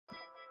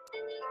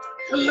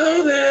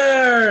Hello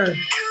there.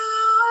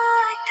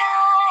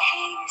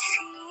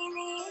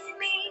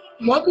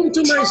 Welcome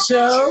to my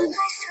show,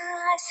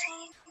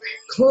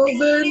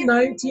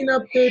 COVID-19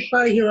 update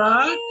by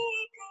Heerak.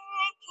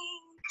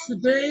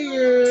 Today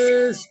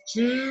is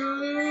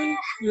June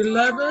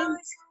 11th,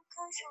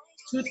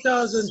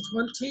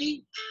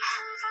 2020,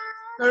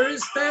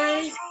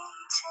 Thursday,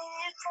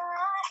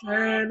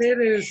 and it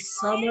is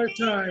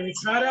summertime.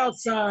 It's hot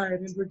outside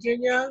in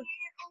Virginia.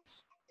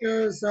 It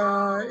was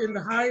in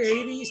the high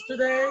 80s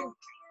today.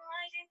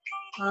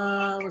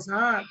 It was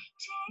hot,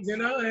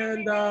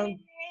 and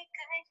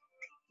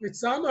it's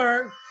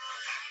summer.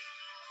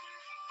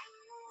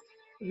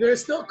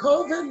 There's still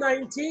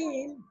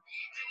COVID-19.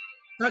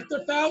 Dr.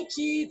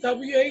 Fauci,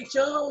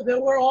 WHO, they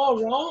were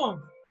all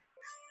wrong,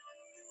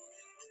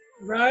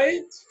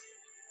 right?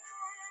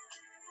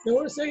 They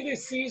were saying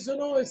it's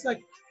seasonal, it's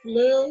like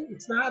flu.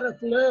 It's not a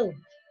flu.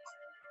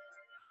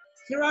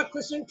 Heerak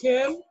Christian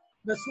Kim,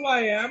 that's who I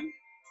am.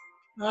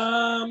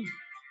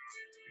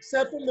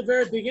 Said from the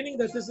very beginning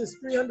that this is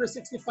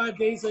 365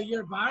 days a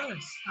year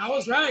virus. I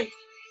was right.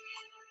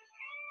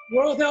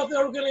 World Health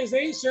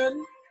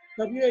Organization,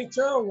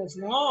 WHO, was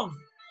wrong.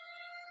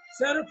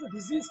 Center for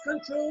Disease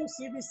Control,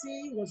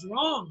 CDC, was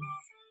wrong.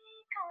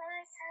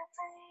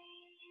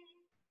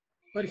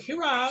 But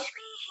Heerak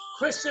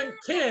Christian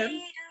Kim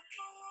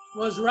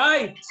was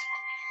right.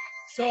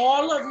 So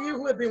all of you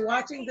who have been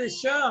watching this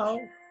show,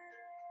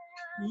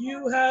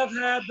 you have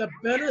had the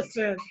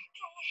benefit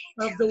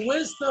of the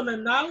wisdom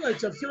and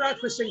knowledge of Heerak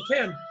Christian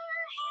Kim.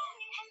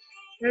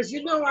 As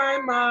you know,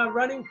 I'm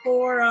running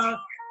for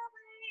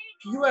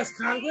U.S.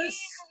 Congress.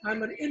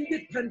 I'm an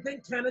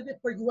independent candidate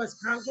for U.S.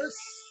 Congress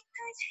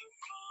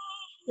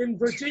in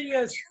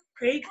Virginia's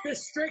 8th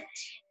district,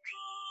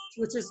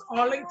 which is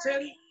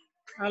Arlington,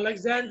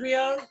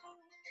 Alexandria,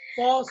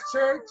 Falls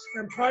Church,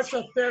 and parts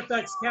of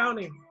Fairfax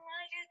County.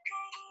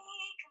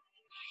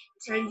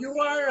 And you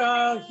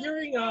are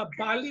hearing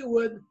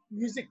Bollywood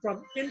music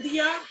from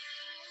India.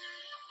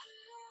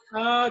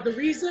 The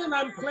reason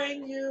I'm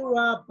playing you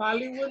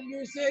Bollywood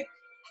music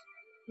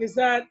is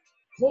that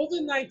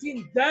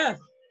COVID-19 death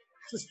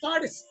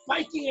started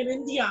spiking in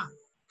India.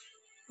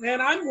 And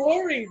I'm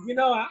worried. You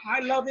know, I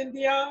love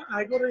India.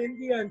 I go to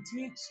India and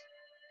teach.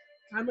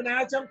 I'm an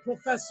adjunct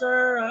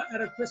professor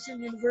at a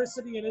Christian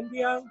university in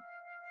India.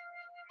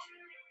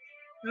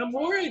 And I'm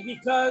worried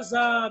because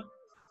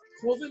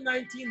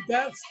COVID-19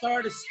 deaths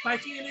started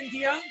spiking in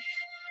India.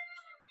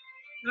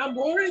 And I'm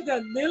worried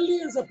that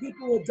millions of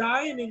people will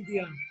die in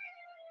India.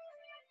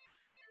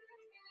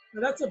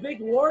 And that's a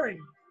big worry,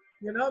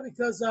 you know,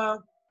 because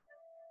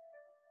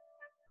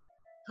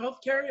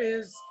healthcare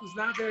is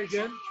not very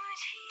good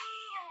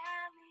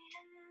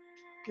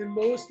in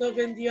most of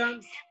India.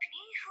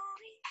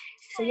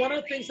 So one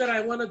of the things that I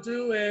want to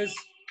do is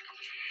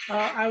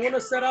I want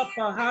to set up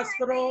a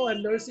hospital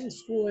and nursing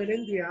school in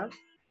India.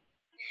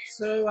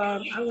 So I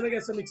want to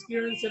get some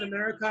experience in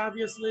America,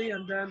 obviously,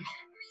 and then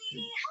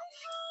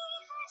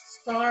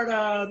start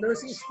a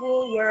nursing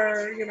school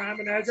where, you know, I'm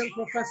an adjunct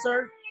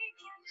professor,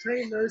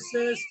 train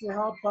nurses to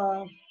help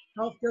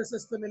healthcare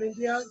system in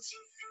India.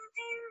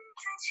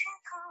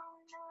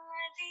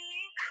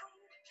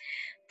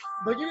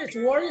 But you know, it's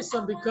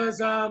worrisome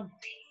because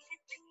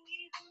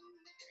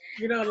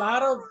you know, a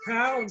lot of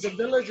towns and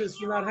villages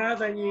do not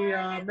have any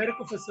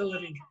medical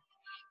facility.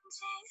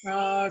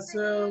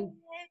 So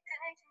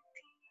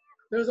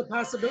there's a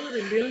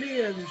possibility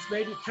millions,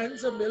 maybe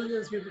tens of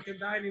millions of people can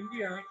die in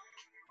India.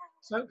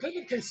 So I'm kind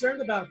of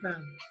concerned about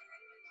that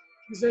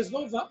because there's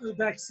no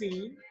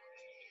vaccine,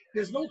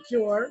 there's no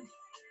cure,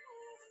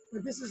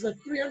 and this is a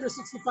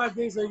 365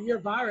 days a year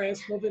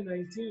virus,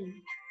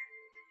 COVID-19.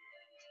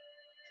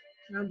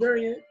 And I'm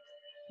very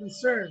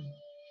concerned.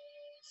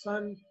 So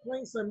I'm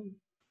playing some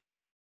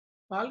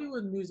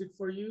Bollywood music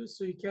for you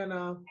so you can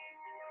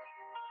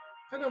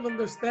kind of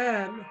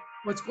understand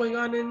what's going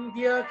on in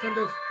India, kind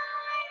of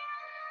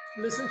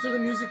listen to the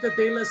music that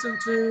they listen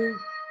to.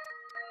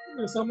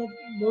 You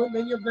know,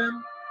 many of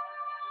them,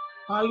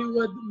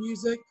 Bollywood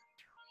music.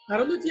 I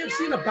don't know if you've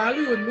seen a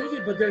Bollywood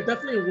movie, but they're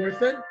definitely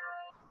worth it.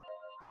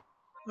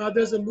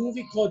 There's a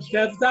movie called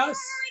Devdas,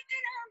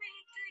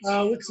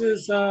 which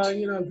is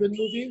you know, a good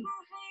movie.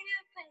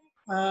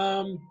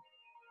 Shah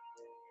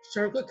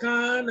Rukh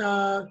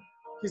Khan,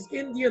 he's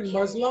Indian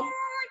Muslim.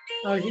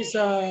 He's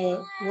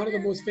one of the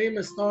most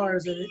famous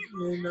stars in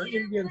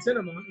Indian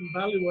cinema, in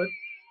Bollywood.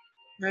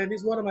 And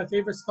he's one of my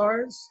favorite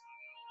stars.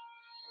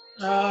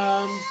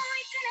 Yeah,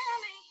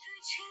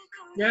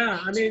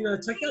 I mean,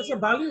 check out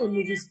some Bollywood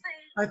movies.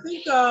 I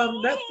think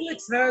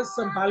Netflix has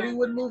some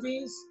Bollywood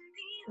movies,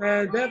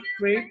 and they have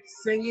great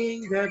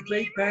singing, they have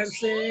great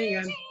dancing,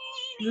 and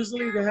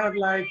usually they have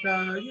like,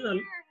 you know,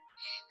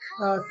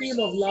 theme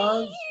of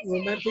love,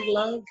 romantic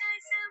love.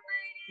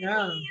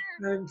 Yeah,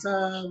 and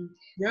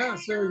yeah,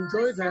 so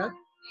enjoy that.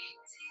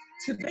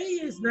 Today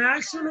is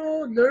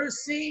National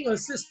Nursing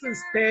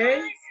Assistance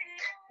Day.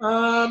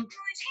 And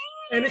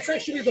it's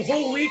actually the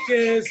whole week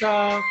is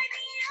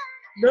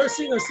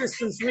Nursing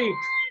Assistance Week.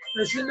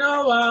 As you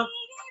know,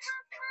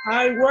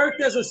 I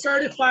worked as a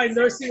certified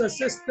nursing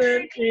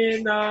assistant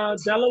in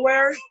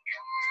Delaware,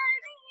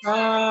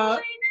 uh,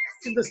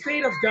 in the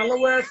state of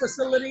Delaware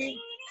facility,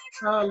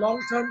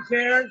 long-term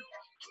care.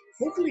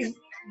 Hopefully,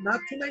 not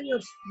too many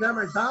of them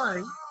are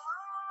dying,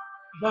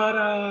 but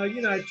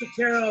you know, I took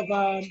care of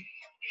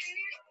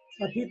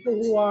people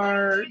who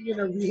are, you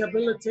know,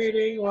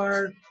 rehabilitating,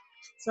 or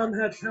some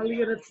had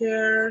palliative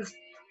care.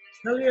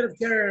 Palliative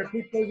care are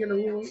people, you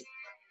know,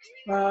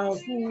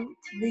 who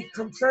need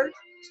comfort,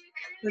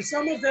 and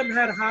some of them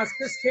had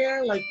hospice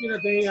care, like, you know,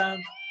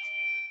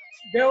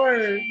 they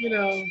were, you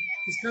know,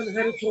 just kind of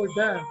headed toward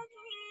death.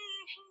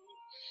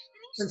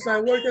 And so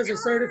I worked as a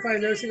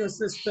certified nursing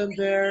assistant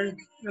there,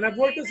 and I've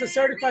worked as a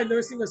certified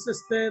nursing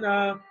assistant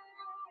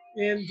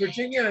in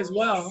Virginia as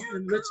well,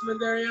 in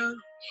Richmond area.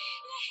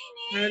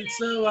 And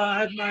so I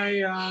had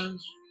my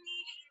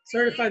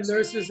certified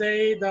nurse's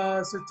aide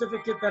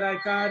certificate that I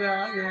got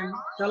in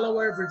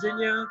Delaware,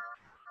 Virginia,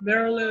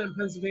 Maryland, and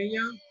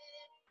Pennsylvania.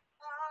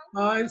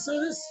 And so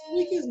this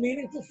week is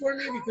meaningful for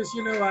me because,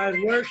 you know, I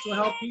work to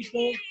help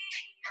people.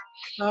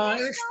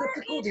 And it's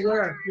difficult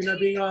work, you know,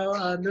 being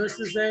a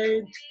nurse's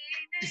aide,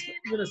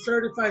 you know,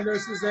 certified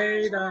nurse's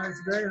aide.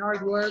 It's very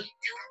hard work,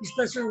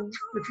 especially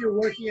if you're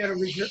working at a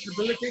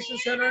rehabilitation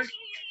center.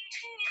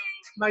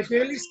 My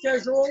daily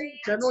schedule,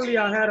 generally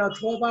I had a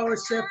 12-hour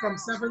shift from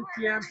 7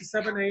 p.m. to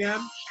 7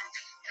 a.m.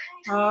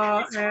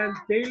 And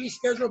daily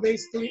schedule,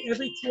 basically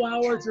every 2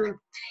 hours you're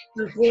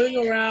going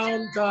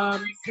around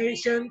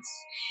patients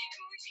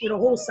in a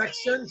whole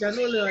section,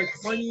 generally like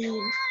 20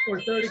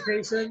 or 30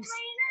 patients,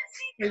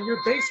 and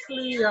you're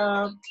basically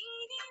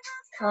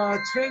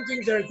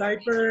changing their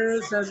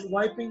diapers and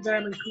wiping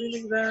them and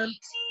cleaning them.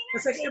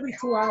 It's like every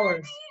 2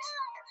 hours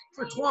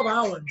for 12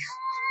 hours.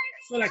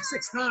 So like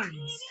 6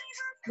 times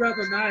throughout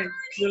the night,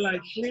 you're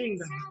like cleaning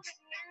them.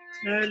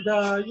 And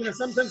you know,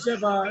 sometimes you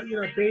have a, you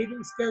know,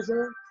 bathing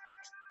schedule.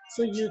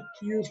 So you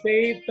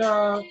bathe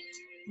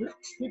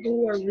people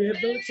who are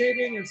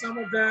rehabilitating, and some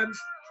of them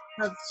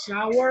have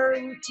shower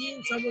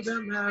routine. Some of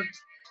them have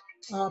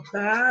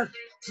bath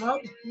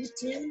tub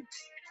routine.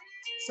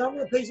 Some of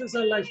the patients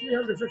are like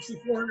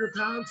 350, 400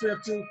 pounds. So you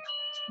have to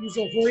use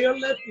a Hoyer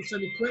lift. It's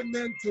an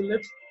equipment to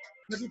lift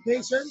heavy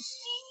patients.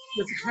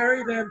 You have to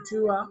carry them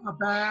to a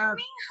bath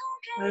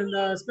and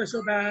a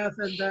special bath,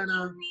 and then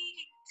so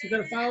you got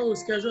to follow the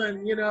schedule.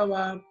 And you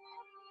know,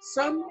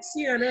 some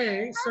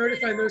CNA,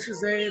 certified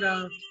nurses aide,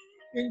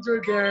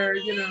 injured their,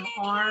 you know,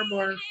 arm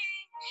or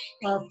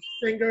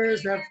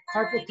fingers. They have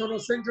carpal tunnel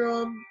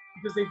syndrome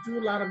because they do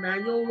a lot of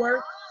manual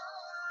work.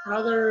 And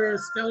other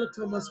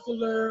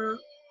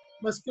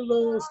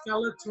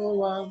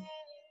musculoskeletal,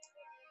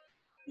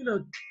 you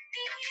know,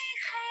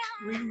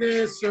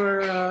 weakness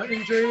or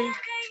injury.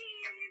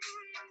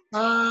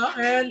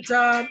 And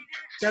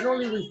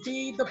generally we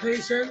feed the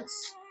patients,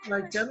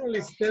 like generally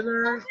it's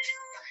dinner.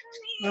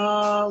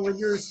 When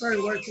you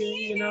start working,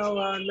 you know,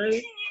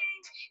 late,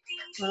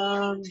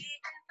 um,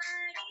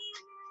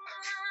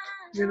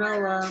 you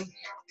know,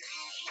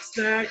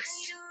 snacks.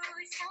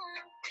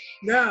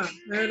 Yeah,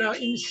 and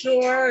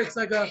Ensure, it's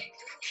like a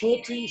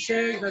protein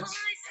shake that's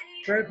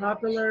very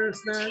popular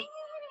snack.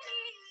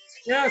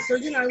 Yeah, so,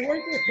 you know, I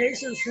work with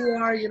patients who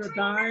are, you know,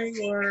 dying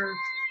or,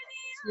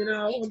 you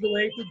know, on the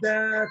way to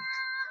death,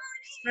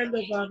 kind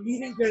of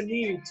meeting their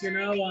needs, you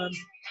know.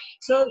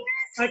 So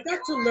I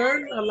got to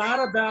learn a lot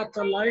about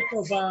the life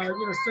of, you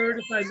know,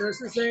 certified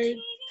nurses aid,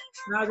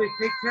 and how they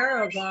take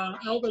care of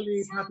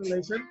elderly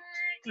population.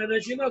 And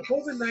as you know,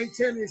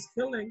 COVID-19 is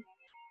killing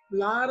a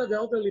lot of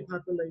elderly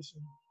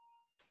population.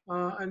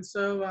 And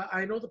so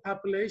I know the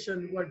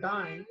population who are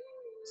dying.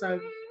 So I,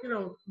 you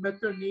know, met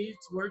their needs,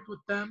 worked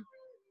with them.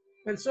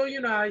 And so,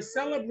 you know, I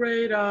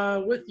celebrate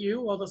with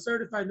you, all the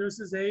certified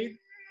nurses aid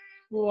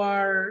who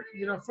are,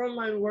 you know,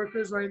 frontline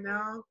workers right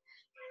now.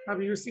 I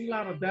mean, you're seeing a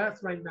lot of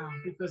death right now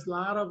because a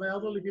lot of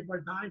elderly people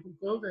are dying from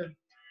COVID.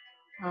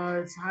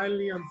 It's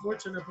highly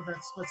unfortunate, but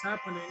that's what's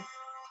happening.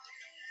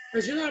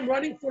 As you know, I'm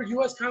running for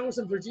U.S. Congress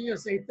in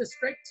Virginia's 8th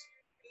District.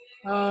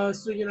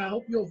 So, you know, I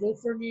hope you'll vote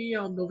for me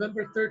on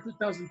November 3rd,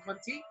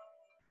 2020.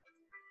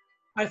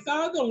 I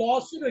filed a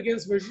lawsuit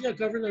against Virginia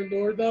Governor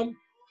Northam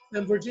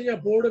and Virginia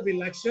Board of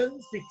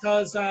Elections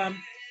because,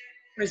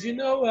 as you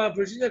know,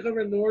 Virginia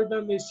Governor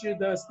Northam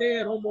issued a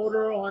stay-at-home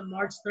order on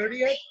March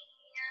 30th.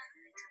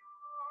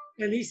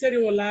 And he said it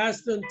will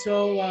last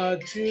until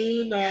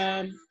June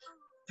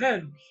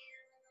 10th.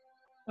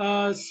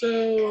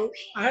 So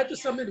I had to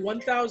submit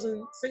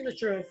 1,000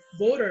 signature of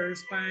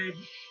voters by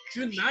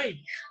June 9th.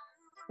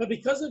 But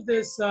because of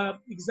this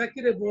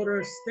executive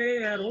order,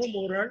 stay-at-home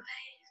order,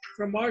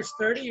 from March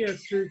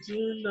 30th to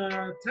June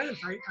 10th,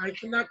 I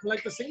could not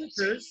collect the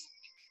signatures.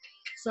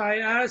 So I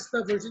asked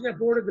the Virginia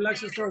Board of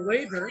Elections for a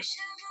waiver.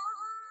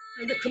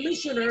 And the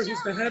commissioner,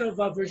 who's the head of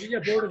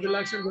Virginia Board of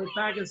Elections, wrote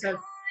back and said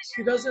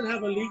he doesn't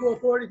have a legal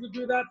authority to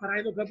do that, but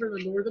I know Governor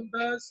Northam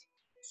does.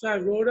 So I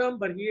wrote him,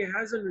 but he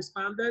hasn't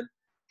responded.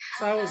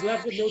 So I was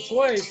left with no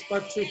choice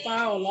but to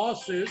file a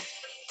lawsuit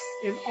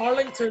in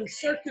Arlington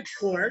Circuit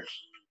Court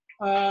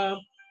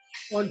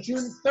on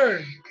June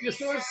 3rd.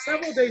 So it's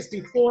several days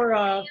before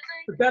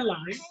the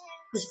deadline. You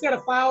just got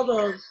to file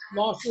the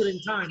lawsuit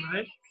in time,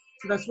 right?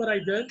 So that's what I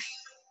did.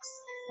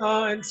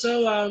 And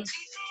so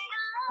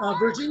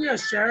Virginia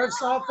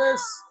Sheriff's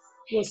Office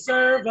will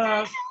serve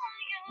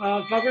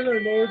Governor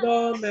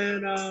Northam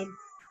and,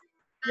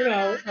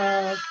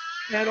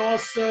 and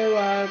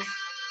also,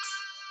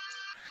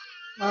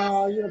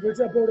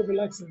 Virginia Board of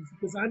Elections,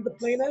 because I'm the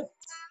plaintiff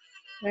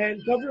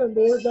and Governor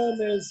Northam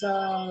is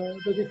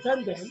the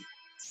defendant.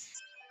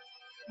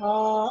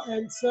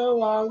 And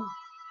so,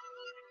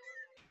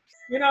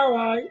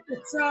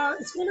 it's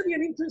going to be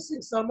an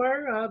interesting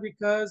summer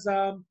because,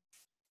 as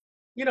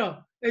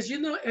you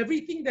know,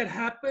 everything that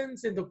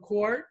happens in the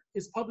court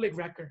is public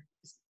record.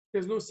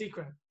 There's no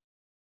secret.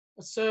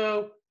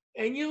 So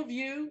any of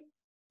you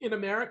in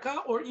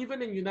America or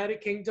even in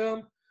United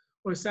Kingdom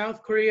or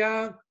South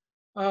Korea,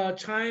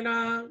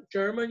 China,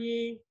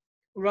 Germany,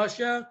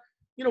 Russia,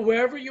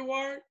 wherever you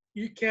are,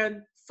 you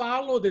can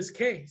follow this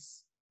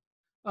case.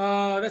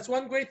 That's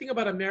one great thing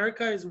about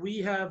America is we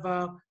have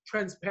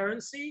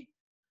transparency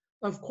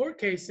of court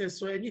cases.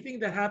 So anything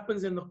that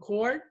happens in the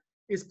court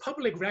is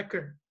public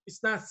record.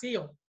 It's not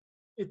sealed.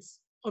 It's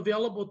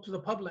available to the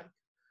public.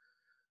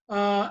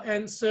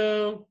 And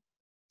so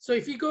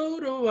if you go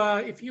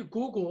to, if you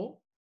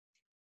Google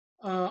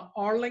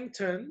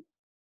Arlington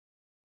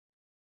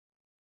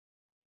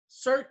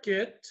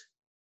Circuit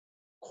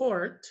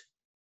Court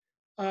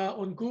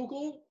on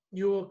Google,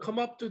 you will come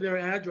up to their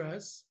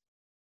address.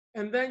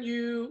 And then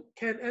you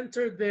can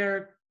enter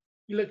their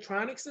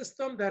electronic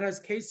system that has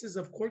cases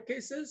of court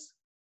cases.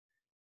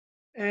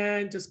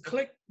 And just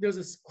click, there's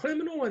a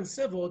criminal and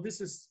civil. This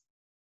is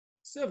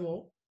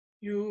civil.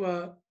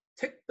 You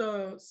tick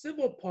the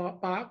civil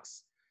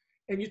box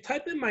and you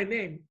type in my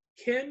name,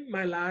 Kim,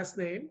 my last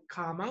name,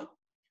 comma,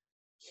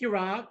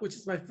 Heerak, which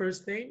is my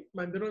first name.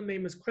 My middle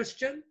name is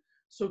Christian.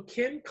 So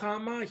Kim,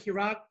 comma,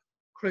 Heerak,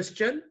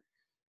 Christian.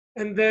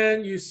 And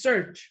then you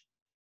search.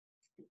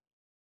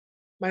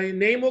 My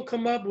name will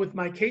come up with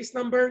my case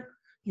number.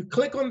 You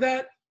click on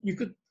that. You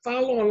could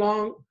follow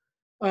along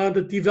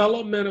the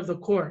development of the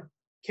court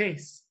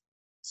case.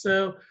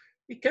 So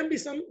it can be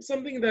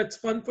something that's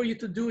fun for you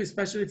to do,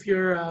 especially if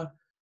you're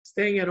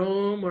staying at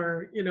home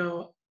or,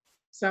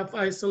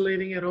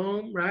 self-isolating at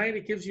home, right?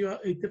 It gives you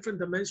a different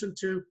dimension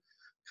to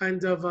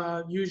kind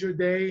of use your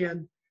day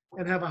and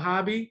have a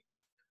hobby.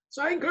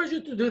 So I encourage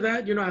you to do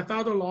that. I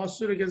filed a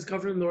lawsuit against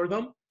Governor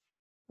Northam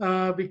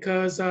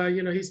because,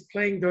 he's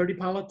playing dirty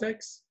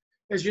politics.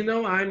 As you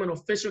know, I'm an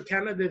official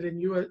candidate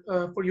in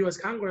for U.S.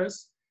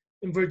 Congress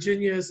in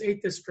Virginia's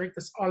 8th district.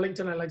 That's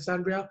Arlington,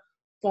 Alexandria,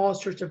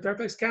 Falls Church, and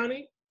Fairfax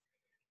County.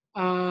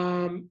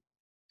 I'm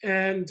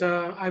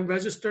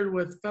registered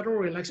with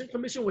Federal Election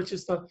Commission, which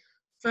is the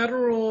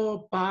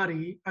federal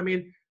body. I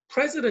mean,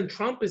 President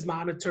Trump is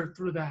monitored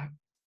through that.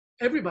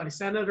 Everybody,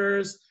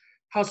 senators,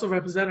 House of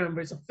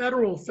Representatives,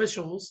 federal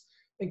officials,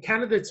 and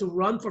candidates who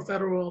run for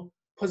federal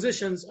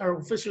positions are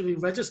officially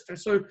registered.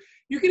 So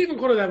you can even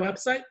go to that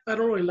website,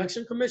 Federal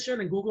Election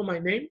Commission, and Google my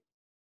name.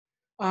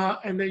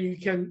 And then you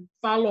can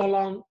follow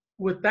along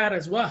with that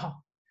as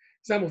well.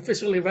 Because I'm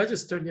officially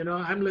registered,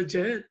 I'm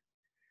legit,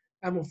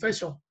 I'm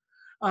official.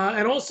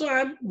 And also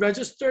I'm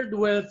registered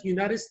with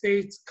United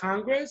States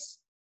Congress,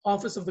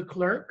 Office of the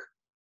Clerk.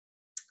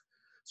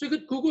 So you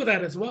could Google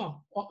that as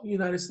well.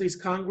 United States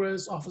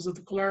Congress, Office of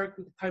the Clerk,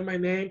 type my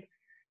name,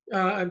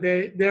 and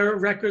their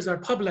records are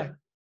public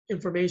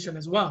information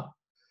as well.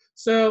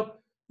 So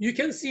you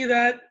can see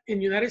that in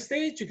the United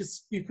States,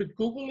 you could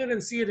Google it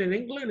and see it in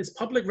England. It's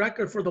public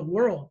record for the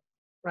world,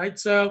 right?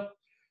 So,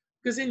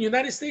 because in the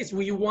United States,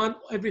 we want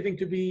everything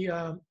to be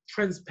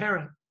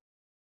transparent.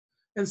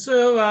 And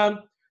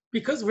so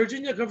because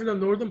Virginia Governor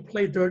Northam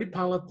played dirty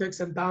politics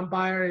and Don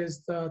Beyer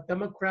is the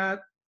Democrat,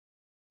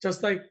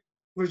 just like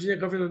Virginia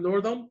Governor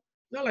Northam,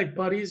 not like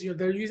buddies,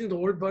 they're using the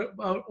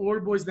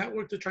Old Boys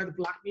Network to try to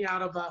block me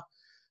out of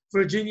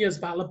Virginia's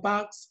ballot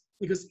box,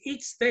 because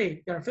each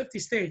state, there are 50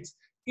 states,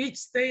 each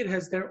state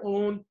has their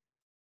own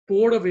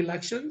board of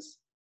elections.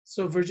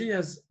 So Virginia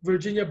has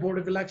Virginia Board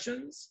of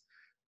Elections,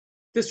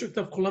 District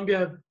of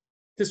Columbia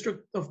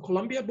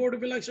Board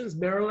of Elections,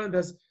 Maryland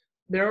has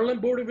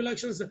Maryland Board of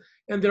Elections,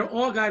 and they're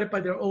all guided by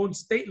their own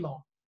state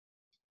law,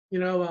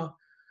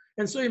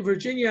 and so in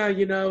Virginia,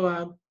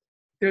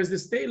 there's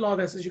this state law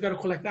that says you got to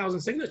collect 1,000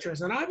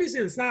 signatures. And obviously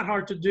it's not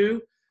hard to do,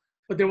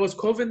 but there was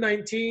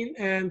COVID-19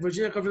 and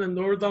Virginia Governor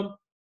Northam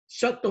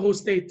shut the whole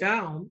state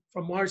down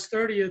from March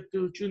 30th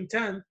to June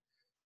 10th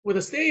with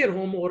a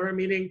stay-at-home order,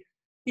 meaning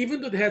even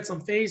though they had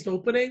some phased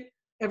opening,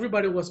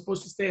 everybody was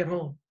supposed to stay at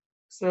home.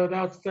 So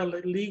that's the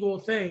legal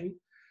thing.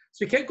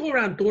 So you can't go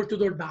around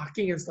door-to-door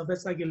knocking and stuff.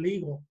 That's like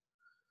illegal.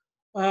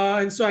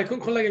 And so I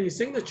couldn't collect any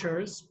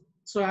signatures.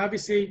 So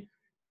obviously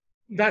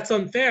that's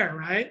unfair,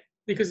 right?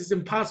 Because it's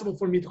impossible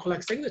for me to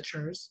collect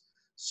signatures.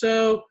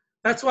 So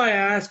that's why I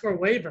asked for a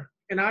waiver.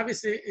 And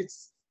obviously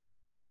it's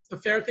the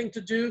fair thing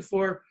to do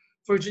for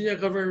Virginia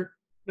Governor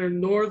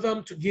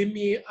Northam to give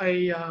me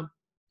a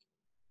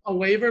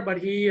waiver, but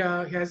he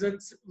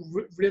hasn't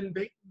written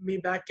me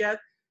back yet.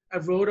 I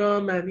wrote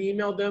him and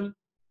emailed him.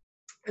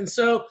 And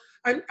so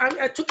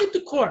I took him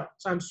to court.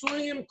 So I'm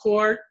suing him in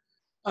court.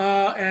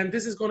 And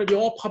this is going to be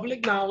all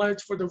public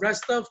knowledge for the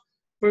rest of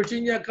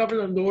Virginia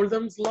Governor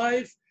Northam's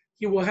life.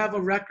 He will have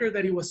a record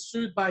that he was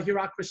sued by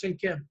Heerak Christian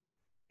Kim.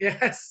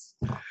 Yes.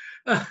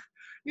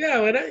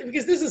 Yeah,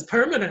 because this is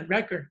permanent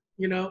record.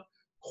 You know,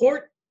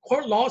 court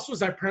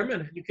lawsuits are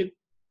permanent.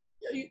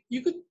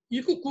 You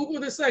could Google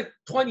this like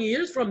 20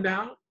 years from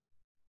now.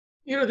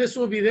 You know, this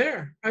will be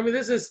there. I mean,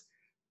 this is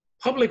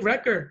public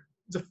record.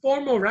 It's a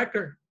formal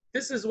record.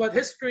 This is what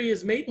history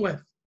is made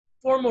with,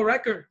 formal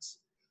records.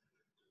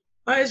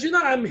 As you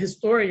know, I'm a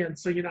historian,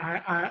 so you know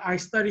I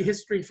study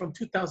history from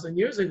 2,000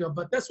 years ago.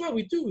 But that's what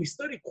we do. We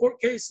study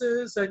court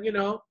cases and you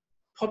know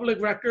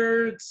public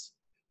records,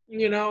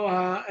 you know,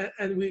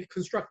 and we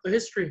construct the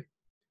history.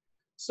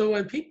 So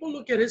when people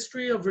look at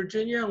history of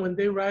Virginia, when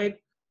they write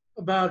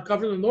about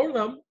Governor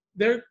Northam,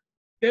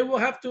 they will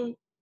have to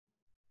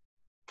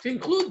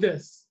include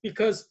this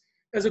because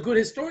as a good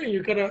historian,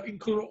 you're gonna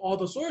include all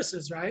the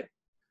sources, right?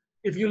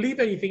 If you leave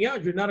anything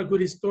out, you're not a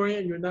good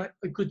historian. You're not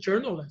a good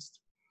journalist.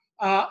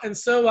 And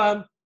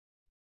so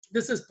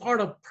this is part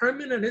of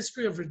permanent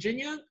history of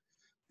Virginia.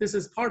 This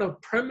is part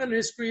of permanent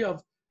history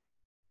of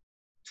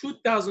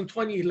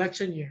 2020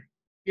 election year.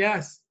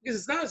 Yes, because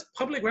it's not a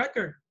public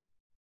record.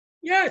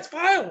 Yeah, it's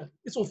filed.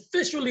 It's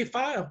officially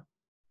filed.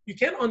 You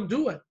can't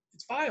undo it.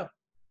 It's filed.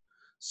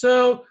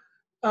 So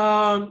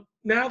now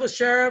the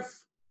sheriff,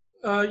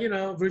 you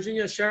know,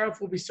 Virginia sheriff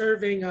will be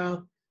serving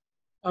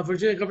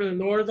Virginia Governor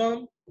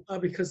Northam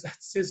because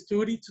that's his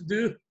duty to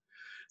do.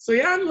 So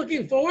yeah, I'm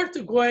looking forward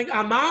to going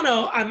a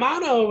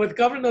mano with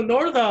Governor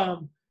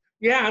Northam.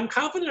 Yeah, I'm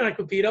confident I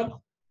could beat him.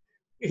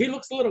 He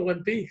looks a little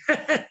wimpy.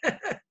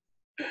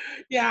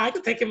 Yeah, I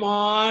could take him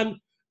on.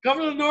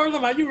 Governor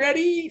Northam, are you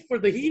ready for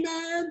the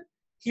He-Man?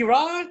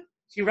 Heerak?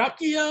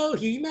 Heerakio?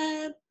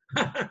 He-Man?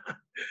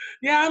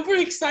 Yeah, I'm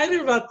pretty excited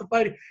about the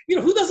fight. You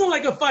know, who doesn't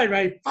like a fight,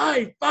 right?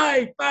 Fight,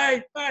 fight,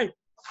 fight, fight.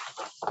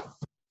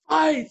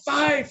 Fight,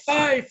 fight,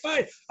 fight,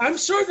 fight. I'm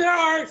sure there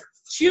are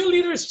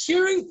cheerleaders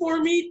cheering for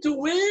me to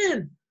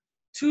win,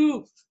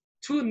 to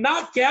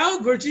knock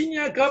out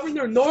Virginia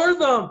Governor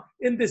Northam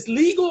in this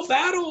legal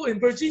battle in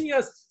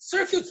Virginia's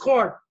circuit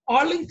court,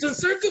 Arlington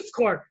Circuit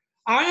Court.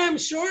 I am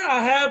sure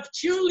I have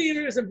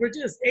cheerleaders in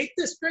Virginia's 8th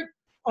District,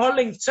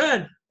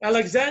 Arlington,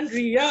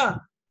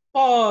 Alexandria,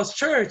 Falls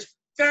Church,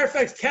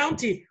 Fairfax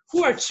County,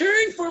 who are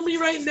cheering for me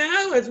right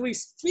now as we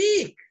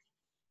speak.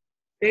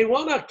 They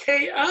want a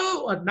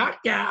KO, a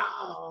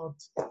knockout.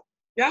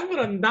 Yeah, I'm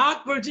going to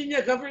knock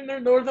Virginia Governor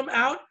Northam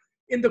out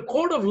in the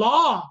court of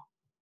law.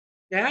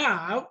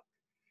 Yeah,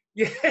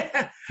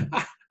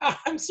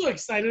 I'm so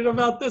excited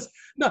about this.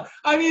 No,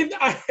 I mean,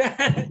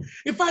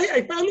 if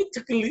I look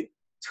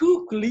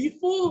too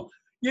gleeful,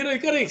 you know, you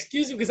got to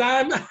excuse me because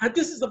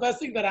this is the best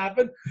thing that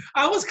happened.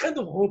 I was kind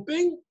of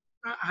hoping,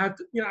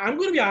 you know, I'm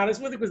going to be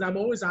honest with you because I'm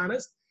always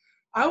honest.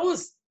 I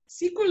was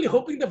secretly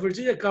hoping that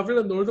Virginia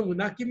Governor Northam would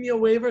not give me a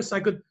waiver so I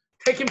could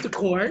take him to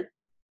court.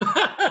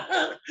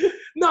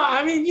 No,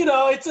 I mean, you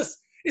know,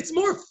 it's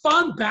more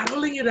fun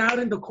battling it out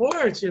in the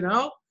courts, you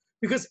know,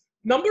 because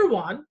number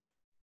one,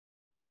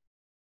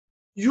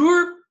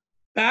 you're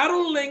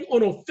battling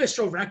on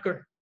official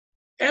record.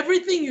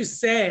 Everything you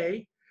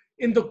say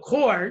in the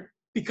court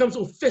becomes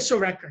official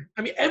record.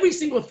 I mean, every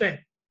single thing.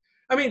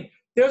 I mean,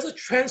 there's a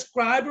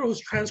transcriber who's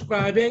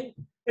transcribing,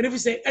 and if you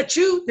say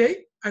 "echu,"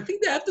 I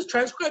think they have to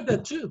transcribe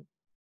that too.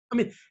 I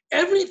mean,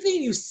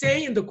 everything you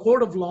say in the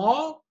court of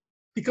law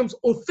becomes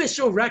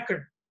official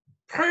record,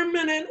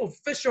 permanent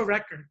official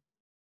record.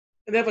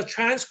 And they have a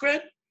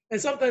transcript, and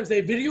sometimes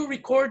they video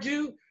record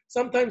you,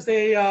 sometimes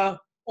they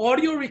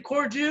audio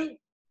record you.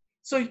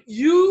 So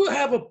you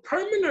have a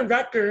permanent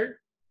record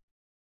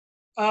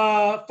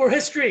for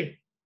history.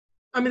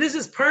 I mean, this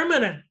is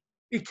permanent.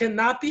 It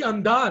cannot be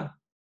undone.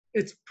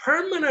 It's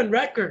permanent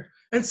record.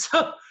 And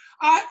so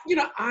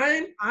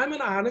I'm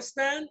an honest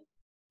man,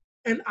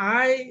 and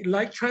I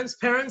like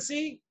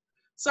transparency.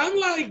 So I'm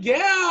like,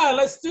 yeah,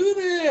 let's do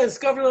this,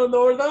 Governor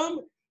Northam.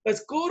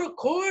 Let's go to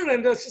court,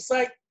 and it's just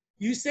like,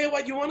 you say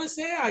what you want to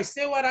say, I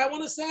say what I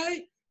want to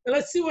say, and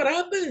let's see what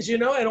happens, you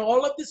know, and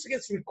all of this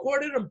gets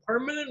recorded on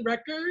permanent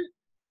record.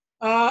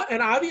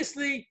 And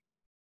obviously,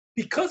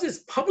 because it's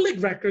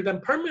public record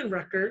and permanent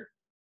record,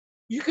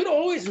 you can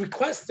always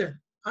request it.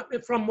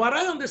 From what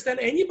I understand,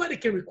 anybody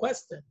can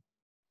request it.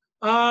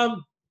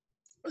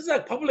 It's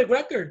like public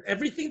record.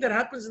 Everything that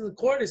happens in the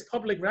court is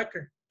public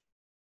record.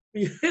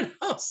 You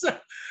know, so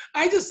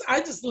I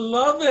just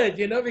love it,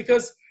 you know,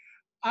 because,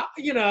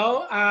 you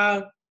know,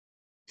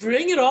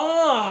 bring it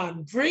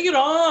on,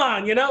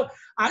 you know.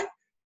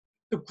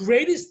 The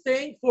greatest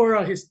thing for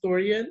a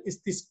historian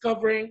is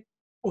discovering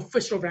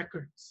official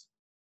records,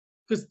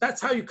 because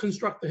that's how you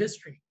construct the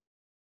history,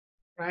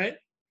 right?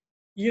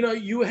 You know,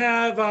 you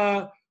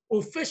have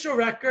official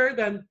record,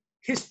 and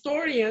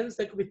historians,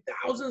 there could be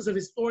thousands of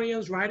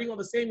historians writing on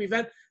the same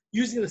event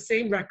using the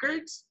same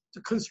records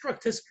to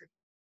construct history.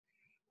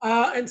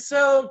 And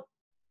so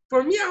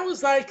for me, I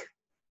was like,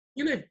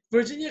 You know, if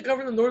Virginia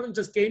Governor Northam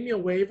just gave me a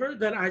waiver,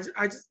 then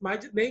my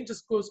name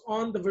just goes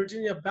on the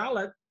Virginia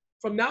ballot.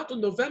 From now to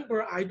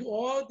November, I do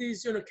all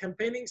these, you know,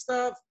 campaigning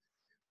stuff,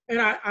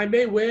 and I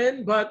may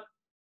win, but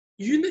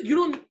you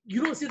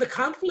don't see the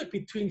conflict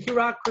between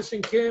Heerak,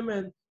 Christian Kim,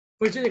 and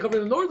Virginia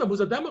Governor Northam,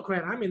 who's a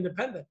Democrat. I'm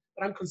independent,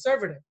 but I'm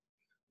conservative.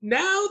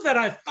 Now that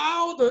I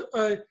filed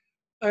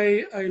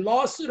a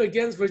lawsuit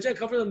against Virginia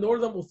Governor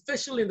Northam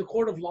officially in the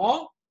court of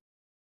law,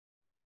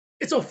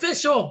 it's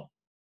official.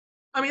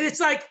 I mean,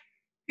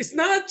 it's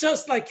not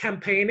just like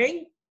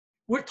campaigning.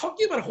 We're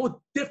talking about a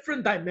whole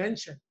different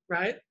dimension,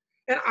 right?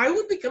 And I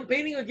would be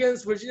campaigning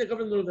against Virginia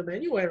Governor Northam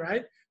anyway,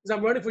 right? Because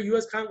I'm running for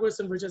U.S. Congress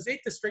in Virginia's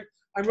 8th District.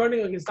 I'm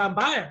running against Don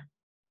Beyer.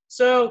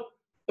 So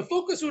the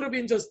focus would have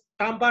been just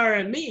Don Beyer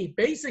and me,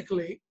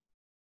 basically.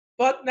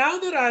 But now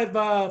that I've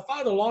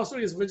filed a lawsuit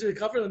against Virginia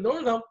Governor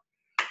Northam,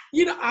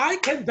 you know, I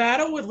can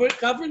battle with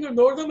Governor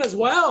Northam as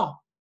well.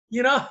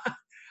 You know,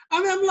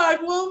 I mean, I'm like,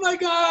 oh my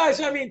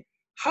gosh. I mean,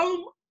 how,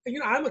 you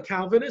know, I'm a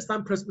Calvinist,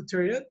 I'm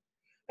Presbyterian.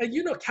 And,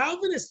 you know,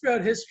 Calvinists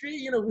throughout history,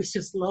 you know, we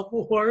just love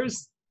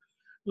wars.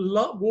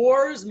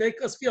 Wars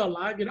make us feel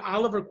alive. You know,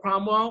 Oliver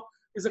Cromwell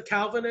is a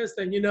Calvinist,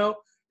 and, you know,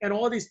 and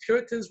all these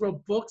Puritans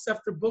wrote books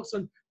after books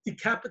on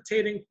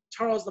decapitating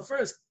Charles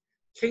I,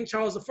 King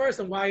Charles I,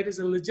 and why it is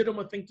a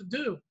legitimate thing to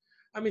do.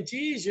 I mean,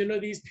 geez, you know,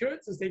 these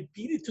Puritans, they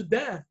beat it to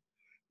death,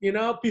 you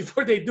know,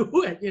 before they do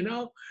it, you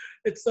know.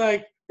 It's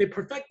like they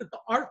perfected the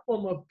art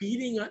form of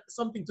beating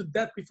something to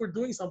death before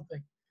doing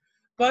something.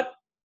 But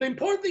the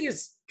important thing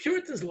is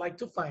Puritans like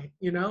to fight,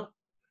 you know.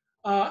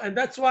 And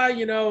that's why,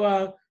 you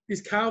know,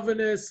 these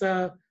Calvinists,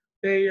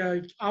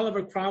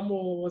 Oliver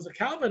Cromwell was a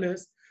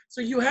Calvinist. So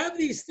you have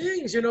these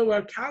things, you know,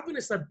 where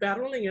Calvinists are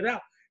battling it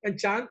out. And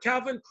John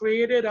Calvin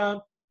created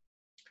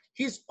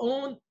his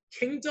own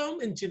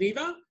kingdom in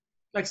Geneva,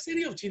 like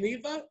city of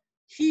Geneva.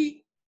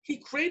 He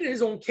created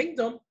his own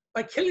kingdom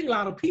by killing a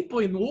lot of people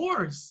in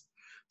wars.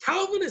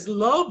 Calvinists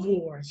love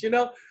wars, you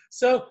know.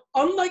 So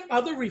unlike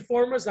other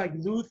reformers like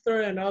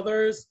Luther and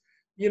others,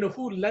 you know,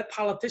 who let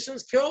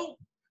politicians kill,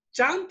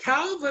 John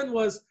Calvin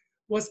was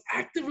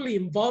actively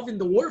involved in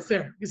the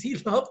warfare because he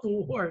loved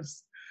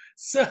wars.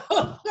 So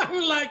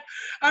I'm like,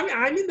 I mean,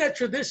 I'm in that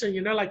tradition,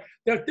 you know, like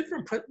there are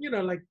different, you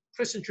know, like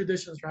Christian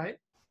traditions, right?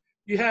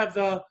 You have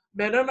the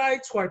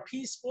Mennonites who are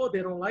peaceful.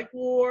 They don't like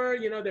war.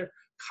 You know, they're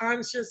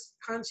conscientious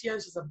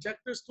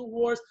objectors to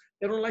wars.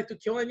 They don't like to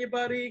kill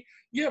anybody.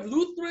 You have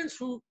Lutherans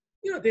who,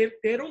 you know,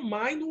 they don't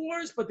mind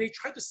wars, but they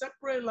try to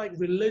separate like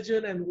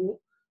religion and,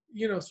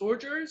 you know,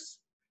 soldiers.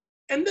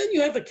 And then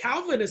you have the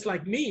Calvinists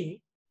like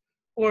me,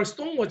 or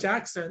Stonewall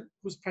Jackson,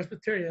 who's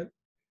Presbyterian,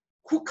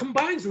 who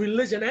combines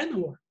religion and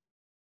war.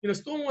 You know,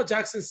 Stonewall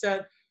Jackson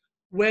said,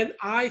 when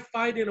I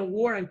fight in a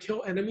war and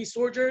kill enemy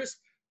soldiers,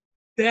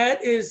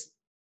 that is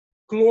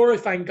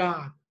glorifying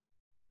God.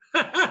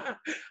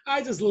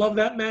 I just love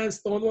that man,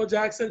 Stonewall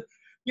Jackson.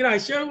 You know, I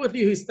shared with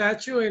you his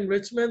statue in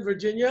Richmond,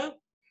 Virginia.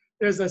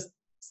 There's a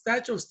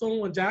statue of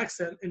Stonewall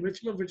Jackson in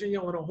Richmond, Virginia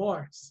on a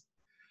horse.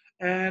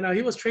 And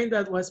he was trained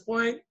at West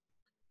Point.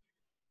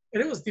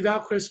 And it was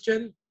devout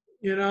Christian.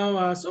 You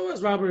know, so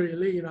was Robert E.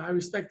 Lee. You know, I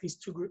respect these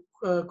two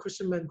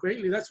Christian men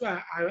greatly. That's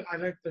why I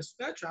like their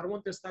statue. I don't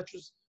want their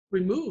statues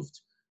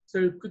removed.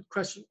 They're good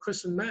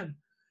Christian men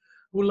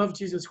who love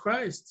Jesus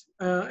Christ.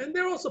 And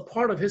they're also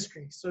part of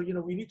history. So, you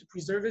know, we need to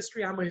preserve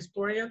history. I'm a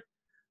historian.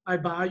 I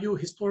value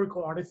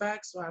historical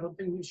artifacts, so I don't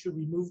think we should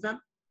remove them.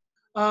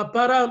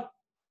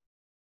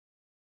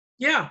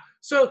 Yeah,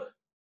 so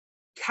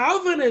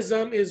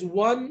Calvinism is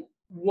one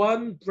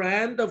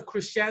brand of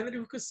Christianity,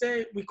 we could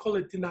say. We call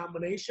it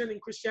denomination in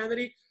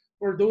Christianity.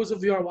 For those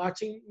of you who are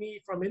watching me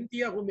from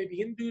India, who may be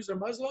Hindus or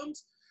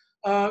Muslims,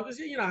 because,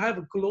 you know, I have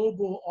a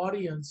global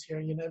audience here.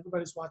 You know,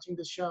 everybody's watching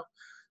this show.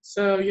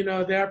 So, you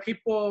know, there are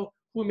people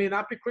who may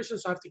not be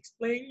Christians, so I have to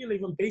explain, you know,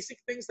 even basic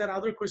things that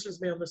other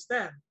Christians may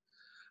understand.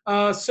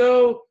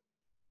 So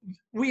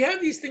we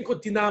have these things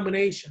called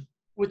denomination,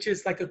 which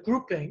is like a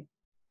grouping.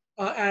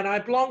 And I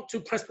belong to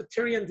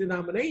Presbyterian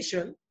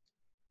denomination.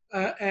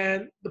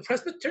 And the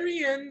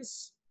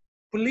Presbyterians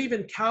believe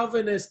in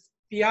Calvinist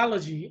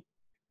theology.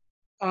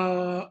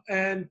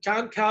 And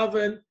John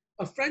Calvin,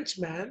 a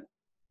Frenchman,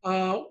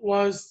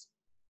 was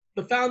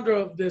the founder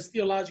of this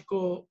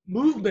theological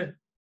movement.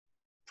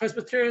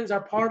 Presbyterians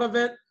are part of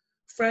it.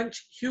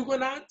 French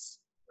Huguenots,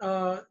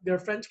 they're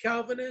French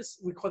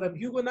Calvinists. We call them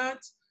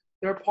Huguenots.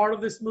 They're part of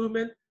this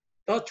movement.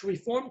 Dutch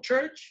Reformed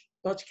Church,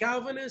 Dutch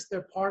Calvinists,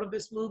 they're part of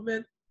this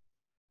movement.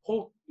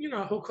 Whole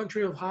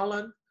country of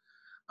Holland.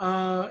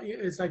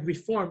 It's like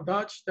Reformed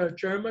Dutch. The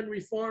German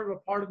Reformed are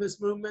part of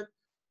this movement.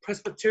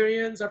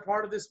 Presbyterians are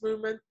part of this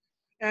movement.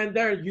 And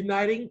they're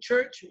United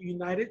Church,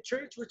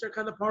 which are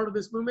kind of part of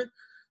this movement.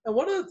 And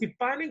one of the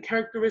defining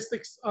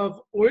characteristics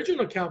of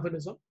original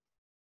Calvinism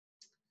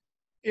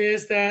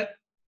is that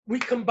we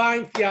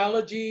combine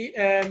theology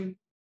and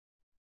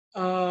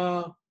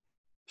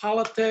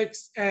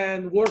politics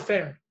and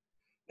warfare.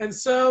 And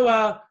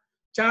so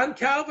John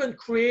Calvin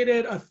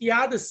created a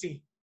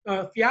theocracy.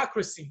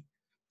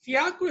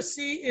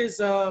 Theocracy is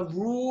a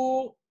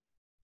rule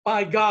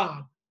by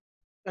God.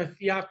 a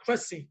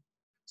theocracy.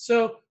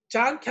 So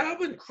John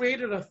Calvin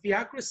created a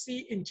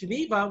theocracy in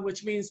Geneva,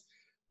 which means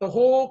the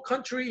whole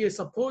country is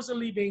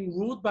supposedly being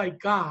ruled by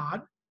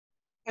God.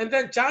 And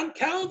then John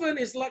Calvin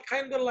is like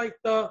kind of like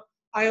the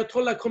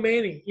Ayatollah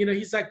Khomeini. You know,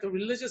 he's like the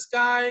religious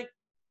guy,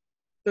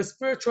 the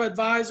spiritual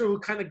advisor who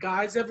kind of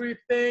guides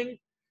everything.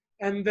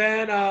 And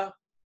then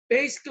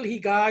basically he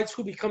guides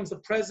who becomes the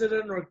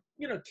president or,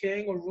 you know,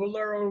 king or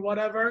ruler or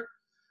whatever.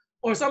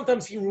 Or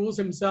sometimes he rules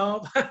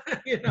himself,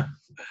 you know.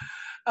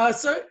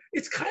 So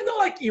it's kind of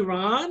like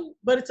Iran,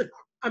 but it's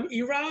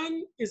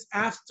Iran is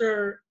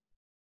after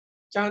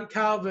John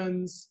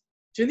Calvin's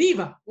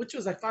Geneva, which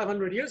was like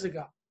 500 years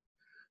ago.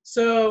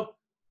 So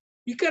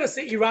you gotta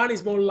say Iran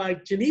is more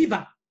like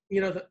Geneva.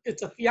 You know,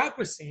 it's a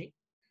theocracy.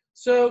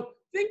 So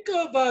think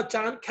of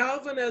John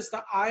Calvin as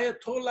the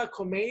Ayatollah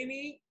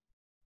Khomeini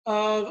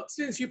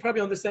since you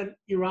probably understand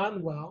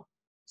Iran well.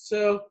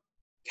 So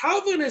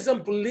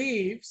Calvinism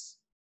believes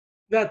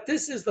that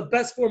this is the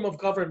best form of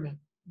government,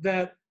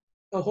 that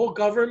the whole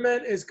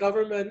government is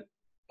government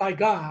by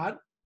God,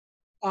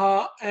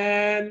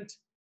 and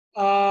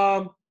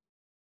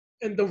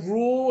the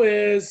rule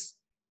is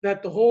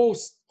that the whole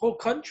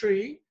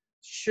country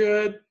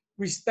should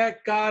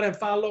respect God and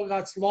follow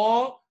God's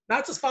law.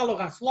 Not just follow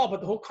God's law,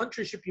 but the whole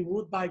country should be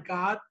ruled by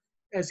God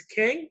as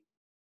king.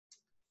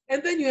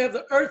 And then you have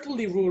the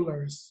earthly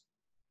rulers,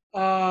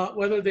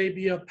 whether they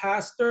be a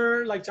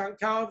pastor like John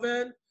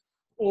Calvin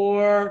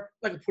or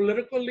like a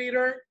political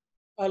leader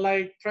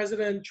like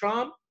President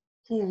Trump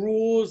who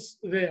rules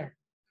there.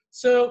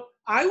 So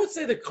I would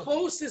say the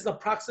closest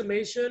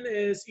approximation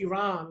is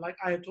Iran, like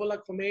Ayatollah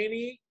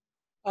Khomeini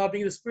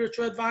being the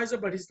spiritual advisor,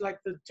 but he's like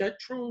the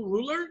true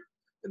ruler.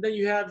 And then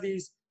you have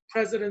these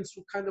presidents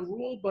who kind of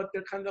rule, but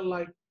they're kind of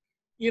like,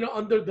 you know,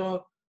 under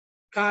the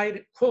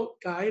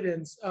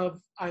guidance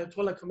of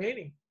Ayatollah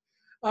Khomeini.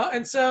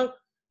 And so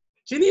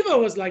Geneva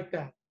was like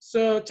that.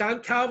 So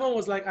John Calvin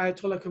was like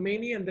Ayatollah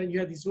Khomeini, and then you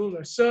had these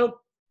rulers. So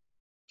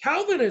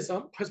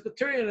Calvinism,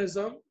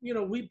 Presbyterianism, you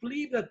know, we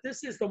believe that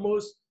this is the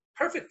most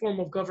perfect form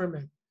of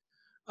government.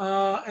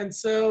 And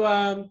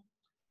so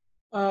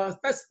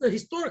that's the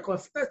historical,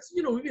 that's,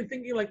 you know, we've been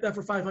thinking like that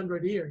for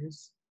 500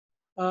 years.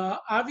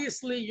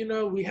 Obviously, you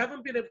know, we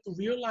haven't been able to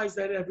realize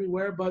that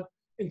everywhere, but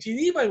in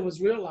Geneva it was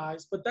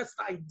realized, but that's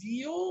the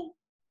ideal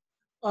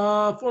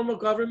form of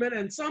government.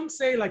 And some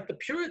say like the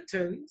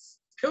Puritans,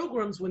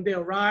 Pilgrims, when they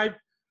arrived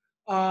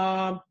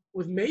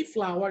with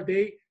Mayflower,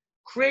 they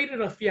created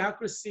a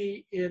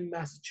theocracy in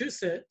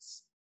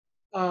Massachusetts,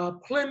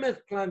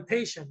 Plymouth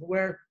Plantation,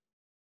 where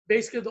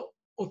basically the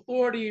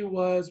authority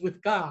was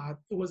with God.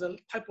 It was a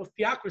type of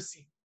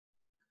theocracy.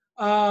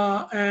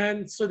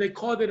 And so they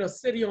called it a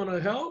city on a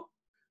hill.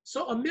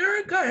 So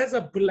America has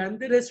a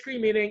blended history,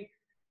 meaning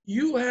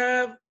you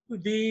have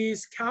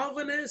these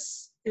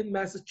Calvinists in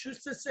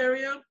Massachusetts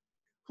area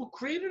who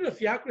created a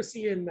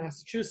theocracy in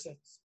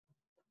Massachusetts.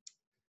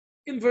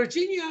 In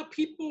Virginia,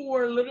 people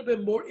were a little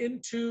bit more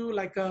into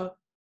like a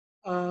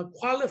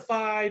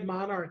qualified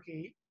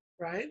monarchy,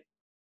 right?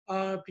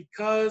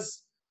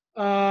 Because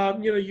you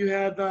know, you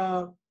had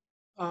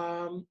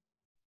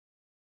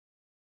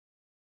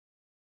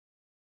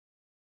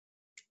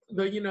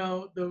you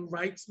know, the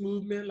rights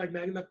movement, like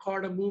Magna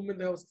Carta movement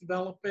that was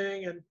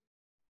developing, and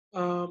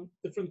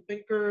different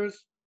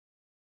thinkers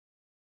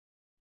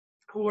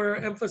who were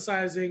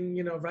emphasizing,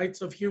 you know,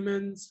 rights of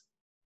humans.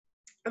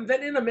 And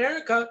then in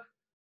America,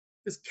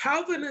 this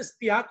Calvinist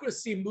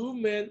theocracy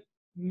movement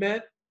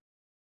met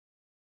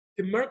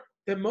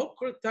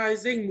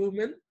democratizing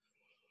movement.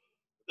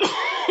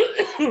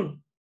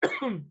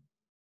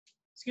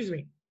 Excuse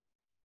me.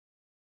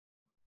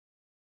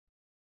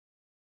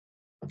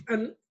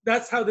 And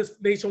that's how this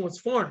nation was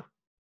formed.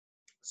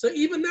 So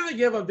even now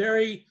you have a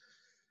very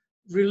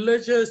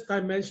religious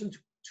dimension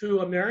to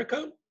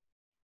America.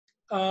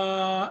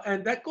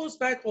 And that goes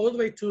back all the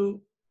way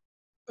to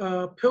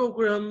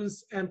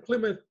Pilgrims and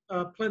Plymouth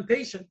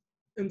Plantation.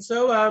 And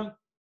so,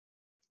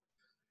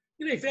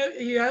 you know, if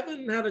you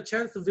haven't had a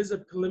chance to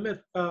visit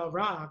Plymouth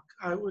Rock,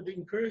 I would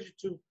encourage you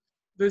to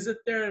visit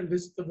there and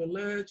visit the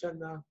village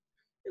and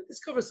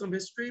discover some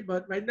history.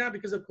 But right now,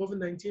 because of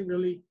COVID-19,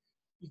 really,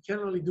 you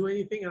can't really do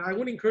anything. And I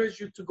would encourage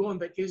you to go on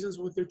vacations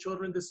with your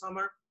children this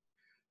summer.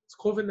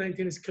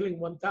 COVID-19 is killing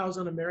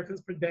 1,000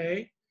 Americans per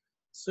day.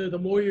 So the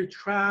more you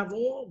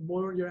travel, the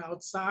more you're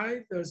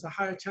outside, there's a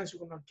higher chance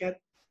you're gonna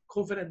get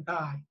COVID and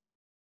die.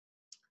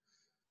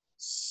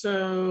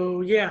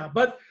 So yeah,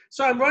 but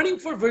so I'm running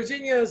for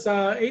Virginia's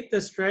 8th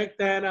district,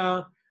 and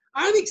I'm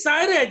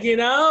excited, you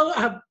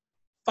know,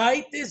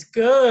 fight is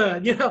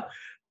good. You know,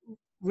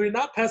 we're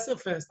not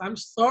pacifists. I'm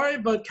sorry,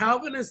 but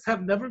Calvinists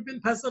have never been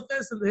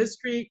pacifists in the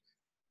history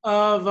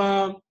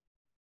of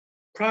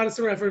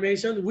Protestant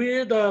Reformation.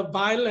 We're the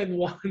violent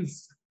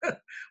ones.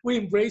 We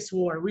embrace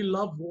war. We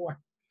love war.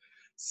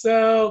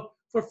 So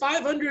for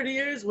 500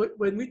 years,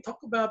 when we talk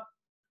about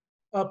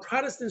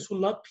Protestants who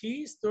love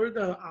peace, they're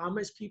the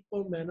Amish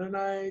people,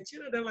 Mennonites. You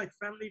know, they're like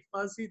friendly,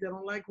 fuzzy. They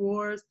don't like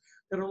wars.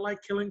 They don't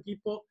like killing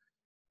people.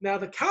 Now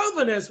the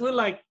Calvinists, we're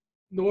like,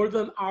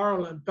 Northern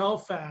Ireland,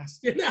 Belfast,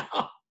 you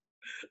know,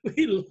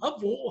 we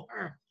love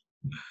war.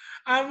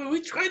 I mean,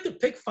 we tried to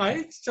pick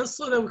fights just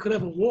so that we could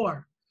have a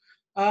war.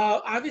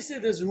 Obviously,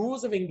 there's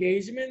rules of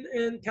engagement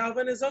in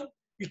Calvinism.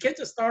 You can't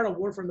just start a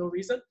war for no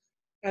reason.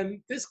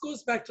 And this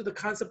goes back to the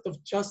concept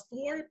of just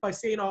war by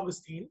St.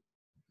 Augustine,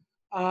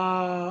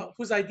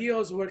 whose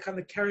ideals were kind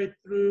of carried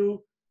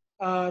through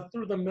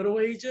the Middle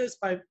Ages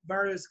by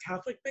various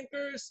Catholic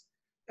thinkers.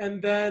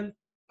 And then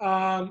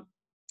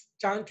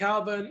John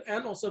Calvin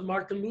and also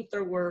Martin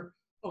Luther were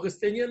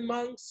Augustinian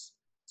monks.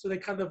 So they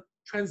kind of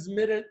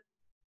transmitted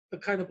the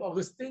kind of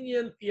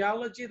Augustinian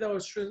theology that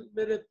was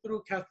transmitted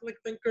through Catholic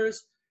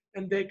thinkers,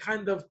 and they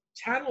kind of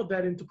channeled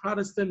that into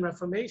Protestant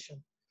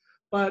Reformation.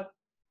 But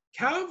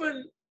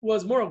Calvin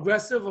was more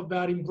aggressive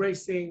about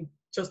embracing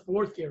just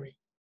war theory.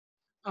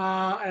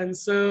 And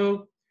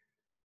so,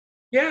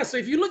 yeah, so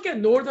if you look at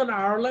Northern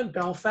Ireland,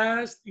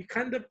 Belfast, you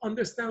kind of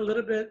understand a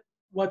little bit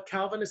what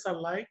Calvinists are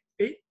like.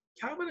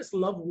 Calvinists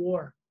love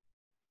war.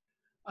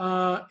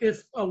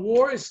 If a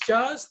war is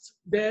just,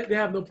 they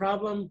have no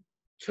problem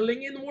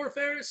killing in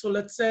warfare. So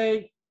let's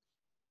say,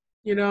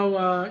 you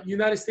know,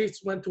 United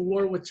States went to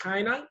war with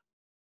China.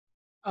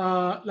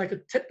 Like a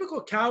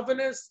typical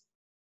Calvinist,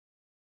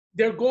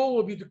 their goal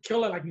would be to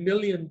kill like 1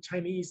 million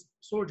Chinese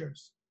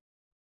soldiers.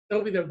 That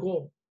would be their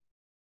goal.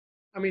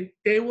 I mean,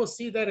 they will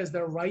see that as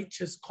their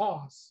righteous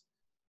cause.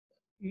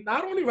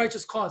 Not only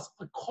righteous cause,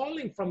 a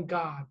calling from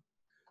God.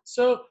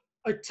 So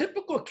a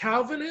typical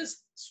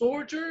Calvinist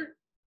soldier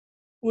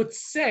would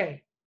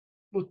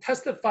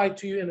testify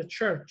to you in a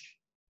church,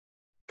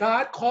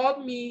 God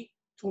called me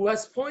to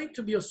West Point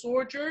to be a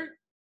soldier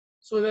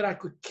so that I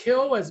could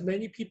kill as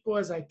many people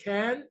as I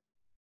can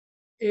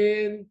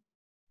in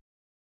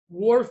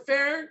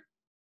warfare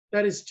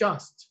that is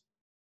just.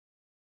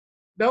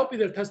 That would be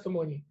their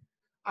testimony.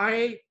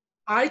 I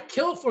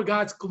kill for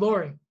God's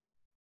glory,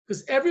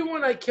 because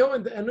everyone I kill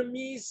in the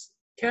enemy's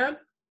camp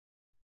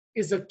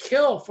is a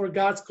kill for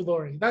God's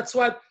glory. That's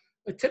what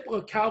a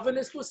typical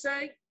Calvinist will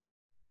say.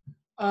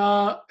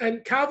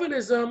 And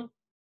Calvinism,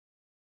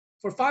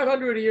 for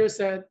 500 years,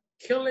 said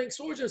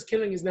soldiers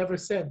killing is never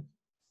sin.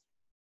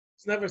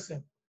 It's never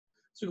sin.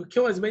 So you can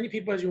kill as many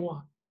people as you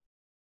want.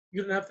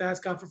 You don't have to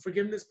ask God for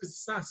forgiveness because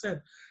it's not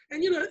sin.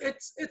 And you know,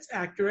 it's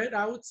accurate.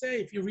 I would say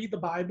if you read the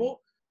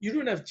Bible, you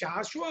don't have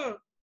Joshua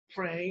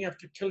praying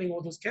after killing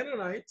all those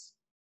Canaanites.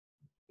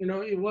 You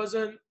know, it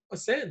wasn't a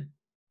sin.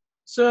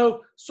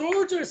 So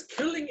soldiers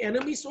killing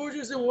enemy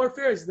soldiers in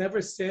warfare is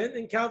never sin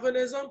in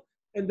Calvinism.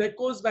 And that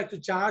goes back to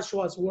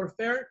Joshua's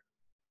warfare.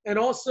 And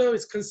also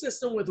it's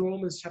consistent with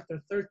Romans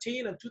chapter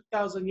 13 and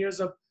 2,000 years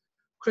of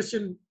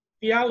Christian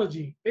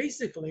theology,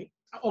 basically,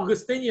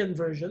 Augustinian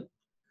version.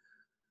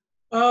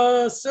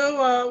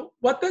 So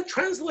what that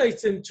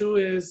translates into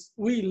is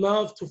we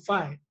love to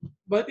fight,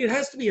 but it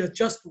has to be a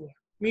just war,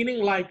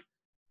 meaning like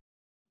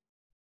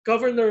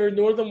Governor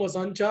Northam was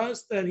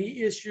unjust and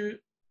he issued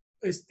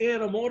a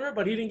stay-at-home order,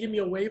 but he didn't give me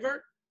a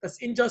waiver. That's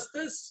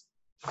injustice.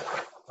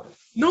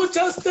 No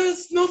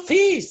justice, no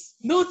peace.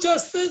 No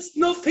justice,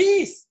 no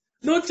peace.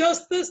 No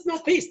justice, no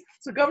peace.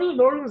 So Governor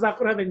Northam is not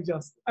going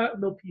to have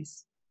no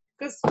peace.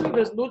 Because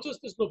there's no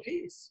justice, no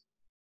peace.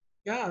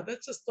 Yeah,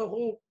 that's just the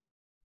whole,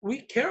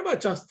 we care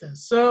about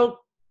justice. So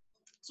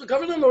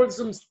Governor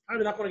Northam's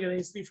probably not going to get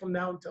any sleep from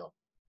now until,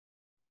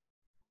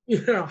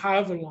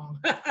 however long.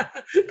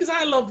 Because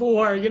I love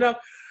war,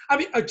 I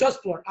mean, a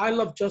just war. I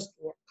love just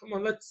war. Come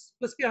on, let's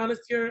be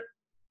honest here.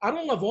 I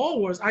don't love all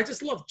wars. I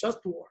just love just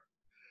war.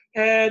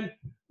 And,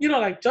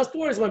 like just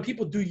war is when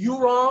people do you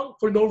wrong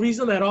for no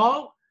reason at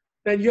all.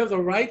 Then you have the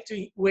right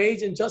to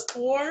wage in just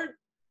war.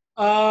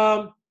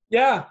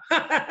 Yeah.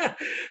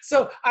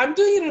 So I'm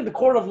doing it in the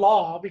court of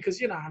law because,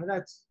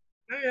 that's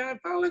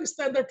following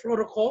standard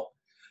protocol.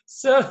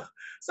 So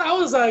I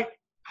was like,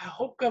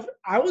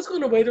 I was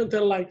going to wait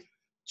until like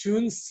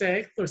June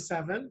 6th or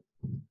 7th,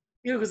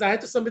 because I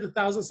had to submit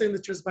 1,000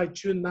 signatures by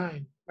June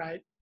 9th,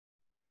 right?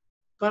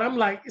 But I'm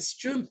like, it's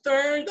June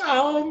 3rd.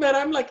 Oh man,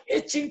 I'm like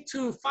itching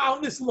to file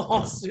this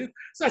lawsuit.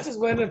 So I just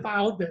went and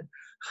filed it.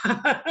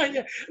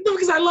 Yeah. No,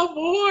 because I love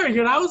war.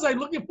 I was like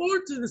looking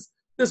forward to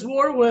this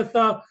war with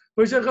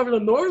Virginia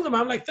Governor Northam.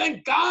 I'm like,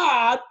 thank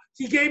God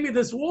he gave me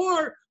this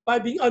war by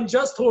being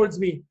unjust towards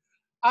me.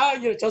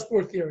 Just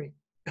war theory.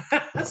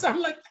 So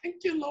I'm like,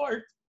 thank you,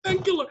 Lord.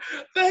 Thank you, Lord.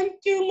 Thank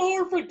you,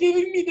 Lord, for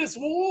giving me this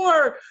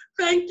war.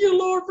 Thank you,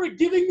 Lord, for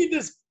giving me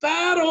this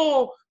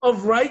battle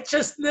of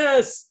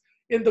righteousness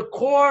in the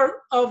court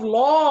of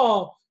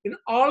law in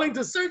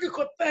Arlington Circuit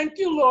Court. Thank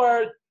you,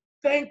 Lord.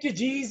 Thank you,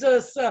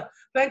 Jesus.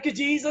 Thank you,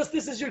 Jesus.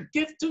 This is your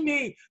gift to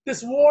me.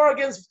 This war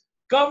against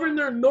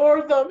Governor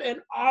Northam and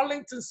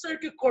Arlington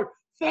Circuit Court.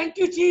 Thank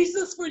you,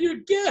 Jesus, for your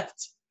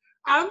gift.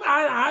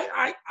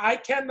 I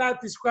cannot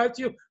describe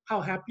to you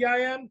how happy I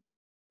am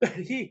that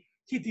he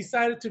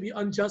decided to be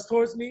unjust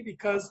towards me,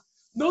 because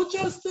no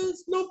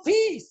justice, no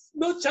peace.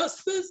 No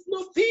justice,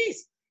 no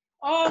peace.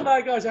 Oh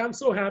my gosh, I'm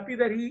so happy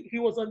that he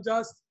was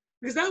unjust,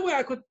 because that way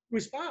I could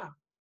respond.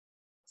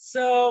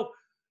 So,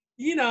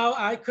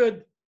 I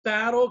could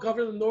battle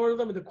Governor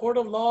Northam in the court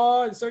of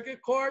law and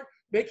circuit court.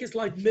 make his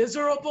life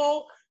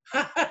miserable.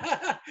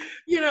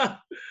 You know,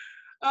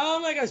 oh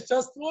my gosh,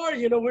 just war.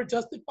 You know, we're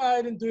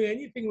justified in doing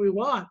anything we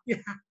want. Yeah.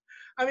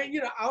 I mean,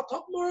 you know, I'll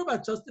talk more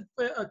about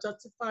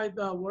justified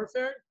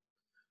warfare.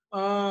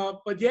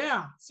 But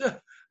yeah, so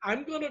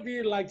I'm gonna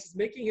be like just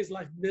making his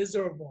life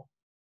miserable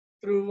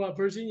through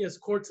Virginia's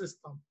court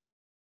system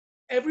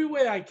every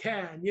way I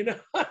can. You know,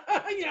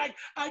 yeah,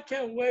 I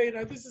can't wait.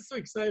 This is so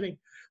exciting.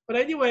 But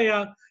anyway, you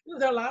know,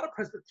 there are a lot of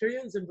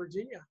Presbyterians in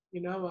Virginia.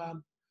 You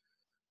know,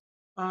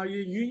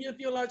 Union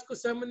Theological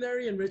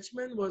Seminary in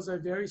Richmond was a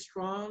very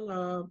strong.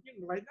 You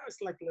know, right now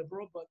it's like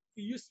liberal, but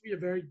it used to be a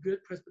very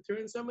good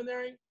Presbyterian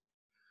seminary.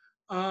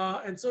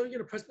 And so, you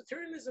know,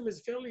 Presbyterianism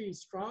is fairly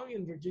strong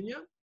in Virginia.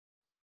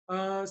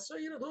 So,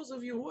 you know, those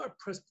of you who are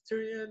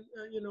Presbyterian,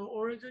 you know,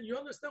 origin, you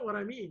understand what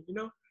I mean, you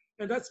know,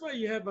 and that's why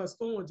you have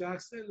Stonewall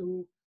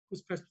Jackson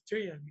who's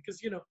Presbyterian,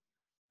 because, you know,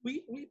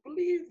 we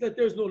believe that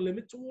there's no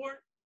limit to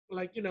war.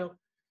 Like,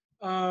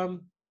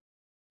 um,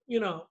 you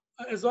know,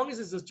 as long as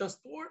it's a just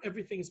war,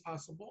 everything is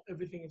possible.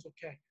 Everything is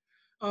okay.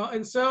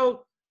 And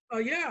so,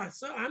 yeah,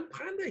 so I'm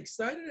kind of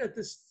excited at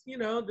this, you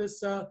know,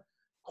 this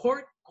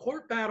court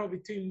battle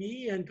between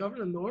me and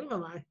Governor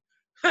Northam.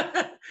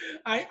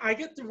 I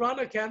get to run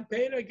a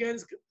campaign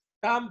against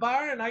Tom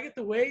Barr, and I get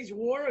to wage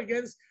war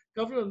against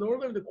Governor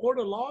Northam in the court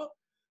of law.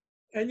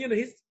 And you know,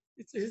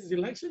 it's his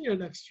election year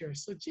next year.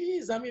 So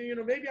geez, I mean, you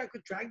know, maybe I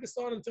could drag this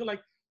on until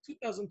like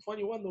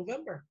 2021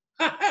 November.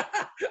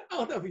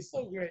 Oh, that'd be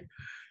so great.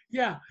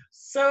 Yeah,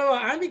 so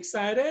I'm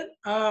excited.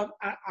 I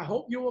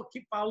hope you will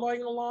keep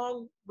following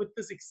along with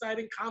this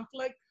exciting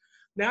conflict.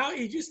 Now,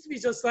 it used to be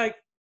just like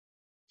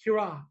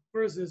Heerak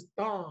versus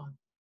Dawn,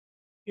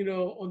 you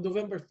know, on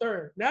November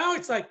 3rd. Now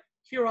it's like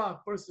Heerak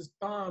versus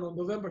Dawn on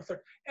November 3rd.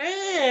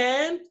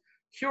 And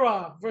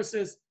Heerak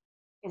versus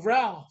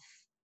Ralph,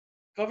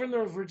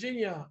 Governor of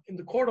Virginia, in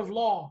the court of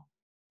law,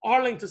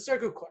 Arlington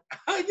Circuit Court.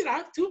 You know, I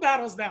have two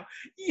battles now.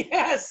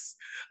 Yes.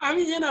 I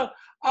mean, you know,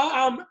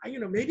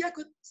 maybe I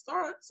could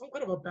start some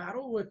kind of a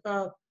battle with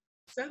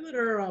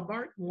Senator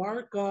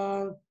Mark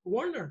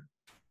Warner.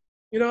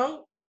 You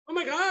know, oh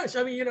my gosh.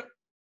 I mean, you know,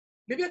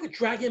 maybe I could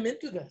drag him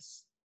into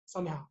this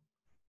somehow.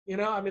 You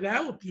know, I mean,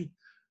 that would be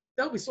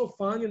so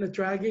fun. You know,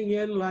 dragging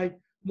in like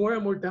more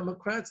and more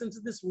Democrats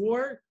into this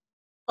war.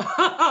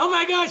 Oh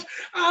my gosh.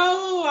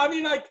 Oh, I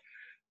mean, like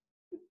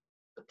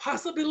the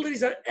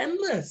possibilities are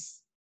endless.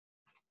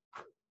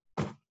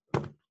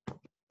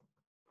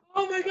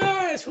 Oh my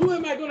gosh, who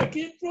am I going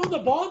to throw the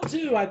ball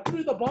to? I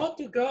threw the ball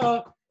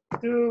to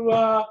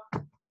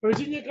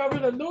Virginia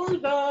Governor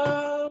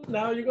Northam.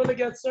 Now you're going to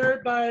get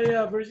served by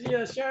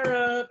Virginia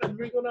Sheriff, and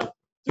we're going to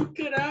duke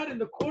it out in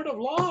the court of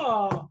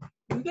law.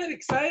 Isn't that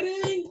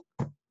exciting?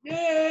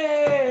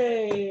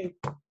 Yay!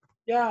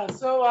 Yeah.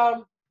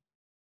 So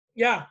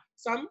yeah.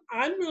 So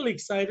I'm really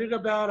excited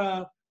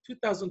about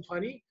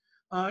 2020.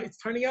 It's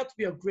turning out to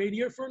be a great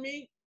year for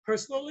me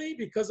personally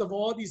because of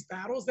all these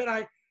battles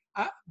that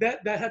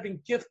that have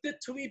been gifted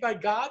to me by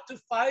God to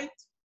fight.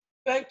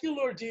 Thank you,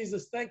 Lord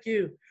Jesus. Thank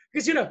you.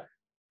 Because, you know,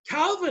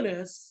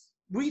 Calvinists,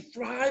 we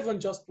thrive on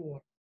just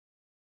war.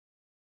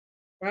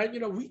 Right?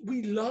 You know,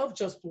 we love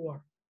just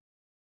war.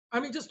 I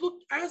mean, just look,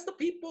 as the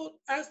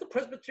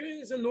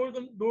Presbyterians in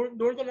Northern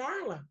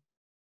Ireland.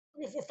 I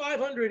mean, for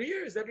 500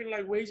 years, they've been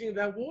like waging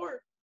that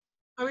war.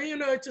 I mean, you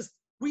know,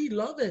 we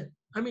love it.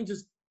 I mean,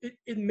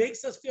 it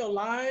makes us feel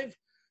alive.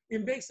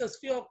 It makes us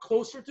feel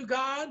closer to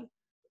God.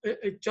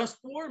 Just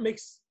war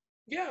makes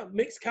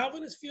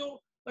Calvinists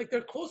feel like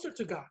they're closer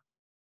to God,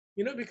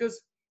 you know, because,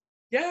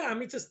 yeah, I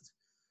mean,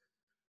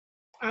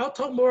 I'll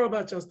talk more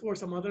about just war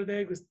some other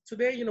day, because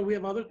today, you know, we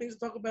have other things to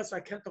talk about, so I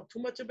can't talk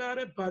too much about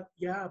it, but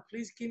yeah,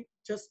 please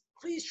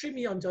treat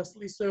me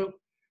unjustly so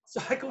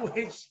I can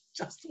wage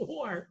just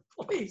war,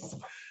 please.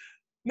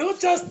 No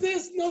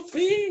justice, no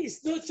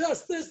peace. No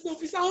justice, no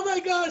peace. Oh my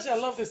gosh, I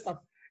love this stuff.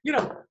 You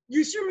know,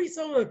 you should read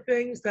some of the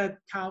things that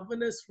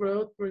Calvinists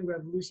wrote during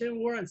Revolutionary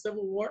War and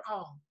Civil War.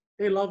 Oh,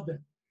 they loved it.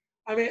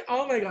 I mean,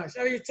 oh my gosh.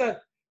 I mean,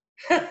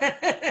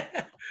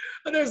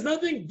 there's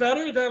nothing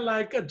better than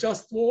like a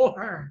just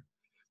war.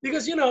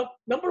 Because, you know,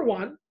 number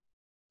one,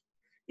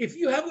 if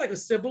you have like a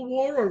civil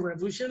war or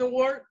revolutionary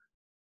war,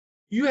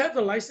 you have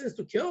the license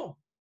to kill,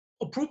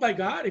 approved by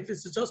God if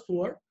it's a just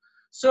war.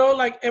 So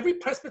like every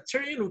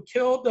Presbyterian who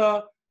killed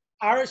the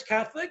Irish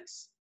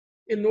Catholics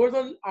in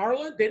Northern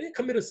Ireland, they didn't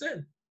commit a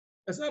sin.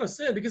 That's not a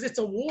sin because it's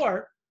a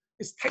war.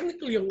 It's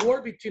technically a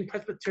war between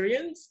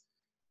Presbyterians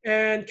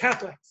and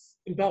Catholics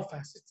in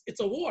Belfast.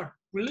 It's a war,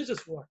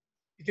 religious war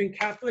between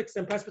Catholics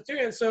and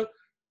Presbyterians. So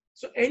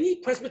any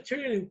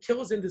Presbyterian who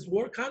kills in this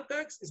war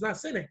context is not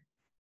sinning.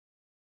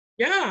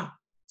 Yeah.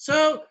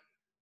 So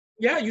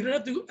yeah, you don't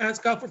have to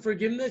ask God for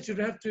forgiveness. You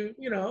don't have to,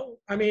 you know,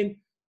 I mean,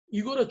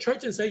 you go to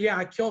church and say, yeah,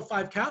 I killed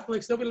 5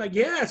 Catholics. They'll be like,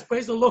 yes,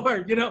 praise the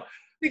Lord, you know,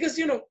 because,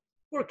 you know,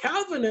 for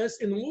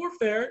Calvinists in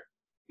warfare,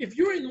 if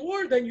you're in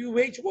war, then you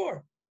wage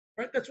war,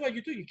 right? That's what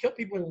you do. You kill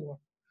people in war.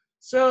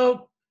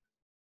 So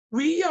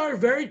we are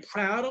very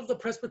proud of the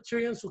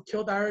Presbyterians who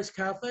killed Irish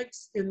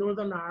Catholics in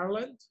Northern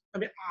Ireland. I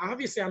mean,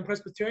 obviously I'm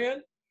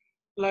Presbyterian,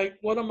 Like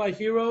one of my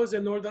heroes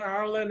in Northern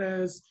Ireland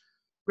is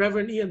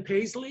Reverend Ian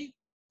Paisley,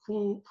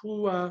 who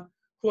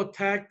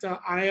attacked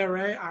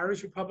IRA,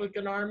 Irish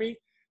Republican Army,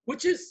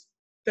 which is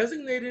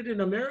designated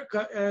in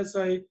America as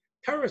a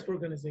terrorist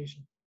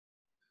organization.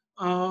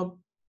 Um,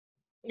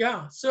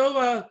 yeah.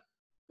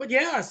 But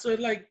yeah. So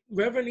like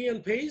Reverend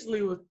Ian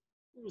Paisley was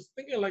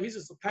thinking like he's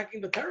just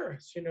attacking the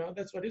terrorists. You know,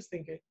 that's what he's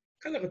thinking.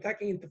 Kind of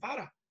attacking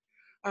Intifada.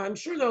 I'm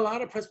sure there are a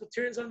lot of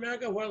Presbyterians in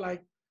America who are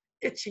like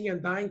itching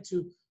and dying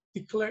to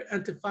declare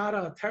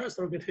Intifada a terrorist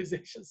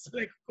organization so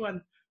they could go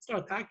and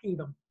start attacking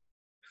them.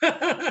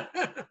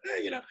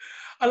 You know,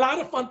 a lot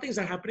of fun things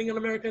are happening in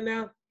America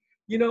now.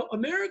 You know,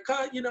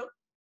 America, you know,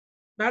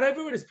 not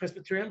everyone is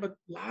Presbyterian, but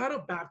a lot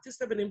of Baptists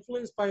have been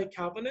influenced by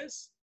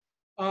Calvinists.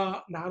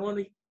 Not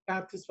only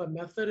Baptists, but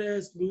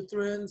Methodists,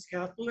 Lutherans,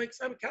 Catholics.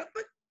 I mean,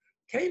 Catholic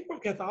came from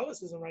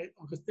Catholicism, right?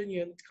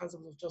 Augustinian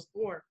concept of just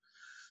war.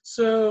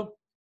 So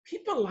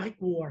people like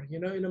war, you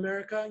know, in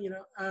America,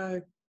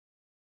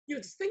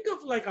 just think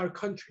of like our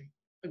country.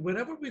 Like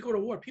whenever we go to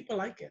war, people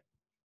like it.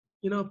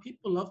 You know,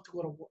 people love to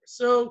go to war.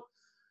 So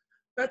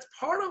that's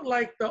part of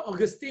like the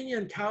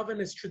Augustinian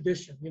Calvinist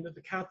tradition. You know,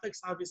 the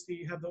Catholics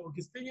obviously have the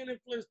Augustinian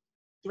influence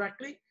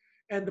directly,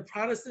 and the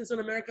Protestants in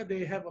America,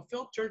 they have a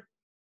filtered,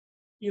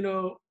 you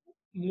know,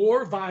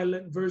 more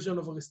violent version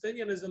of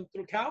Augustinianism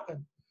through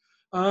Calvin.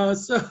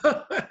 So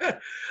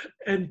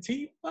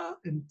Antifa,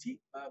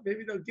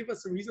 maybe they'll give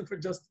us a reason for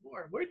just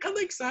war. We're kind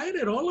of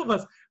excited, all of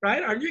us,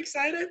 right? Are you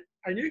excited?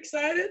 Are you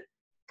excited?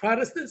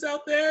 Protestants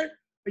out there,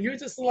 you're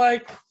just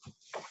like,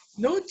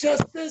 no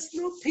justice,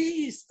 no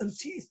peace,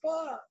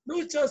 Antifa.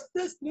 No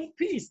justice, no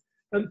peace,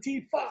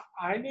 Antifa.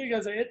 I know you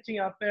guys are itching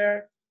out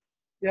there.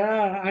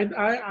 Yeah,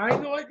 I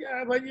know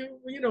what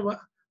you know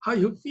how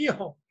you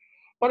feel.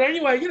 But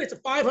anyway, you know, it's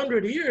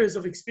 500 years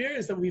of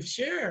experience that we've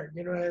shared,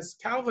 you know, as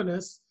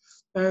Calvinists,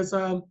 as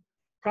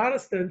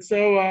Protestants.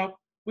 So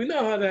we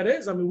know how that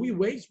is. I mean, we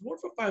waged war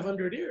for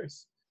 500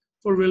 years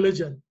for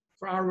religion,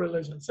 for our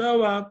religion.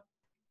 So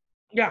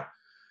yeah,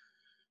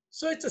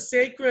 so it's a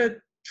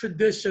sacred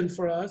tradition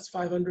for us,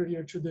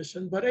 500-year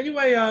tradition. But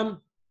anyway,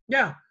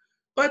 yeah,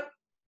 but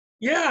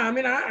yeah, I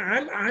mean,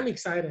 I'm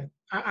excited.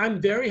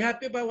 I'm very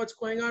happy about what's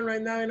going on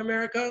right now in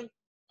America.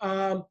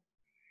 Um,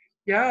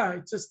 yeah,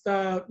 it's just,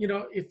 you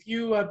know, if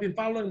you have been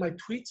following my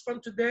tweets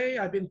from today,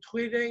 I've been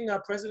tweeting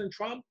President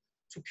Trump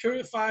to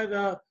purify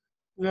the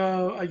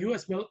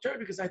U.S. military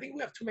because I think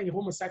we have too many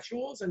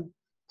homosexuals and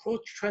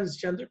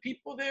pro-transgender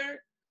people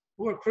there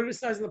who are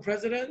criticizing the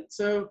president.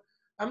 So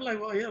I'm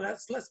like, well, yeah,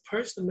 let's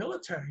purge the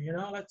military. You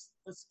know, let's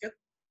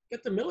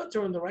get the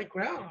military on the right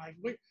ground.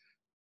 Like,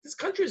 this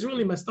country is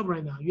really messed up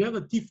right now. You have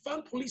a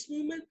defund police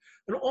movement,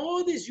 and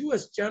all these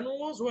U.S.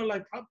 generals who are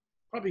like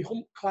probably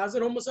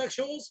closet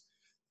homosexuals,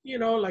 you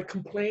know, like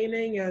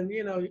complaining and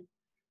to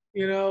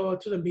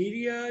the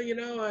media, you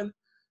know, and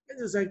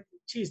it's just like,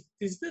 geez,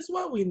 is this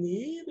what we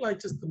need? Like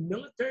just the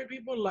military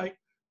people like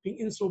being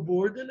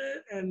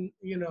insubordinate and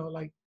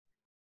like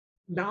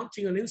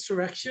mounting an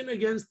insurrection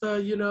against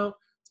the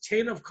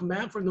chain of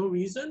command for no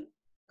reason.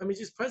 I mean,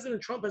 just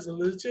President Trump has a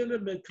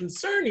legitimate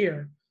concern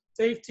here,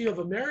 safety of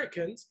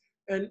Americans,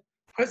 and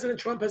President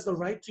Trump has the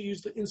right to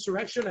use the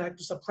Insurrection Act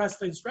to suppress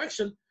the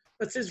insurrection.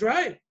 That's his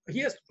right. He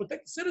has to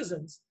protect the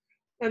citizens.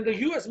 And the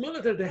U.S.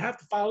 military, they have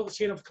to follow the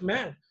chain of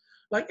command.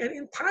 Like, and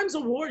in times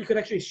of war, you could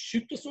actually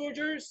shoot the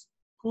soldiers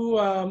who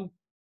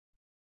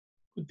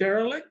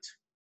derelict.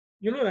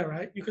 You know that,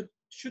 right? You could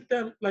shoot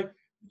them. Like,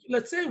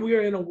 let's say we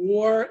are in a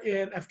war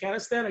in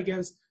Afghanistan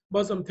against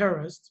Muslim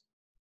terrorists,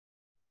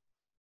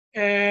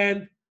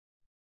 and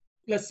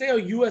let's say a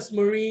U.S.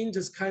 Marine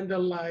just kind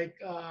of like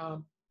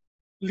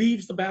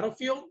leaves the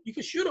battlefield, you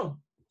can shoot him.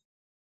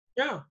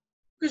 Yeah,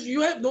 because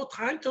you have no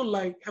time to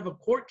like have a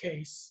court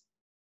case,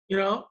 you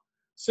know.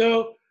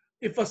 So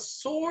if a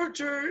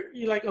soldier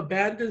like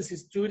abandons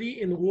his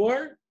duty in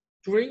war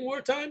during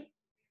wartime,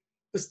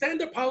 the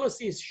standard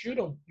policy is shoot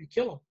him, you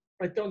kill him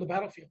right there on the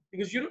battlefield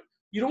because you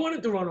don't want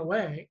him to run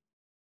away,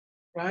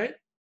 right?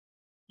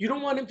 You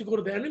don't want him to go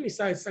to the enemy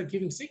side and start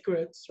giving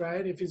secrets,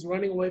 right? If he's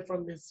running away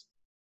from his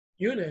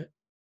unit.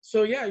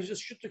 So yeah, you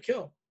just shoot to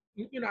kill.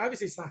 You know,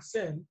 obviously it's not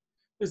sin.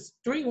 Because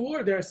during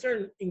war, there are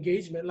certain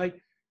engagement.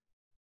 Like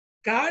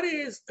God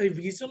is a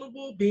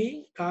reasonable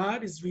being.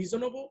 God is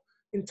reasonable.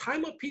 In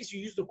time of peace, you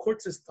use the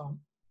court system.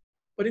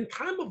 But in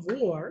time of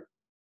war,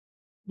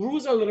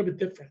 rules are a little bit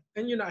different.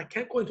 And, I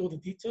can't go into all the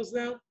details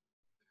now.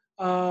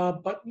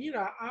 But,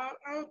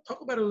 I'll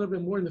talk about it a little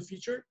bit more in the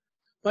future.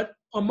 But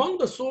among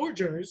the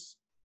soldiers,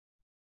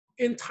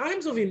 in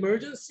times of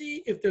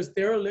emergency, if there's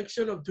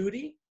dereliction of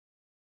duty,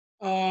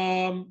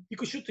 you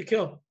could shoot to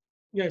kill.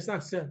 Yeah, it's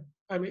not sin.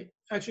 I mean,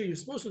 actually, you're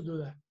supposed to do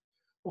that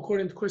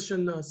according to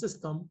Christian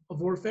system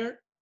of warfare,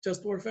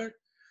 just warfare.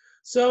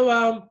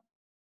 So,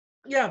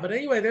 yeah, but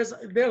anyway, there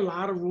are a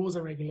lot of rules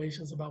and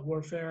regulations about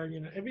warfare.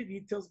 Every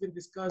detail's been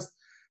discussed.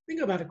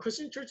 Think about it.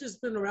 Christian church has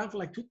been around for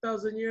like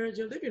 2,000 years.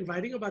 They've been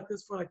writing about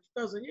this for like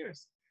 2,000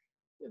 years.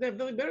 They have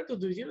nothing better to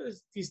do.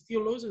 These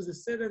theologians that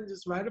sit and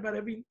just write about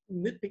every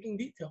nitpicking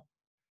detail.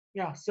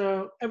 Yeah,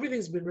 so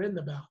everything's been written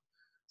about.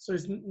 So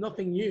it's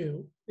nothing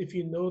new if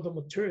you know the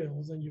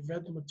materials and you've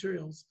read the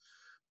materials.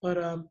 But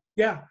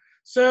yeah,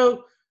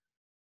 so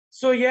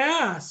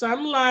yeah, so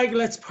I'm like,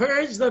 let's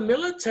purge the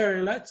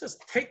military. Let's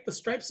just take the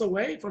stripes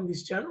away from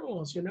these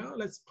generals, you know?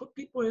 Let's put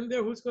people in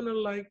there who's gonna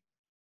like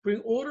bring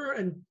order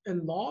and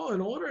law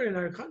and order in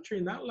our country,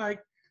 not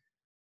like,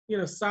 you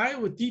know, side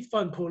with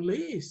defund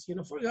police, you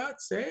know, for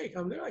God's sake.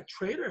 I mean, they're like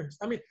traitors.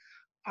 I mean,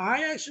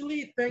 I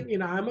actually think, you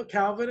know, I'm a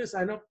Calvinist.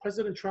 I know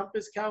President Trump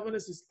is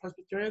Calvinist, he's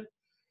Presbyterian.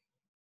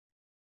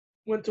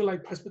 Went to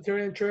like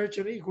Presbyterian church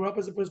and he grew up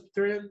as a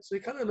Presbyterian, so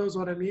he kind of knows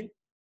what I mean.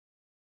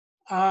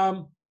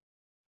 I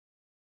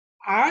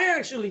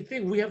actually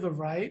think we have the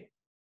right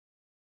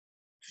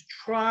to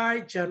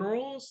try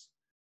generals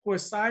who are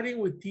siding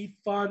with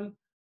defund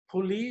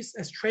police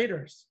as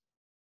traitors.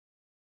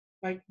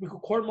 Like we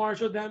could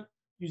court-martial them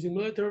using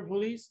military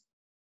police,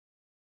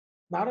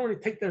 not only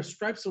take their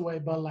stripes away,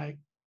 but like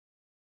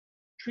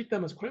treat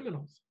them as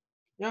criminals.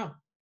 Yeah,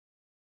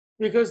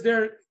 because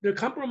they're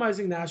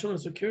compromising national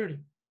security.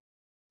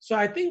 So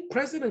I think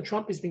President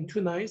Trump is being too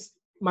nice.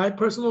 My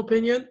personal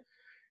opinion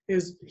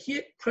is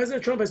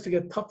President Trump has to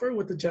get tougher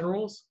with the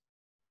generals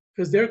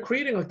because they're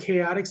creating a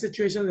chaotic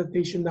situation that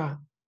they should not.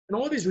 And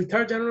all these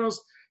retired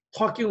generals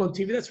talking on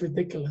TV, that's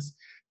ridiculous.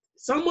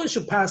 Someone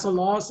should pass a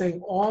law saying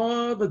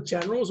all the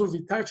generals who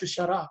retired should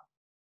shut up.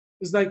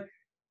 It's like,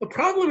 the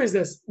problem is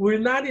this, we're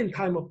not in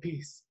time of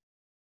peace.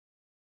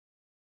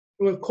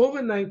 With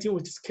COVID-19,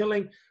 which is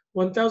killing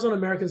 1,000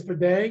 Americans per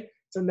day,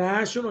 it's a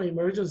national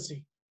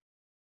emergency.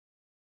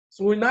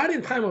 So we're not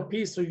in time of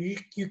peace, so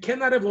you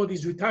cannot have all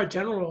these retired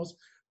generals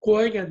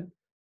going and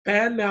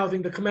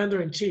bad-mouthing the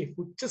commander-in-chief.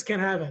 We just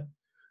can't have it.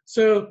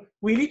 So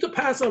we need to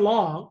pass a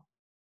law.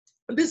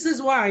 And this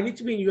is why I need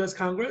to be in U.S.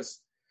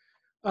 Congress,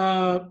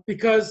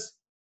 because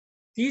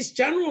these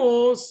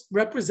generals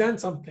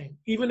represent something.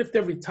 Even if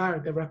they're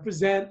retired, they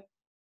represent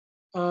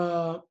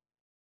the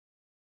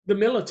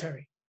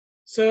military.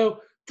 So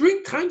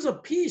during times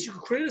of peace, you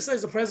can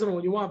criticize the president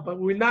when you want, but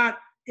we're not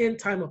in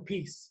time of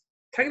peace,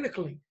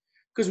 technically,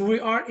 because we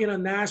are in a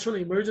national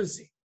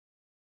emergency,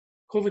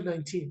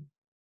 COVID-19.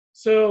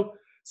 So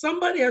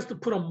somebody has to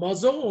put a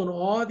muzzle on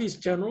all these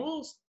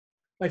generals,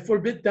 like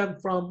forbid them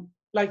from,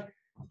 like,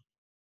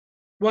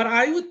 what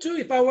I would do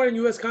if I were in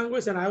US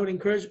Congress, and I would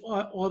encourage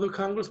all the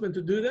congressmen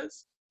to do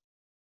this,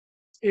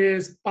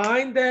 is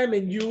bind them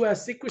in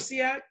US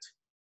Secrecy Act,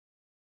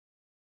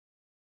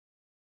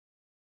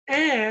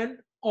 and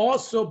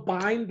also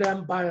bind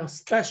them by a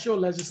special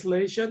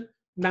legislation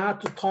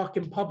not to talk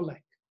in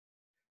public,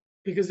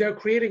 because they're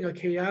creating a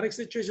chaotic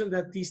situation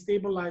that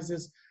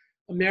destabilizes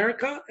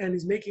America and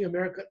is making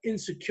America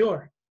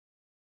insecure.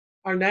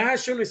 Our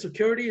national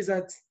security is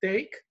at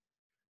stake,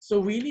 so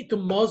we need to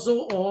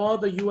muzzle all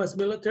the US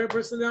military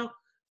personnel.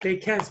 They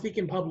can't speak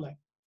in public.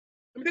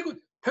 I mean, they could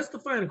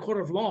testify in a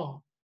court of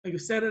law, like a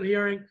Senate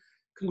hearing,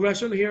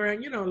 congressional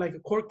hearing, you know, like a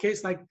court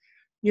case, like,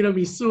 you know,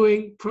 me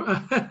suing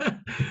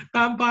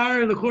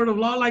Empire in the court of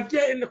law. Like,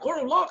 yeah, in the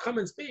court of law, come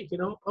and speak, you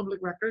know, public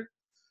record.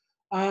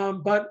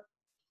 But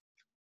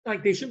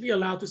like, they shouldn't be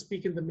allowed to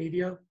speak in the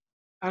media.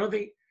 I don't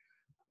think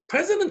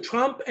President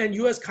Trump and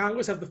US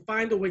Congress have to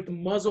find a way to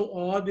muzzle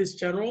all these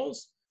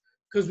generals,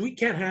 because we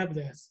can't have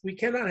this. We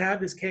cannot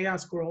have this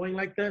chaos growing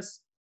like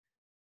this.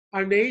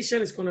 Our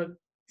nation is going to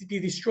be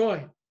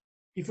destroyed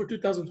before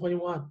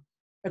 2021.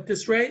 At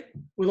this rate,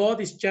 with all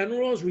these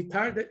generals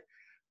retired,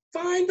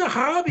 find a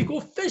hobby, go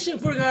fishing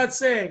for God's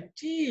sake.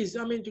 Jeez,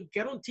 I mean, to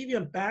get on TV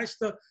and bash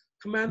the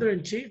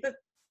commander-in-chief, that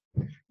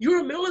you're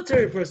a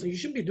military person. You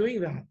shouldn't be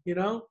doing that, you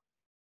know?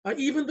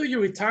 Even though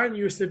you're retired and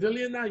you're a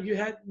civilian now, you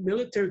had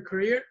military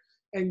career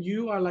and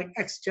you are like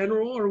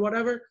ex-general or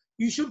whatever,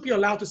 you shouldn't be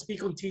allowed to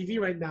speak on TV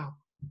right now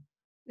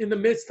in the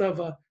midst of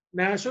a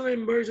national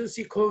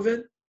emergency,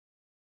 COVID,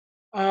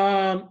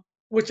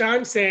 which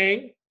I'm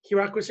saying,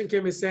 Heerak Christian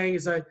Kim is saying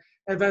is an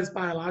advanced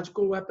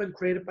biological weapon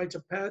created by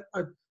Japan,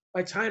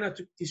 by China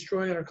to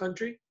destroy our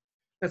country.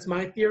 That's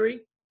my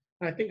theory.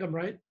 I think I'm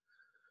right.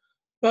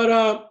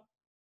 But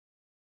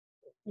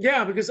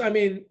yeah, because I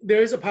mean,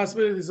 there is a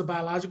possibility there's a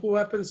biological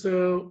weapon.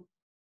 So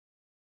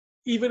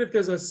even if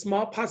there's a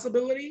small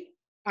possibility,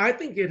 I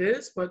think it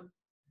is. But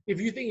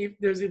if you think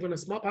there's even a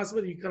small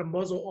possibility, you gotta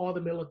muzzle all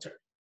the military.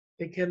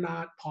 They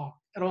cannot talk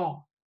at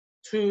all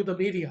to the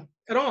media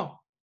at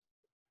all.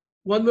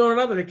 One way or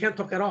another, they can't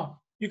talk at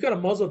all. You gotta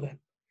muzzle them.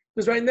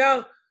 Because right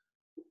now,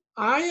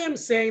 I am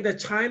saying that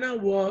China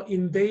will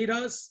invade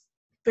us,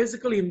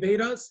 physically invade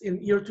us in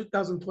year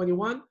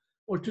 2021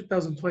 or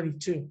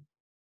 2022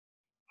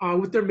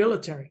 with their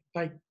military,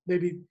 like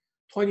maybe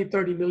 20,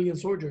 30 million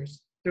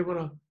soldiers. They're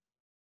gonna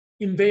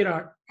invade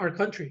our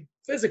country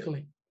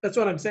physically. That's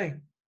what I'm saying.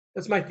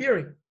 That's my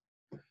theory.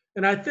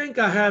 And I think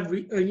I have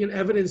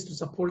evidence to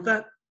support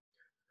that.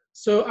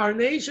 So our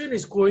nation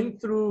is going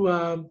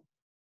through,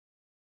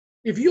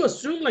 if you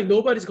assume like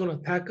nobody's gonna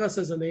attack us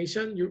as a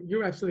nation,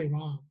 you're absolutely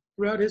wrong.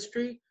 Throughout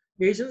history,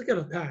 nations get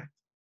attacked,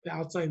 the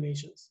outside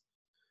nations,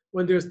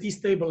 when there's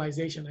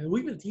destabilization. And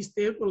we've been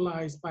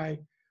destabilized by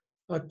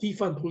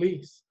defund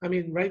police. I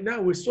mean, right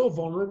now we're so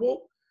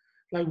vulnerable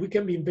Like we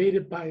can be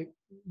invaded by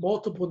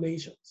multiple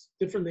nations,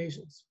 different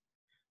nations.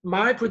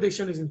 My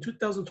prediction is in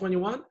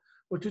 2021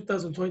 or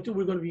 2022,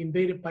 we're going to be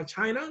invaded by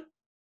China,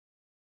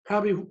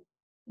 probably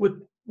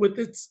with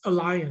its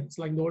alliance,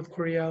 like North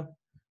Korea,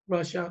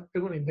 Russia.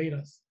 They're going to invade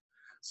us.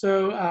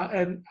 So,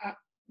 and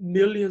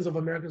millions of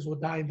Americans will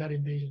die in that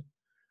invasion.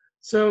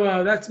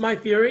 So that's my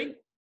theory.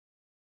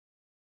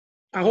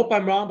 I hope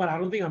I'm wrong, but I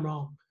don't think I'm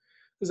wrong,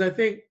 because I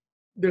think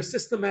they're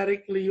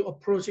systematically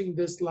approaching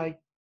this like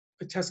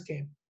a chess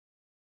game.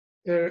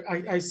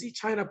 I see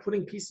China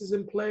putting pieces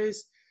in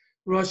place,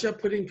 Russia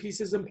putting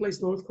pieces in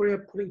place, North Korea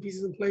putting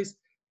pieces in place.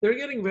 They're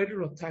getting ready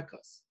to attack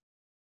us.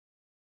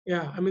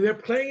 Yeah, I mean, they're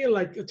playing it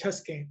like a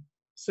chess game.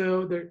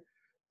 So they're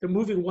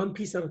moving one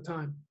piece at a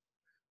time.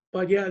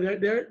 But yeah,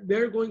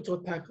 they're going to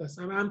attack us.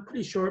 I'm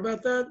pretty sure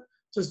about that.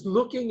 Just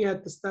looking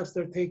at the steps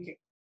they're taking.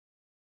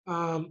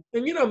 And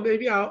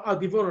maybe I'll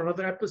devote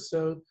another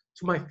episode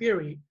to my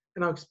theory,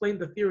 and I'll explain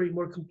the theory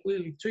more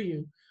completely to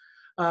you.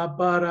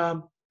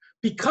 But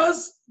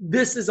because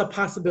this is a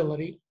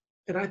possibility,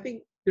 and I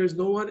think there's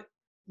no one in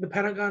the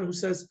Pentagon who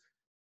says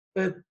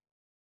that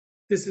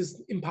this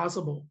is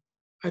impossible.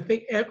 I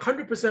think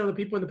 100% of the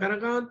people in the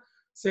Pentagon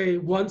say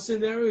one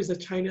scenario is that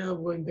China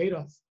will invade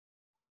us.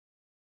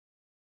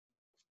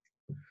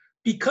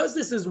 Because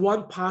this is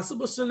one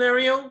possible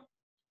scenario,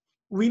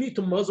 we need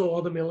to muzzle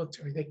all the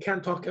military. They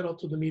can't talk it out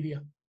to the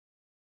media.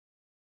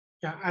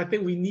 Yeah, I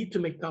think we need to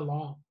make that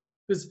law,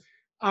 because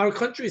our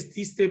country is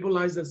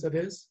destabilized as it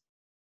is.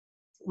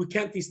 We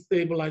can't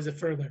destabilize it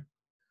further.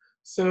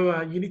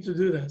 So you need to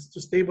do this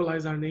to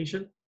stabilize our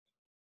nation.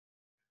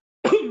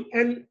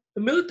 And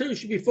the military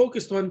should be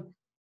focused on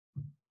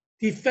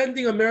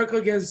defending America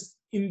against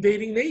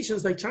invading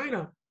nations like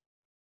China.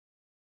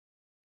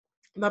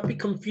 Not be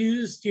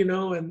confused,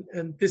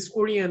 and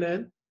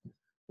disoriented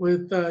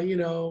with,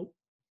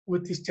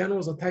 with these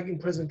generals attacking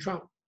President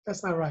Trump.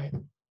 That's not right.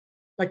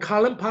 Like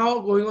Colin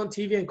Powell going on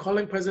TV and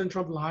calling President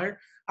Trump a liar.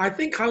 I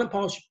think Colin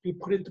Powell should be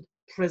put into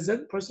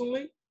prison,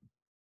 personally.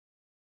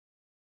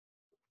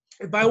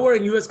 If I were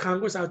in US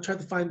Congress, I would try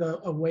to find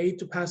a way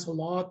to pass a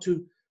law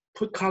to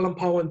put Colin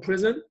Powell in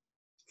prison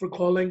for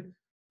calling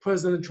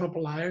President Trump a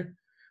liar.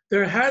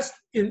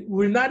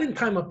 We're not in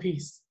time of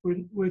peace.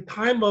 We're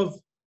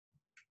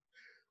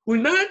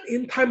not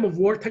in time of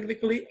war,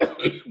 technically.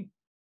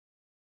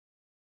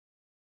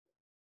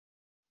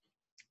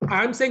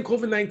 I'm saying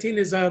COVID-19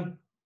 is an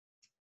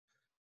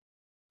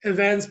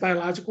advanced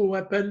biological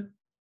weapon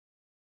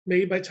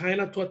made by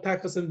China to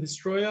attack us and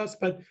destroy us.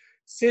 But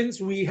since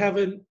we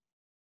haven't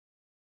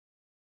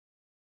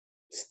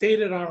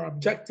stated our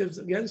objectives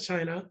against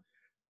China,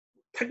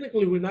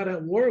 technically we're not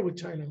at war with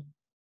China.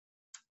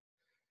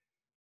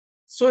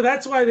 So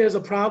that's why there's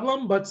a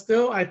problem, but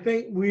still I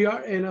think we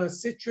are in a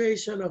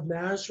situation of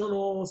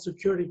national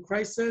security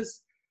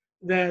crisis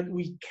that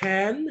we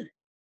can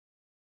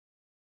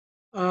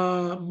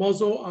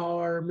muzzle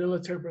our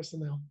military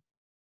personnel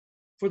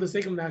for the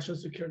sake of national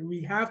security.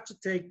 We have to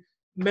take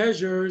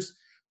measures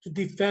to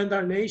defend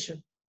our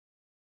nation.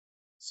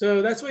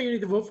 So that's why you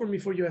need to vote for me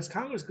for US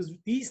Congress, because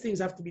these things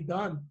have to be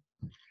done.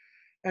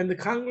 And the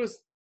Congress,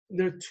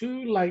 they're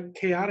too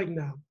chaotic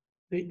now.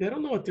 They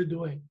don't know what they're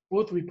doing.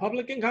 Both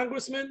Republican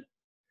congressmen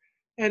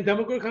and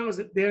Democrat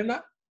congressmen, they're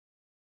not,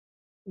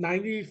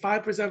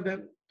 95% of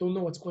them don't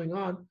know what's going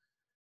on.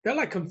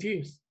 They're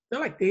confused.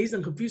 They're dazed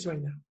and confused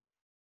right now.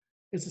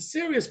 It's a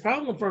serious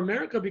problem for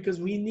America because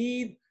we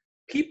need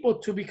people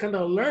to be kind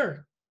of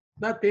alert,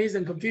 not dazed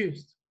and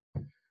confused.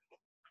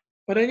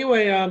 But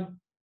anyway,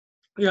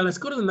 yeah, let's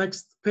go to the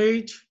next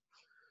page.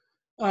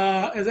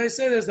 As I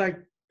said, there's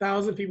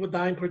 1,000 people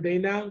dying per day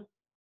now.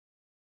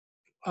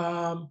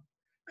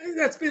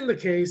 That's been the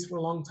case for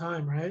a long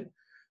time, right?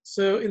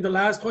 So in the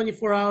last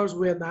 24 hours,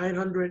 we had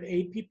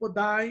 908 people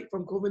die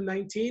from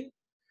COVID-19,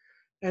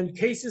 and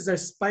cases are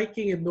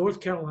spiking in North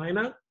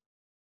Carolina.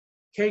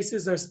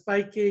 Cases are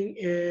spiking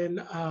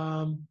in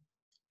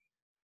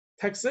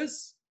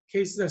Texas.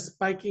 Cases are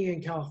spiking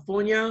in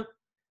California.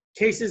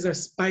 Cases are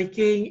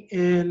spiking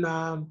in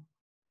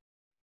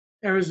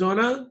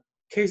Arizona.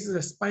 Cases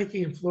are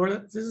spiking in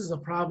Florida. This is a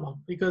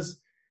problem because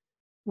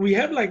we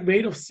have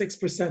rate of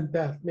 6%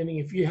 death, meaning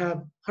if you have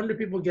 100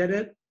 people get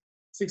it,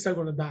 6 are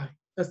going to die.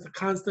 That's the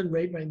constant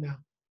rate right now.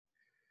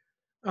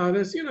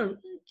 There's,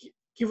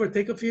 give or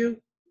take a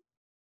few.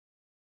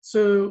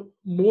 So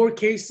more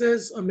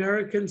cases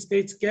American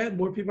states get,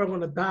 more people are going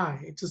to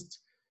die.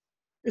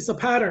 It's a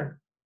pattern.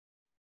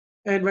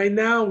 And right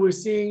now we're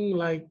seeing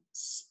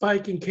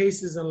spike in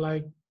cases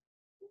in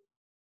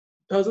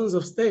dozens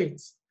of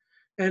states.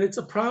 And it's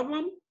a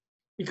problem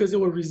because it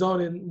will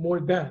result in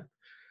more death.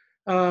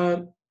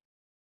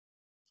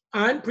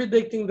 I'm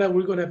predicting that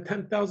we're going to have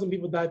 10,000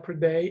 people die per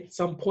day at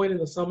some point in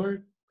the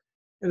summer.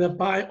 And that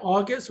by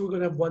August, we're going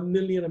to have 1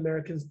 million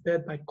Americans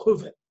dead by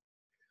COVID.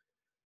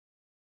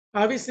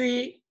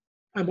 Obviously,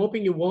 I'm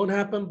hoping it won't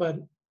happen, but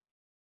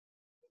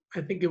I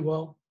think it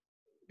will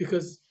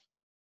because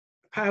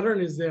the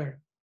pattern is there.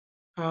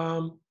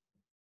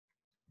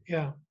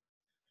 Yeah.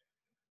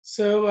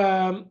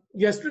 So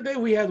yesterday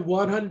we had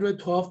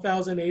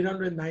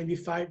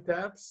 112,895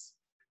 deaths.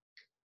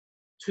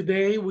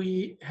 Today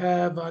we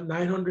have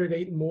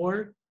 908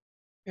 more,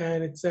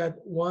 and it's at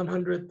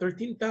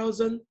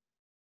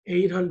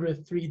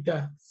 113,803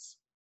 deaths.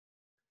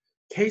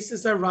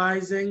 Cases are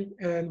rising,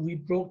 and we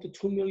broke the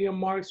 2 million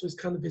mark, so it's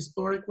kind of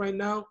historic right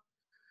now.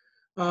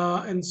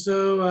 And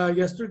so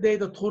yesterday,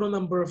 the total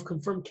number of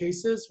confirmed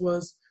cases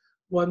was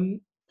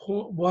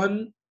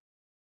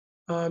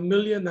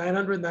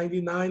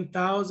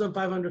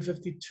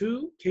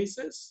 1,999,552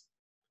 cases.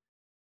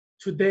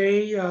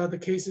 Today, the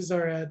cases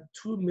are at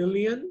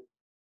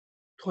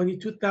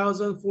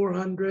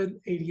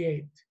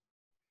 2,022,488.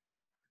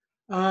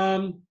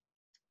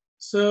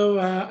 So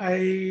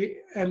I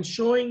am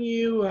showing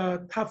you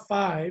top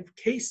 5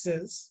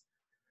 cases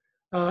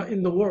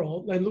in the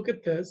world. And look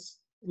at this.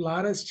 A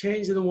lot has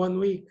changed in 1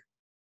 week.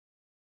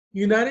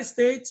 United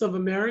States of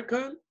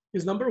America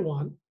is number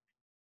 1.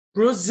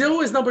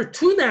 Brazil is number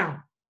 2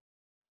 now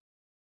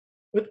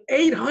with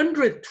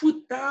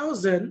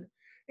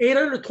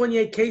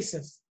 802,828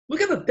 cases.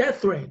 Look at the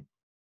death rate.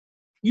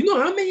 You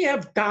know how many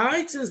have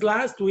died since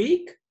last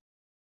week?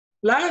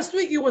 Last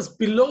week, it was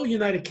below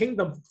United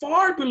Kingdom,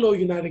 far below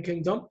United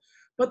Kingdom,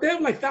 but they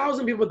have like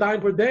 1,000 people dying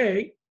per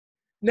day.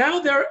 Now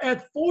they're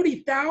at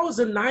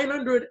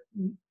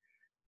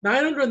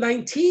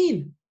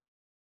 40,919.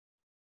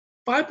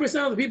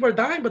 5% of the people are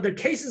dying, but their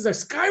cases are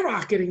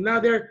skyrocketing. Now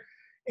they're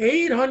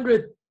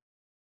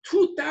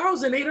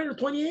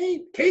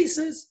 802,828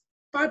 cases.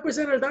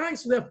 5% are dying,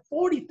 so they have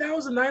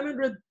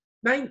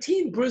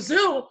 40,919.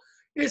 Brazil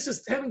is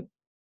just having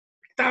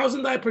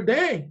 1,000 die per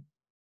day.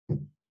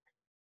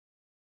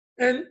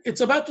 And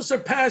it's about to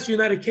surpass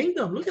United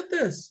Kingdom. Look at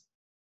this.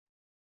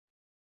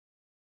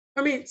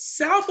 I mean,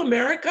 South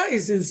America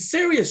is in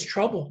serious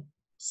trouble.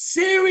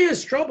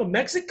 Serious trouble.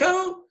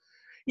 Mexico,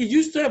 it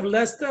used to have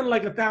less than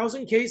like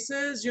 1,000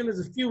 cases,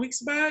 a few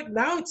weeks back.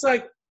 Now it's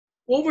like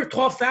over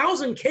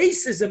 12,000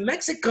 cases in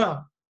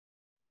Mexico.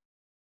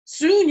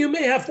 Soon you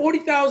may have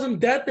 40,000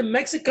 deaths in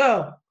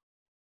Mexico.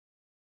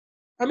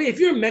 I mean, if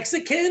you're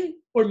Mexican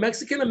or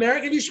Mexican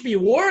American, you should be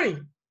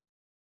worried.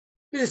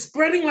 It's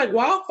spreading like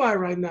wildfire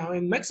right now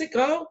in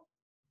Mexico.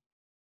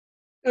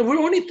 And we're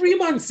only 3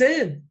 months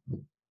in.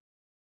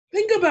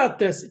 Think about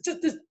this. It's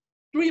just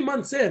 3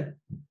 months in.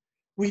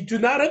 We do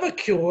not have a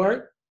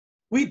cure.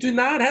 We do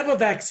not have a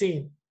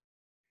vaccine.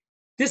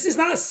 This is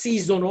not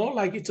seasonal,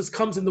 like it just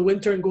comes in the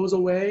winter and goes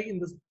away in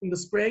the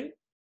spring.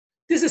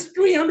 This is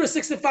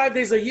 365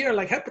 days a year,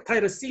 like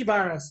hepatitis C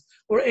virus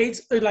or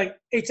AIDS, like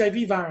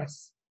HIV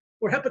virus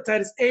or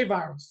hepatitis A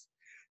virus.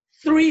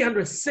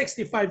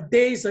 365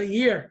 days a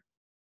year.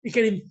 It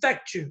can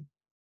infect you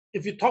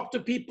if you talk to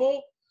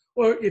people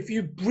or if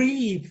you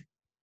breathe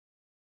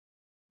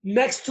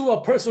next to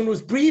a person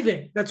who's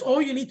breathing. That's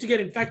all you need to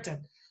get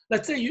infected.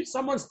 Let's say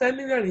someone's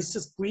standing there and he's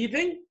just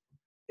breathing,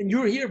 and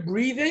you're here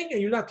breathing and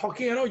you're not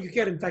talking at all, you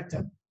get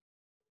infected.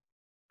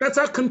 That's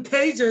how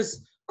contagious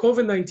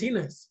COVID-19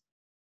 is.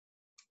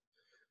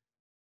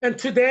 And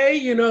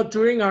today,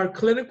 during our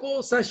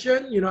clinical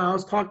session, I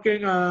was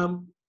talking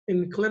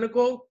in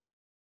clinical,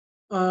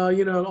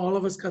 all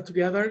of us got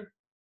together.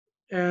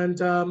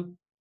 And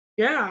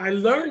I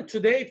learned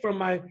today from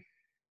my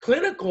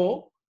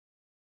clinical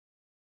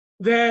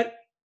that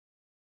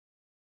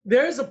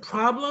there's a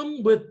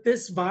problem with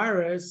this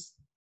virus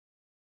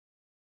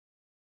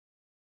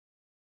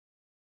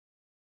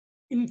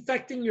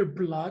infecting your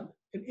blood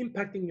and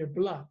impacting your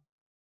blood.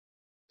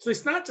 So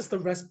it's not just a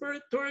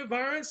respiratory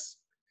virus.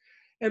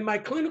 And my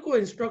clinical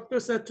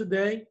instructor said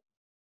today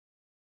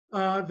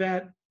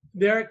that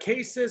there are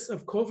cases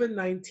of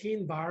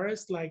COVID-19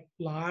 virus like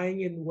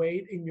lying in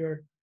wait in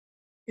your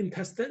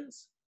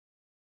intestines.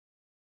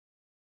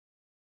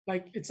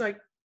 Like it's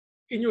like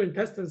in your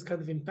intestines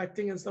kind of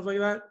infecting and stuff like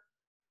that.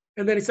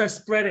 And then it starts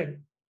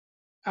spreading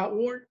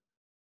outward.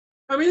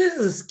 I mean, this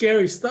is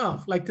scary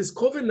stuff. Like this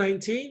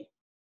COVID-19,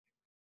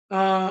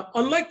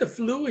 unlike the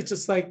flu, it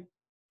just like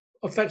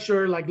affects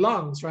your like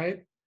lungs,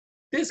 right?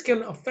 This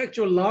can affect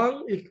your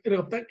lung. It can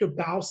affect your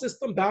bowel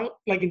system,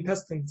 like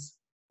intestines,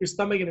 your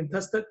stomach and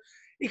intestine.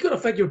 It could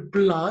affect your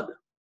blood.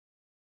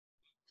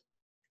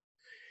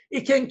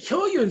 It can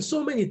kill you in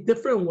so many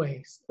different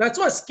ways. That's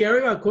what's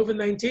scary about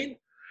COVID-19.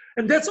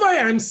 And that's why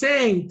I'm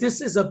saying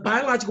this is a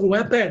biological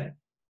weapon.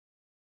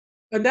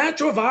 A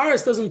natural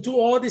virus doesn't do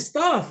all this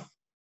stuff.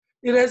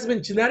 It has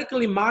been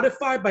genetically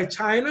modified by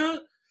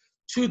China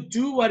to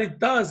do what it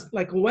does,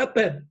 like a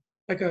weapon,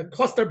 like a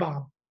cluster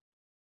bomb.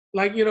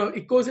 Like,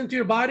 it goes into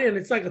your body and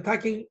it's like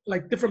attacking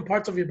like different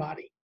parts of your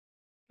body.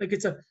 Like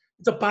it's a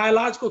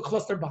biological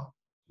cluster bomb.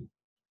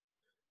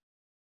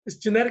 It's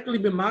genetically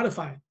been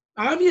modified.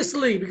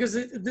 Obviously, because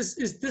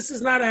this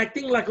is not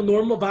acting like a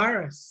normal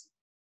virus.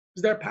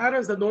 There are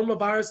patterns that normal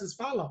viruses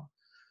follow.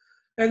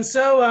 And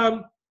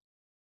so,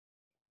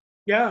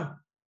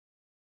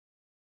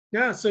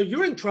 so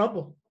you're in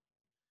trouble.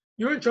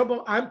 You're in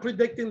trouble. I'm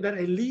predicting that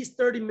at least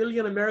 30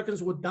 million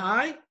Americans would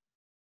die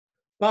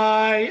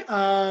by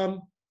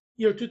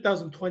year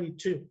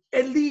 2022.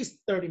 At least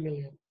 30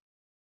 million.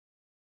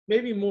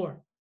 maybe more.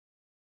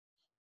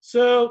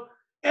 So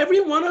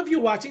every one of you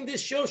watching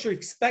this show should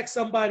expect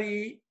somebody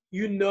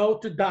you know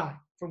to die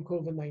from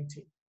COVID-19.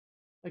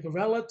 Like a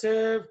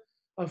relative,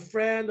 a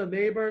friend, a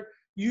neighbor,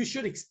 you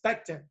should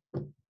expect it.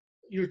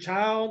 Your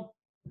child.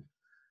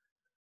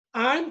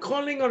 I'm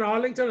calling on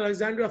Arlington,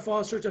 Alexandria,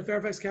 Falls Church, and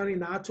Fairfax County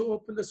not to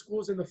open the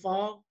schools in the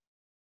fall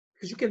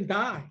because you can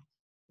die.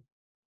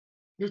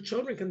 Your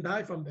children can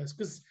die from this.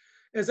 Because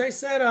as I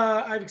said,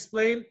 I've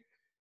explained,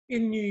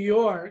 in New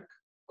York,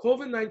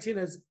 COVID-19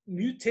 has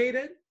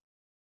mutated,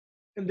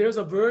 and there's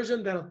a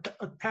version that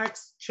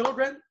attacks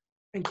children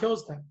and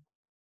kills them.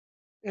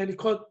 And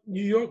it's called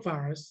New York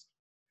virus.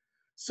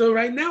 So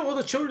right now, all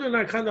the children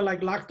are kind of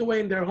like locked away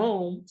in their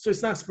home, so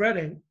it's not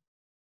spreading.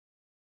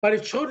 But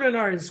if children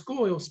are in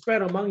school, it will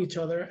spread among each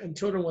other and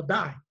children will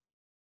die.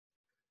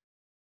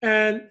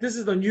 And this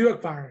is the New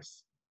York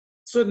virus.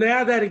 So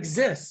now that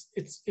exists,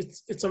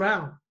 it's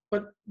around.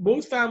 But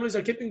most families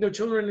are keeping their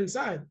children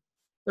inside.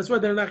 That's why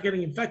they're not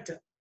getting infected.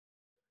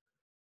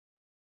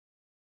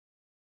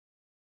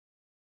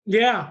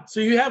 Yeah,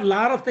 so you have a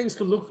lot of things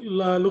to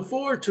look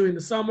forward to in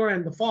the summer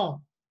and the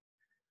fall,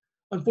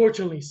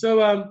 unfortunately. So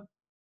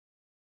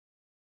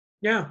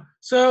yeah,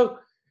 so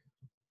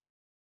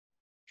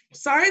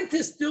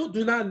scientists still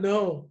do not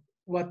know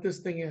what this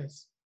thing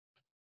is.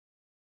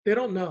 They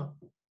don't know.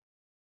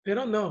 They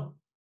don't know.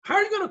 How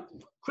are you going to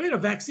create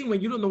a vaccine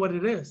when you don't know what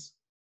it is?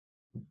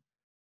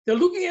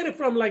 They're looking at it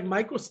from like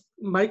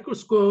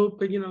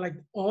microscope and, you know, like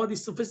all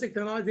these sophisticated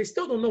technology. They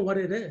still don't know what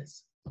it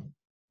is.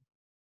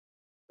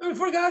 I mean,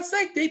 for God's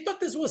sake, they thought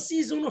this was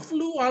seasonal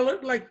flu or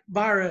like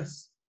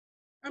virus.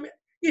 I mean,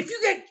 if you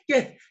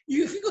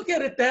could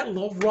get it that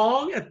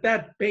wrong at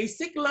that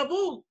basic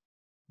level,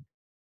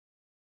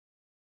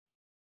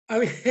 I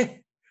mean,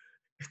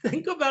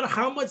 think about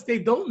how much they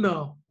don't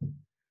know.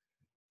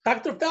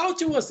 Dr.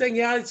 Fauci was saying,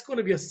 yeah, it's going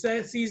to be a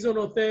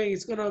seasonal thing.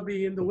 It's going to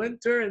be in the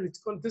winter and it's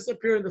going to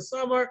disappear in the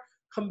summer,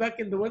 come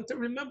back in the winter.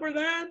 Remember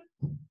that?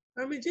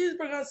 I mean, Jesus,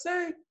 for God's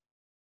sake.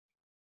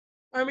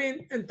 I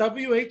mean, and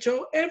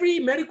WHO, every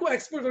medical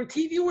expert on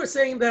TV were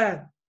saying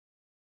that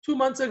 2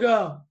 months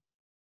ago,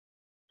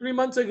 3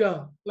 months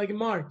ago, like in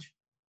March.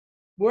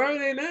 Where are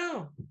they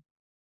now?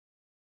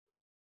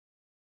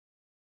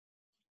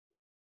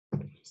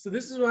 So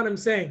this is what I'm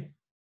saying.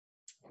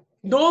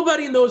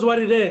 Nobody knows what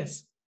it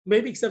is,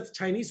 maybe except the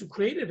Chinese who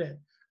created it.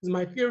 Because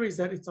my theory is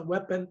that it's a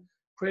weapon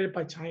created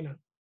by China.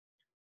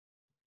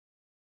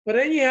 But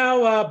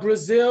anyhow,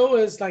 Brazil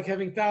is like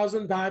having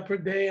 1,000 die per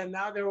day, and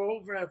now they're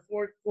over at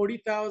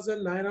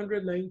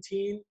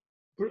 40,919.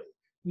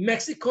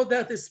 Mexico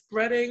death is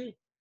spreading.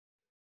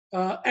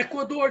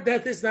 Ecuador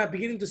death is not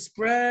beginning to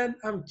spread.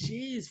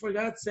 Geez, for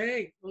God's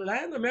sake,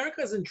 Latin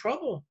America is in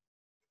trouble.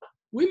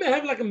 We may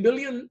have like 1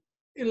 million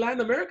in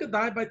Latin America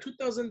die by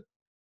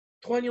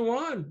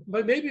 2021,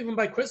 but maybe even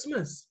by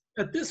Christmas.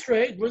 At this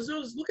rate,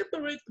 look at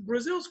the rate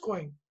Brazil's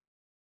going.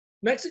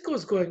 Mexico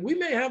is going. We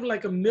may have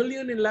like 1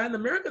 million in Latin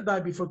America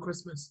die before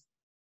Christmas.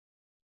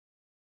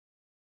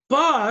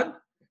 But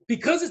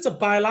because it's a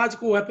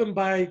biological weapon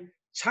by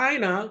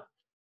China,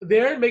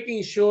 they're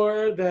making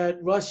sure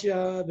that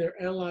Russia, their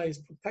ally, is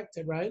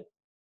protected, right?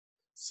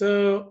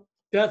 So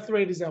death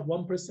rate is at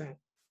 1%.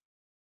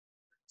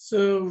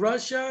 So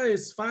Russia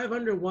is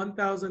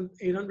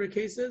 501,800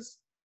 cases,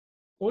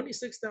 only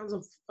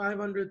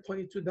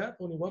 6,522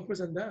 deaths, only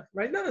 1% death.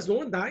 Right now, there's no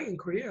one dying in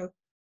Korea.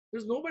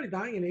 There's nobody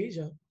dying in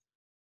Asia.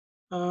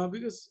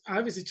 Because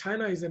obviously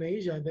China is in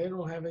Asia. They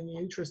don't have any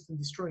interest in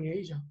destroying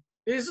Asia.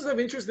 They just have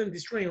interest in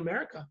destroying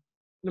America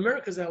and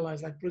America's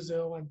allies like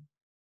Brazil and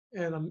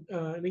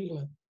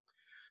England.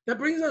 That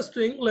brings us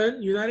to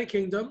England, United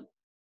Kingdom.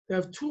 They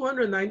have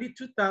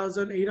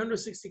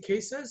 292,860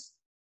 cases.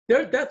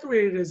 Their death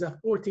rate is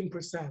at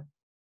 14%.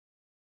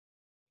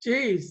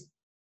 Jeez,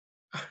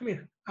 I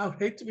mean, I would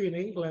hate to be in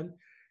England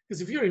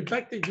because if you're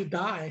infected, you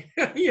die.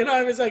 You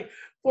know, it's like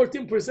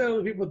 14% of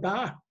the people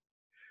die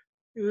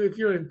if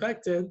you're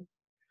infected.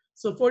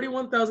 So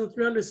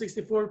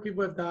 41,364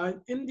 people have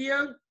died.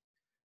 India,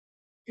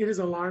 it is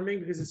alarming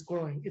because it's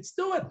growing. It's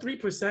still at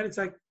 3%. It's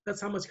like, that's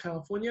how much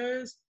California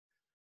is.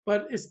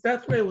 But its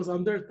death rate was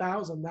under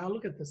 1,000. Now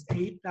look at this,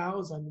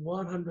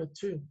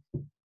 8,102.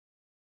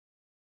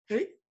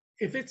 Okay?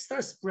 If it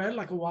starts spread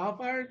like a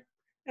wildfire,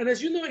 and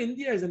as you know,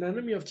 India is an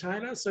enemy of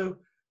China, so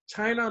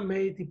China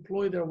may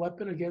deploy their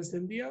weapon against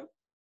India,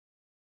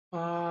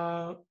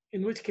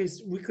 in which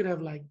case we could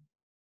have like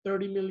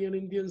 30 million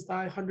Indians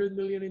die, 100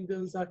 million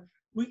Indians die.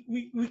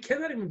 We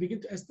cannot even begin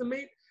to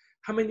estimate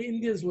how many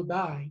Indians will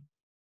die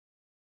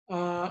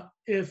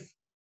if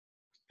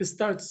it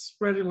starts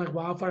spreading like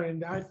wildfire.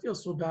 And I feel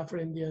so bad for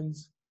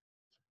Indians.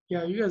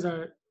 Yeah, you guys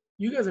are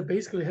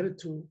basically headed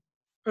to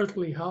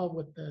earthly hell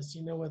with this,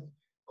 you know, with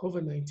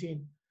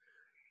COVID-19.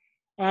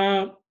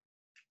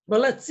 But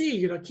let's see,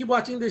 you know, keep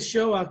watching this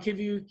show. I'll keep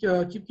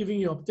giving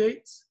you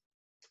updates.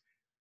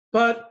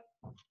 But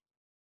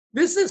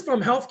this is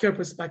from healthcare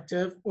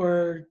perspective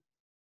or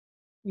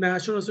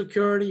national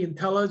security,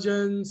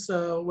 intelligence,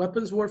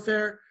 weapons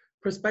warfare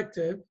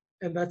perspective,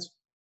 and that's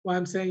why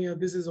I'm saying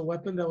this is a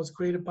weapon that was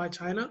created by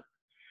China.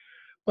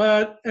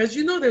 But as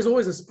you know, there's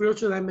always a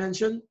spiritual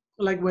dimension,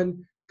 like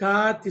when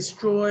God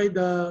destroyed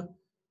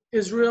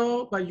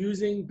Israel by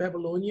using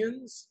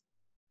Babylonians.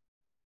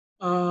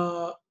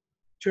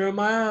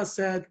 Jeremiah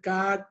said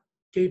God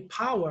gave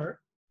power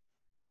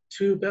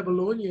to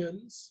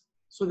Babylonians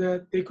so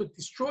that they could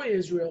destroy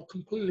Israel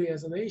completely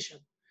as a nation.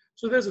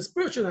 So there's a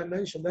spiritual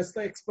dimension. That's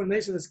the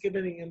explanation that's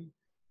given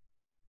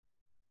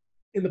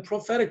in the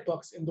prophetic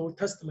books in the Old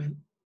Testament.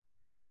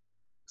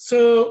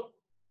 So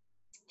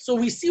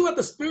we see what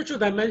the spiritual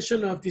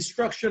dimension of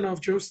destruction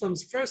of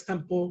Jerusalem's first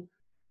temple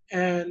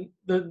and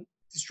the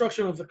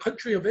destruction of the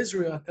country of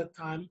Israel at that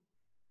time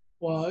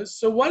was.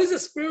 So what is the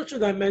spiritual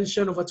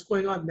dimension of what's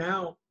going on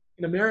now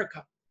in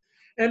America?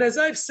 And as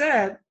I've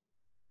said,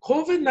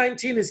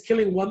 COVID-19 is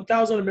killing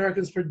 1,000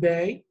 Americans per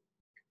day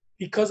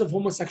because of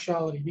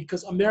homosexuality,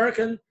 because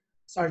Americans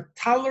are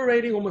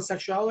tolerating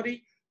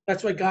homosexuality.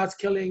 That's why God's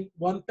killing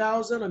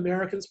 1,000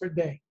 Americans per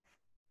day.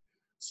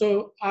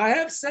 So I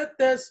have said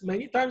this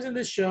many times in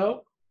this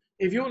show.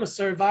 If you want to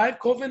survive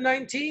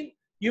COVID-19,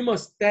 you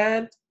must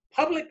stand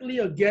publicly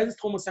against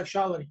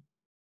homosexuality.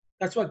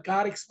 That's what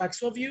God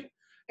expects of you.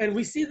 And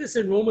we see this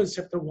in Romans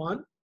chapter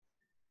 1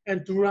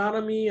 and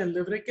Deuteronomy and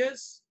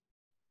Leviticus.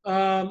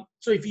 So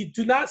if you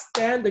do not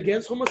stand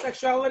against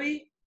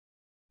homosexuality,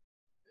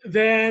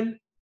 then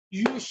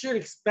you should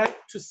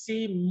expect to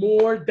see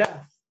more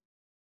death.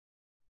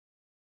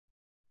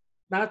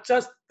 Not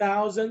just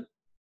 1,000.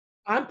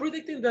 I'm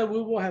predicting that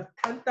we will have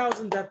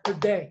 10,000 deaths per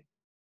day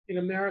in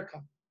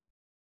America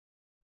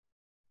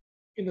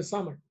in the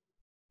summer.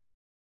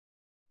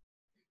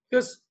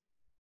 Because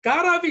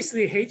God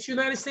obviously hates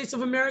United States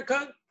of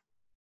America,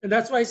 and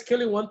that's why he's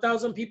killing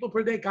 1,000 people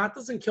per day. God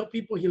doesn't kill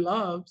people he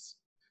loves.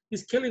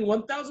 He's killing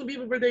 1,000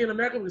 people per day in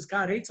America because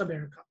God hates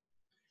America.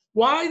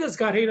 Why does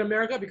God hate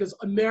America? Because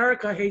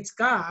America hates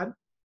God.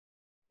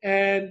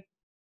 And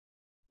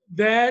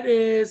that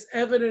is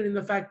evident in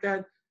the fact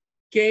that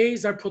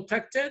gays are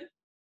protected.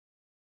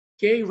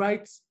 Gay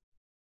rights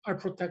are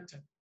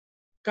protected.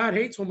 God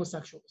hates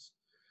homosexuals.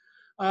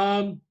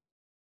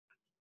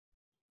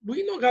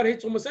 We know God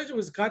hates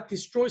homosexuals. God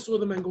destroyed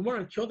Sodom and Gomorrah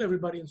and killed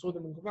everybody in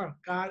Sodom and Gomorrah.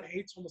 God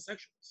hates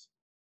homosexuals.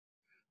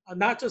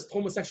 Not just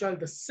homosexuality,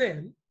 the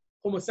sin,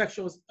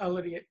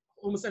 homosexuality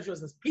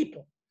as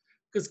people.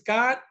 Because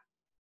God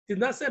did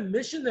not send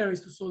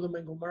missionaries to Sodom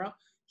and Gomorrah.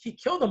 He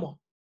killed them all.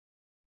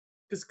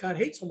 Because God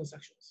hates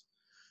homosexuals.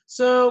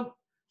 So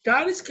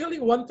God is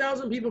killing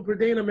 1,000 people per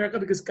day in America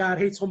because God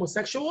hates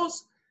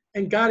homosexuals.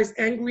 And God is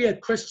angry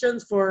at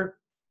Christians for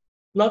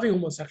loving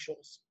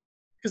homosexuals.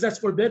 Because that's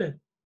forbidden.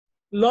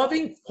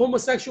 Loving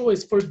homosexual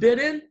is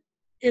forbidden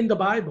in the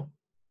Bible.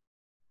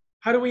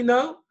 How do we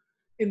know?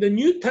 In the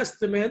New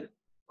Testament,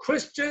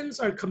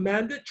 Christians are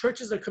commanded,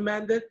 churches are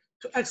commanded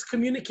to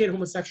excommunicate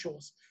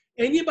homosexuals.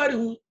 Anybody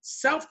who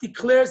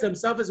self-declares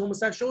themselves as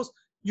homosexuals,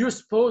 you're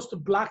supposed to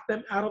block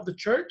them out of the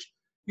church.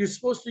 You're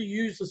supposed to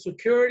use the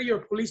security or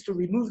police to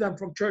remove them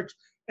from church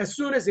as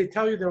soon as they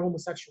tell you they're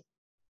homosexual.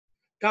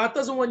 God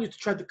doesn't want you to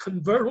try to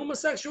convert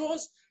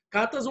homosexuals.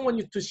 God doesn't want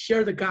you to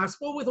share the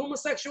gospel with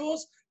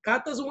homosexuals.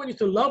 God doesn't want you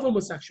to love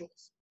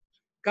homosexuals.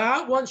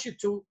 God wants you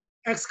to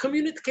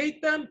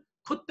excommunicate them,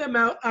 put them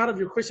out of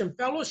your Christian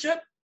fellowship,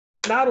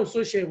 not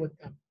associate with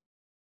them.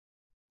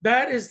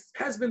 That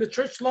has been the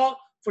church law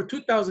for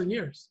 2,000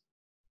 years.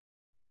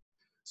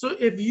 So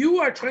if you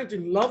are trying to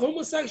love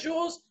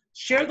homosexuals,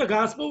 share the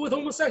gospel with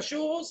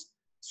homosexuals,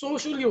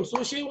 socially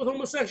associate with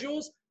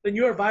homosexuals, then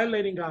you are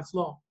violating God's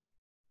law.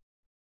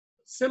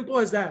 Simple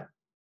as that.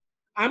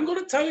 I'm going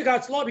to tell you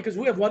God's law because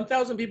we have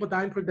 1,000 people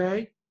dying per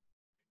day.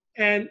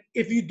 And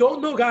if you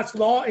don't know God's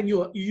law and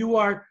you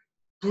are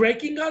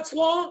breaking God's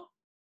law,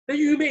 then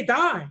you may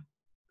die.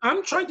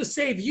 I'm trying to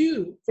save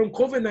you from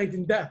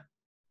COVID-19 death,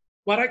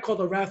 what I call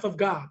the wrath of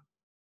God.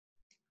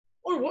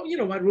 Or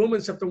what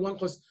Romans chapter 1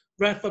 calls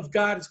wrath of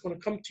God is going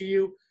to come to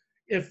you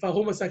if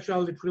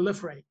homosexuality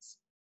proliferates.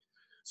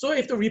 So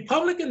if the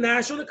Republican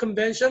National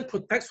Convention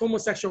protects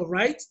homosexual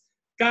rights,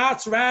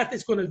 God's wrath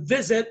is going to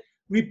visit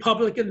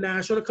Republican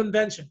National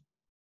Convention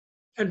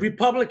and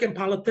Republican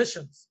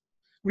politicians,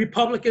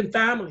 Republican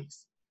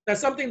families.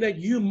 That's something that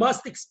you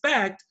must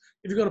expect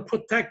if you're going to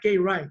protect gay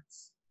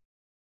rights.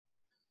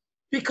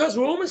 Because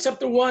Romans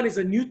chapter 1 is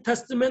a New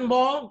Testament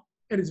law,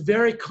 and it's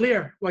very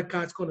clear what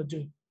God's going to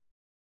do.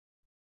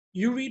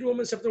 You read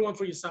Romans chapter 1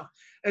 for yourself.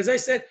 As I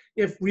said,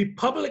 if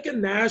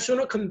Republican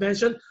National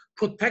Convention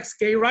protects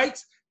gay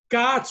rights,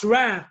 God's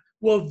wrath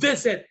will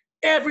visit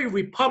every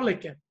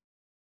Republican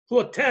who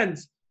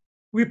attends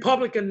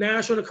Republican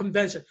National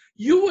Convention.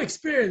 You will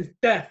experience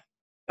death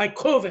by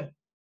COVID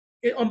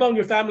among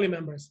your family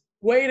members.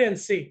 Wait and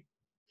see.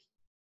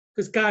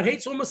 Because God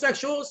hates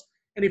homosexuals,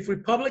 and if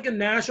Republican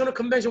National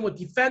Convention will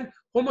defend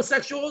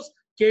homosexuals,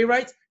 gay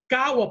rights,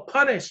 God will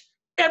punish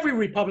every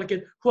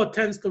Republican who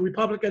attends the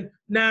Republican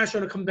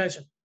National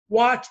Convention.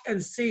 Watch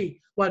and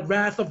see what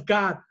wrath of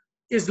God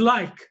is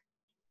like.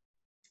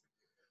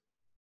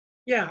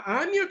 Yeah,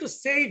 I'm here to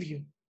save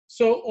you.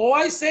 So all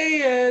I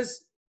say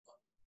is,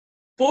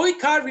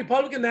 boycott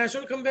Republican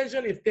National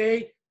Convention if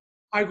they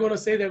are going to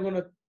say they're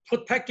going to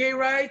protect gay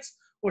rights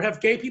or have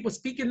gay people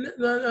speak in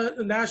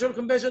the National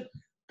Convention.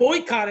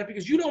 Boycott it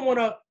because you don't want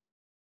to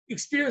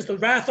experience the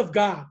wrath of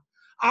God.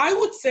 I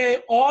would say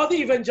all the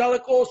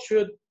evangelicals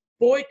should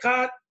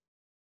boycott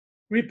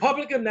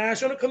Republican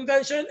National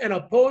Convention and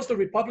oppose the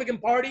Republican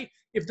Party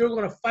if they're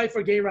going to fight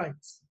for gay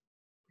rights.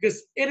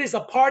 Because it is a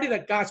party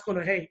that God's going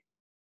to hate.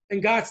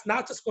 And God's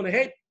not just going to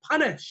hate,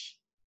 punish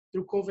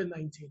through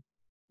COVID-19.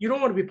 You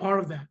don't want to be part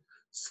of that.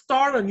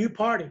 Start a new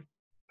party.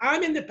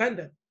 I'm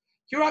independent.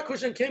 Heerak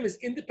Christian Kim is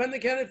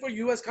independent candidate for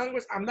U.S.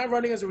 Congress. I'm not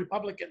running as a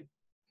Republican.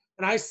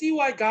 And I see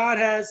why God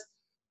has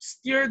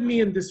steered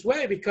me in this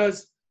way,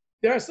 because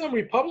there are some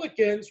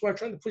Republicans who are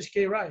trying to push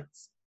gay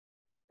rights.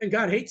 And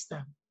God hates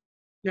them.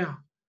 Now,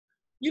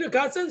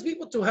 God sends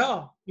people to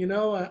hell.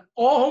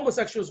 All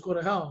homosexuals go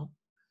to hell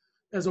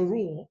as a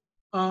rule.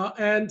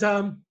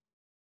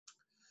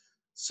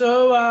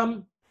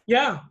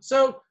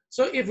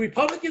 So if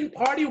Republican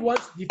Party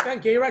wants to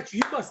defend gay rights,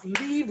 you must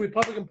leave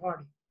Republican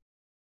Party.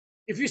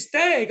 If you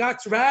stay,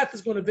 God's wrath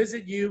is going to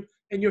visit you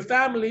and your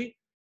family,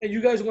 and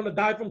you guys are going to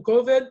die from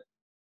COVID,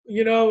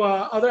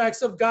 other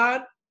acts of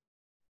God.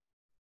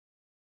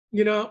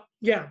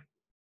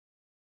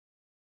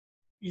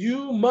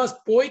 You must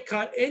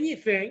boycott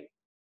anything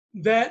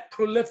that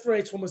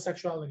proliferates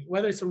homosexuality,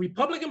 whether it's a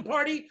Republican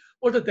Party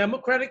or the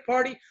Democratic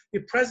Party.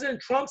 If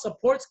President Trump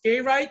supports gay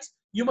rights,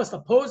 you must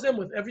oppose him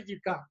with everything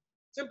you've got.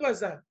 Simple as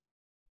that.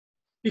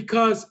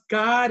 Because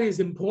God is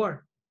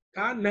important.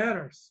 God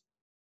matters.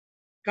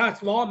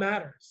 God's law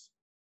matters.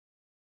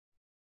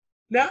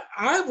 Now,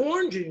 I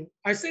warned you.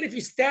 I said if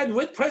you stand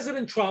with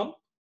President Trump,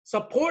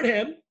 support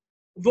him,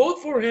 vote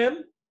for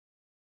him,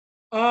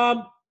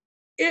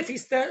 if he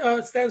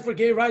stands for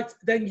gay rights,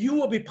 then you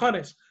will be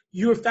punished.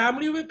 Your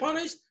family will be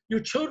punished. Your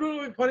children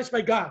will be punished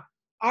by God.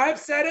 I've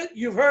said it.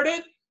 You've heard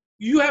it.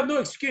 You have no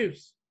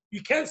excuse.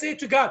 You can't say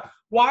to God,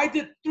 why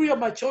did 3 of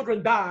my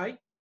children die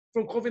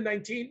from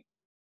COVID-19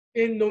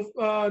 in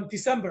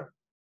December?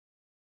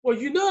 Well,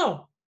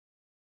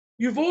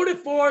 you voted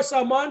for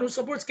someone who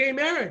supports gay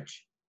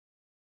marriage.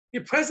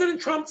 If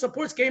President Trump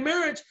supports gay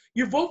marriage,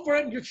 you vote for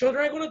him, your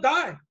children are going to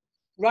die.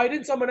 Write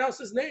in someone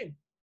else's name.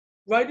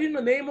 Write in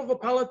the name of a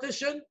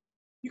politician.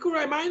 You can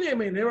write my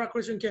name in, Heerak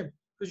Christian Kim,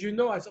 because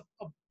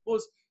I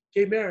oppose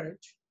gay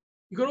marriage.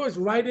 You can always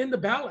write in the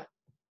ballot.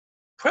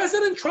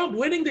 President Trump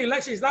winning the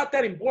election is not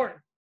that important.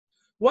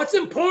 What's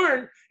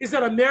important is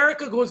that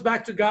America goes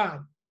back to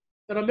God,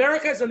 that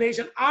America as a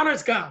nation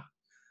honors God.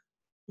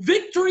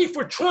 Victory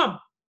for Trump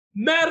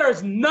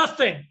matters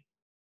nothing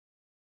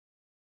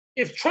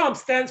if Trump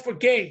stands for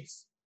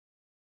gays.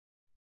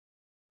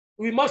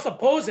 We must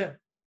oppose him.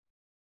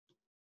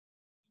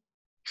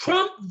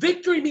 Trump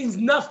victory means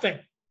nothing.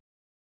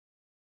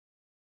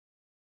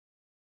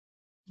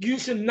 You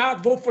should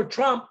not vote for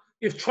Trump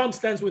if Trump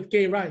stands with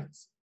gay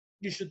rights.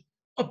 You should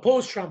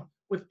oppose Trump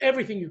with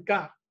everything you've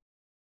got.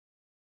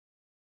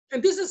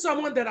 And this is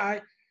someone that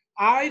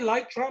I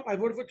like Trump. I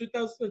voted for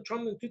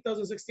Trump in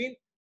 2016.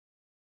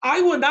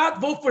 I will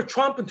not vote for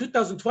Trump in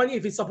 2020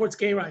 if he supports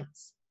gay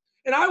rights.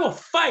 And I will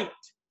fight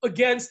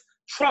against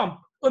Trump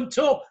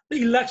until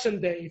the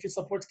election day if he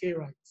supports gay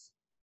rights.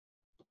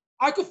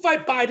 I could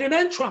fight Biden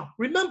and Trump.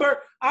 Remember,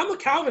 I'm a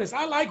Calvinist.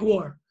 I like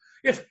war.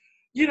 If,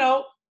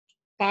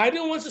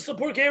 Biden wants to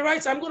support gay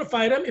rights, I'm going to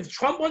fight him. If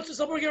Trump wants to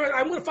support gay rights,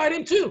 I'm going to fight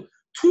him too.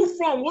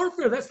 Two-front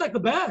warfare, that's like the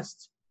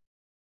best.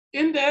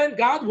 In the end,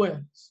 God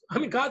wins.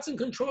 God's in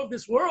control of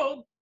this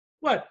world.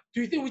 What?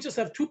 Do you think we just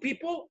have two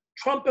people,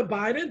 Trump and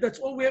Biden? That's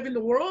all we have in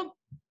the world?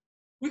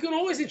 We can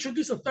always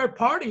introduce a third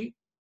party.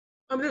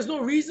 There's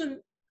no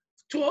reason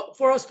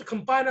for us to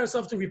confine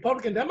ourselves to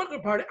Republican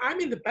Democrat Party. I'm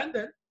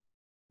independent.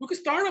 We could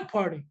start a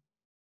party.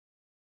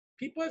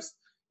 People have,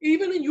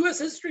 even in U.S.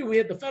 history, we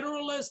had the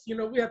Federalists,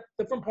 we had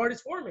different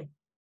parties forming.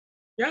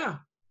 Yeah.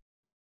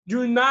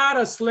 You're not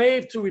a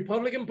slave to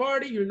Republican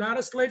Party. You're not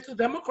a slave to the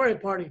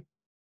Democratic Party.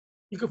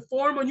 You could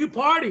form a new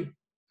party.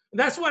 And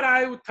that's what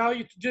I would tell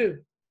you to do.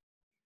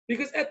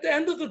 Because at the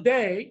end of the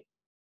day,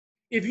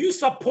 if you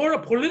support a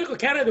political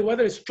candidate,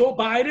 whether it's Joe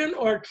Biden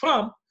or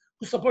Trump,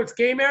 who supports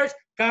gay marriage,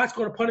 God's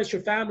going to punish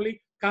your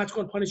family. God's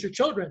going to punish your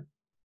children.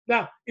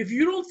 Now, if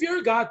you don't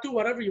fear God, do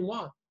whatever you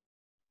want.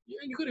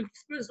 You could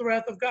experience the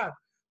wrath of God.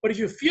 But if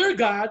you fear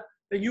God,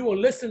 then you will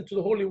listen to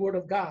the holy word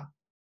of God.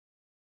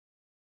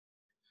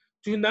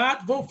 Do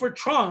not vote for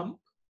Trump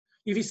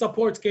if he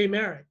supports gay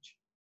marriage,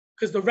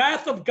 because the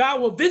wrath of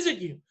God will visit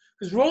you.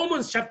 Because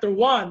Romans chapter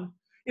 1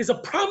 is a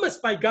promise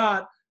by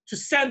God to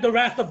send the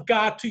wrath of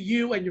God to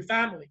you and your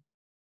family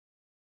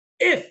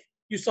if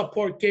you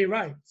support gay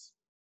rights.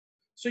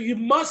 So you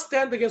must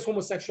stand against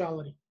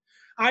homosexuality.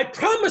 I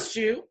promise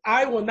you,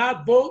 I will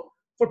not vote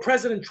for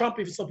President Trump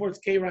if he supports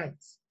gay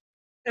rights.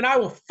 And I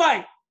will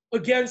fight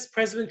against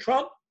President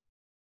Trump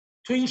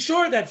to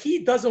ensure that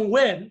he doesn't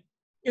win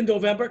in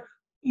November,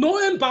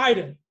 nor in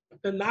Biden,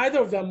 that neither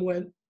of them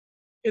win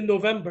in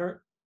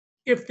November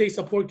if they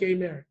support gay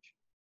marriage.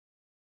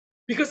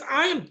 Because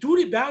I am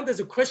duty bound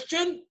as a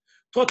Christian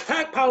to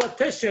attack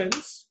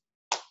politicians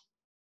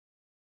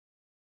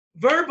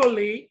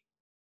verbally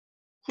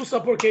who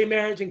support gay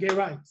marriage and gay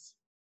rights.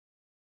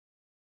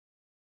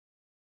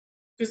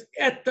 Because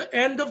at the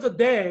end of the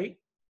day,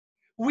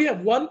 we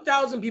have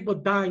 1,000 people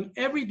dying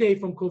every day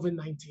from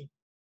COVID-19.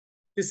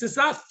 This is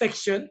not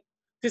fiction.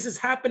 This is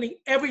happening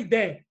every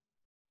day.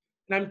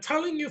 And I'm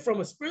telling you from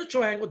a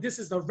spiritual angle, this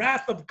is the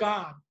wrath of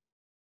God.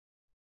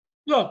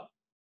 Look,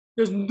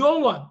 there's no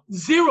one,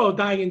 zero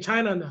dying in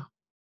China now,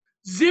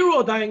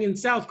 zero dying in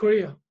South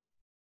Korea.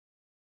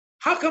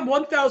 How come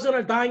 1,000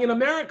 are dying in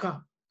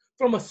America?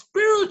 From a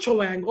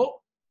spiritual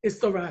angle, it's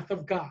the wrath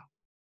of God.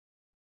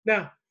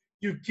 Now,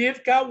 you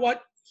give God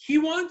what he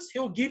wants,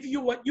 he'll give you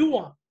what you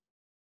want.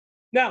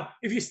 Now,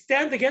 if you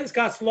stand against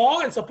God's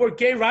law and support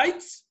gay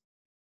rights,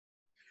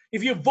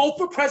 if you vote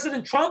for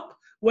President Trump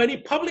when he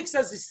publicly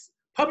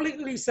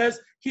says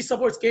he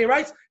supports gay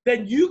rights,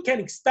 then you can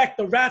expect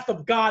the wrath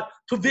of God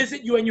to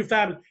visit you and your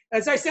family.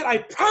 As I said, I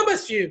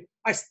promise you,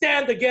 I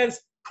stand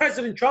against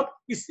President Trump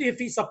if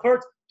he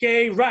supports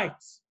gay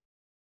rights.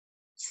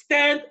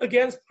 Stand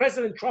against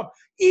President Trump.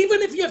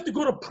 Even if you have to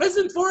go to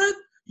prison for it,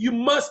 you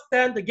must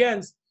stand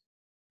against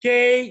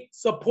gay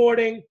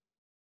supporting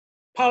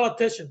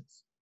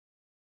politicians.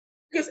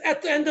 Because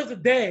at the end of the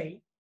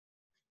day,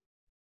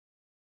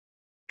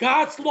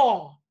 God's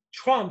law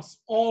trumps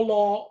all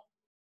law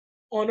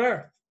on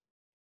earth.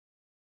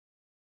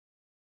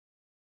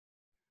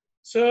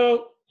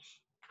 So,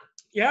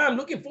 yeah, I'm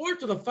looking forward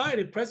to the fight.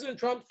 If President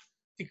Trump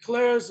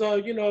declares,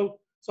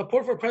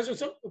 support for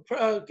President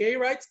Trump, gay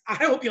rights,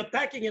 I will be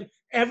attacking him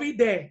every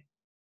day.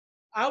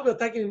 I'll be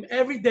attacking him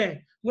every day.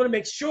 I'm going to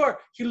make sure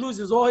he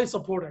loses all his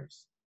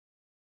supporters.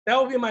 That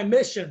will be my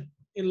mission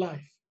in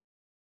life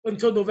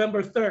until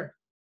November 3rd.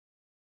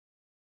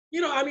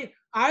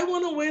 I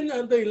want to win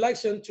the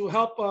election to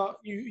help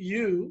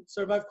you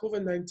survive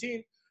COVID-19,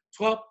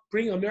 to help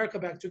bring America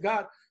back to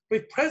God.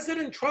 But if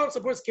President Trump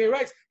supports gay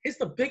rights, he's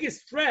the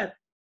biggest threat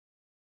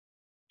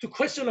to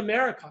Christian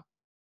America.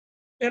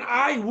 And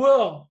I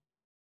will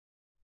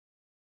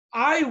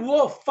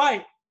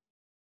fight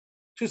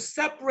to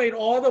separate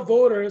all the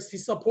voters,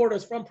 his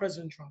supporters, from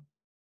President Trump.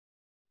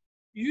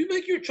 You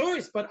make your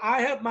choice, but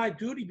I have my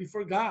duty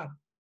before God.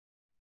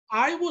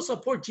 I will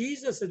support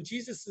Jesus and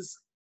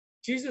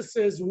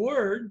Jesus's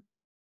word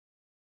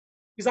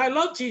because I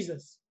love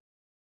Jesus.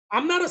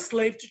 I'm not a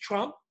slave to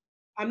Trump.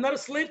 I'm not a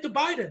slave to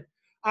Biden.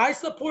 I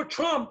support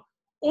Trump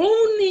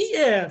only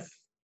if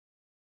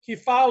he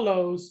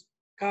follows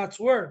God's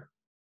word.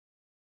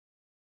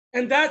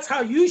 And that's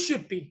how you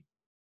should be,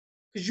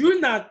 because you're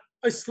not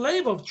a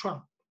slave of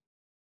Trump.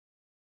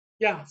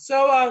 Yeah,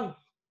 so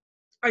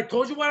I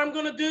told you what I'm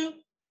going to do,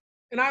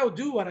 and I will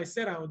do what I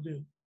said I would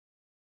do.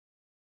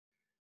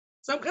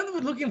 So I'm kind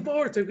of looking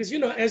forward to it because,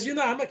 as you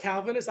know, I'm a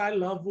Calvinist. I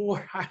love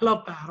war. I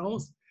love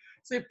battles.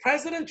 So if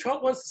President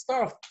Trump wants to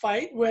start a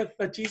fight with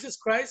Jesus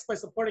Christ by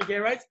supporting gay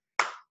rights,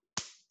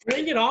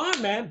 bring it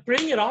on, man.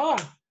 Bring it on.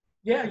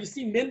 Yeah, you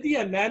see Mindy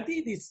and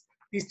Mandy, these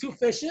two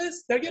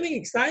fishes, they're getting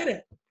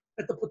excited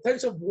at the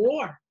potential of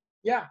war.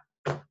 Yeah,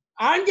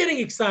 I'm getting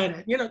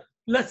excited.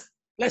 Let's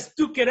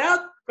duke it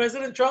out,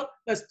 President Trump.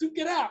 Let's duke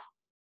it out.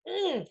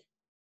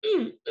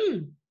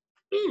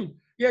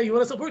 Yeah, you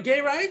want to support gay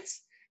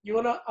rights? You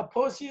want to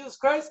oppose Jesus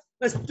Christ?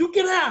 Let's duke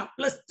it out.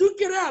 Let's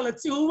duke it out.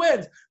 Let's see who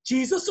wins,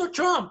 Jesus or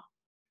Trump.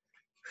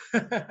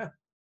 I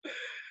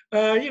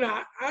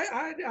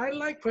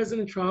like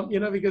President Trump,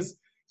 because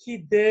he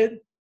did,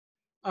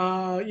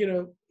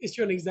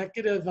 issue an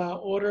executive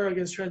order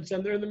against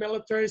transgender in the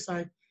military. So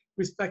I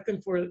respect him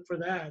for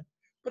that.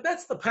 But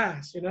that's the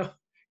past,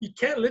 You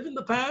can't live in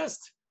the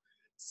past.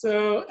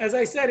 So as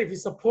I said, if you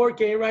support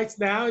gay rights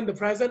now in the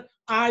present,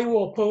 I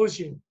will oppose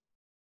you.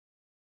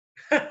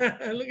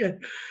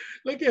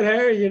 Look at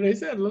Harry,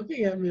 he's not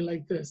looking at me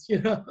like this,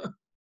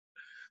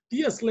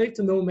 Be a slave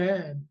to no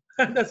man.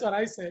 That's what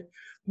I say.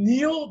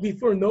 Kneel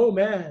before no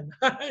man,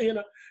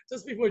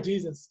 just before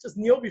Jesus. Just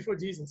kneel before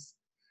Jesus.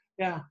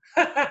 Yeah.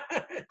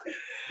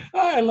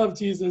 I love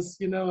Jesus,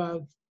 Did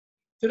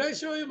I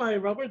show you my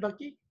rubber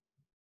ducky?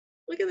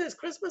 Look at this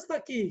Christmas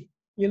ducky.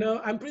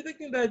 I'm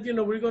predicting that,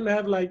 we're going to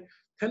have like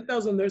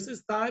 10,000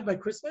 nurses die by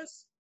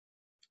Christmas.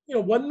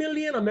 1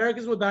 million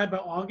Americans will die by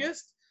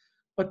August,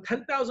 but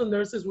 10,000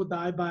 nurses will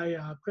die by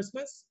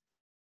Christmas.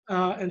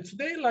 And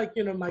today,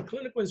 my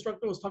clinical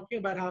instructor was talking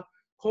about how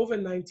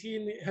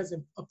COVID-19 has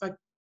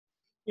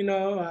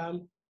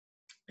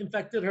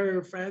infected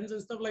her friends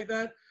and stuff like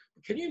that.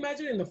 Can you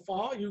imagine in the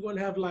fall, you're going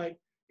to have like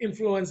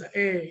influenza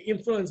A,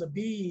 influenza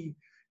B,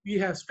 you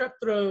have strep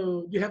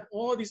throat, you have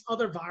all these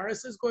other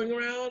viruses going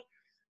around,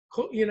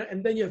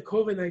 and then you have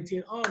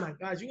COVID-19. Oh my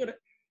gosh,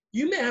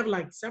 you may have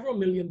like several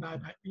million die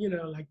by,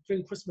 like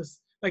during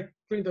Christmas, like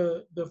during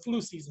the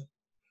flu season.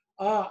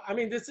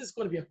 This is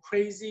going to be a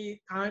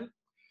crazy time.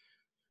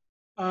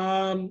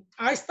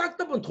 I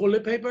stocked up on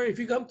toilet paper. If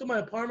you come to my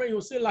apartment,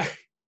 you'll see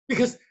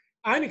because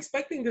I'm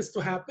expecting this to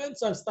happen,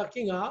 so I'm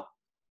stocking up.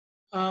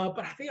 But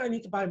I think I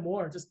need to buy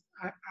more.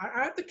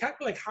 I have to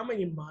calculate how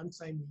many months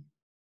I need,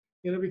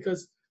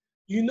 because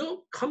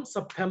come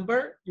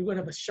September, you're going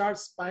to have a sharp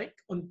spike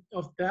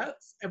of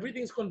deaths.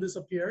 Everything's going to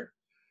disappear.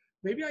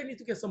 Maybe I need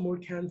to get some more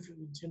canned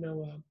foods,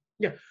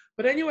 yeah.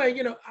 But anyway,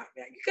 you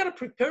gotta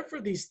prepare for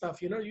these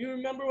stuff, You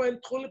remember when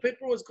toilet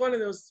paper was gone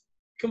and you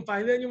couldn't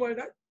find it anywhere?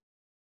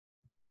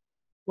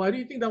 Why do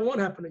you think that won't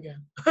happen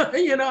again?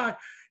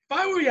 If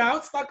I were you, I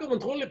would stock up on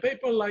toilet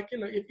paper, like,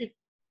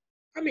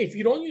 if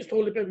you don't use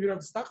toilet paper, you don't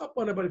have to stock up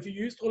on it. But if you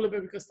use toilet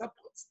paper, you can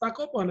stock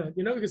up on it,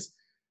 because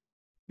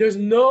there's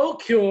no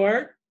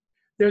cure,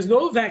 there's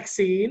no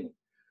vaccine,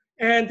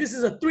 and this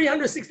is a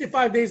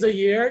 365 days a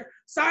year.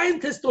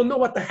 Scientists don't know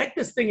what the heck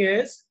this thing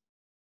is.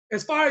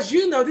 As far as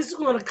you know, this is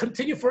going to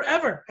continue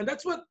forever. And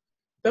that's what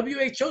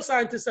WHO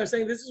scientists are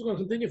saying, this is going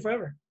to continue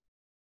forever.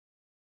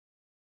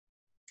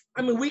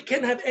 We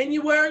can have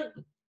anywhere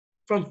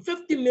from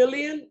 50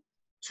 million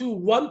to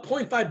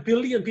 1.5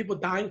 billion people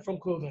dying from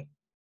COVID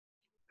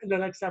in the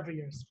next several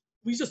years.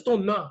 We just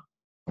don't know.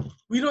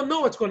 We don't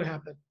know what's going to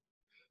happen.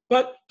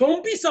 But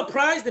don't be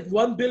surprised if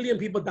 1 billion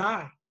people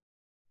die.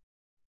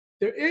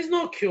 There is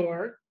no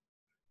cure.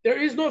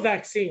 There is no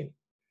vaccine.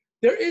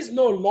 There is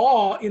no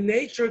law in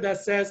nature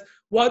that says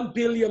 1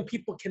 billion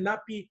people cannot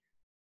be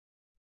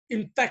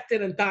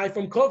infected and die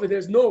from COVID.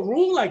 There's no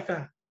rule like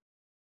that.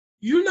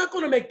 You're not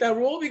going to make that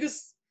rule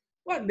because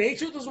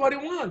nature does what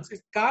it wants.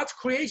 God's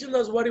creation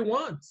does what it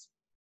wants.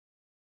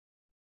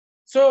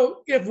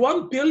 So if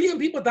 1 billion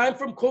people die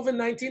from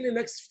COVID-19 in the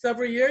next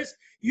several years,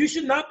 you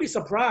should not be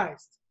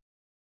surprised.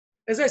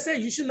 As I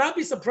said, you should not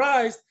be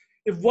surprised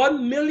if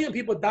 1 million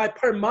people die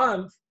per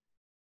month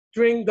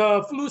during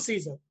the flu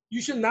season.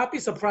 You should not be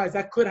surprised.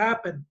 That could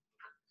happen.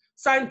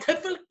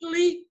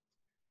 Scientifically,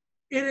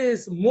 it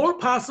is more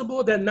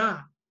possible than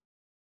not.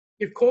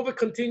 If COVID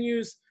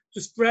continues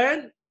to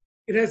spread,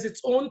 it has its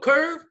own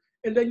curve,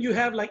 and then you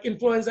have like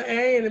influenza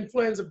A and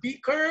influenza B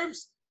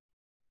curves.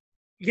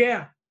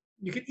 Yeah,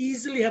 you could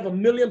easily have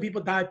 1 million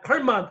people die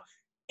per month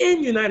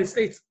in the United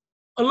States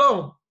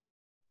alone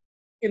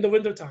in the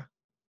wintertime.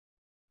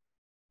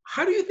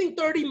 How do you think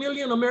 30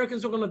 million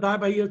Americans are going to die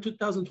by year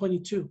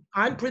 2022?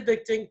 I'm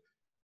predicting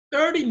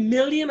 30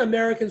 million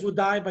Americans will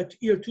die by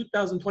year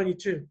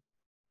 2022.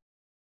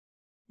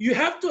 You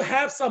have to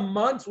have some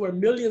months where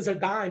millions are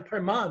dying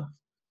per month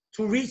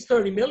to reach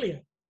 30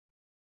 million.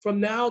 From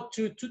now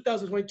to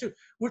 2022,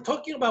 we're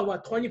talking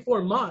about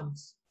 24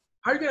 months.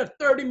 How are you going to have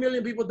 30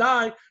 million people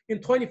die in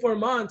 24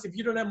 months if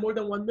you don't have more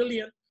than 1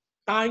 million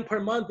dying per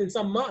month in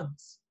some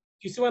months?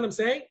 Do you see what I'm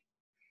saying?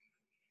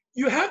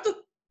 You have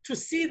to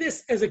see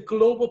this as a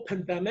global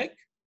pandemic.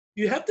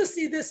 You have to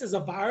see this as a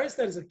virus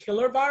that is a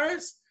killer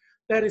virus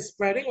that is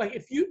spreading. Like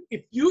if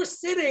you're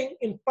sitting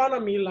in front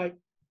of me, like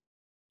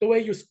the way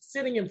you're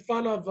sitting in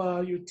front of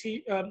your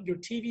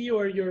TV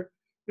or your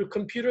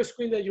computer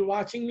screen that you're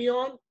watching me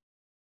on,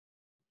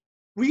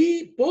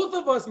 both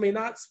of us may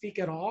not speak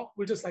at all.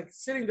 We're just like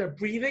sitting there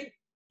breathing.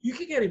 You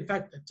can get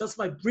infected just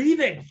by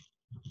breathing.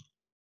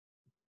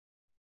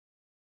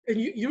 And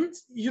you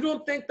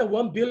don't think that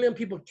 1 billion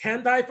people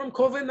can die from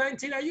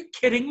COVID-19? Are you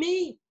kidding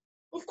me?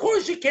 Of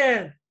course you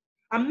can.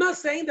 I'm not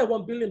saying that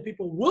 1 billion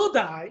people will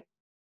die,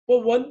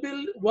 but 1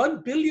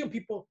 billion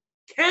people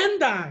can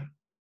die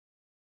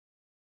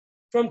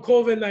from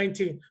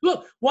COVID-19.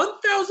 Look,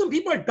 1,000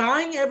 people are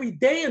dying every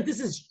day, and this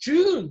is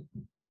June.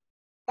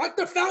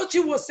 Dr.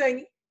 Fauci was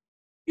saying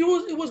it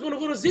was going to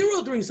go to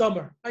zero during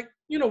summer. Like,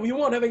 we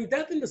won't have any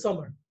death in the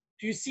summer.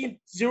 Do you see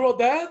zero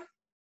death?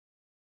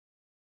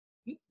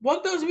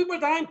 1,000 people are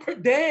dying per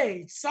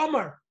day,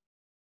 summer.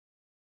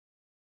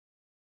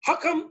 How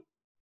come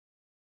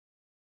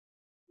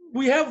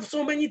we have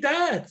so many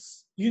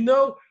deaths?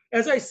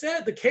 As I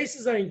said, the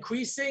cases are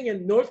increasing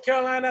in North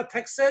Carolina,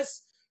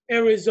 Texas,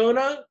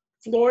 Arizona,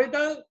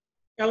 Florida,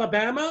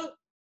 Alabama.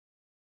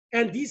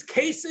 And these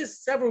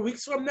cases several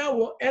weeks from now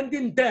will end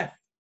in death.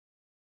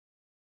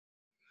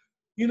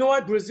 You know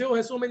why Brazil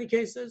has so many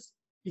cases?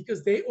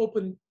 Because they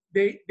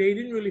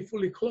didn't really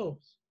fully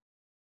close.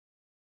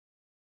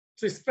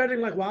 So it's spreading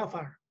like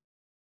wildfire.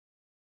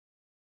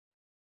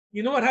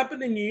 You know what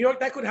happened in New York?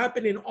 That could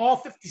happen in all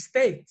 50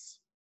 states.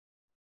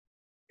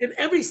 In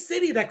every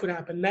city that could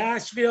happen.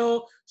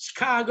 Nashville,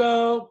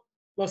 Chicago,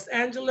 Los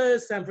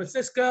Angeles, San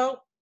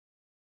Francisco.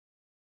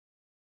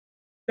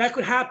 That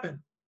could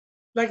happen.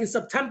 Like in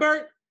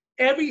September,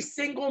 every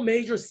single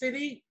major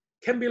city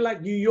can be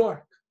like New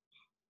York.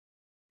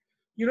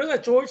 You know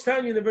that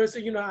Georgetown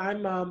University,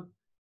 I'm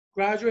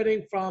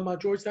graduating from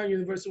Georgetown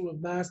University with a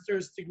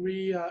master's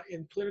degree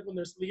in clinical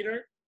nurse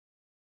leader,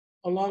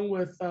 along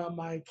with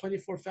my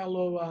 24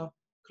 fellow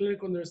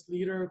clinical nurse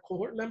leader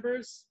cohort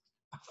members.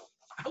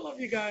 I love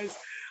you guys.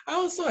 I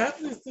also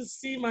happen to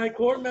see my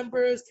cohort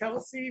members,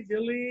 Kelsey,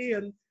 Billy,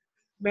 and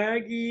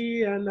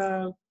Maggie,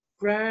 and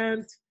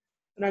Grant,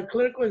 and our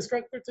clinical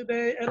instructor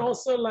today, and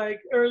also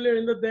like earlier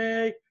in the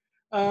day,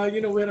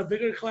 we had a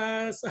bigger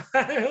class.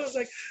 I was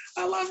like,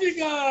 I love you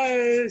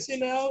guys,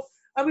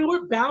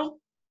 we're bound.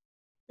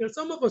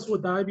 Some of us will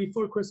die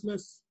before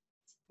Christmas.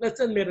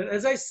 Let's admit it.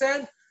 As I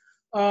said,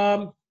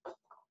 20%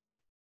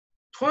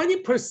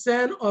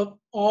 of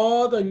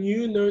all the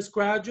new nurse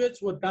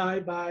graduates will die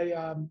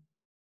by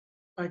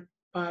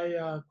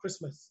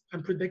Christmas,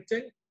 I'm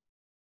predicting.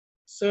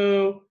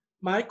 So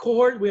my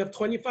cohort, we have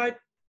 25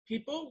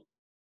 people.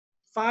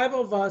 5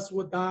 of us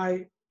would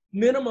die,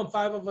 minimum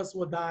 5 of us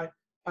would die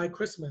by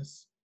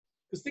Christmas.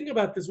 Because think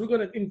about this, we're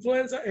going to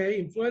influenza A,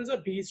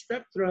 influenza B,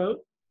 strep throat,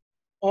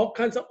 all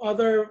kinds of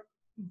other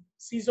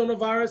seasonal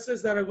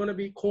viruses that are going to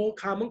be cold,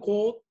 common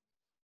cold.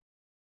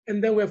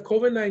 And then we have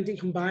COVID-19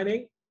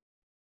 combining.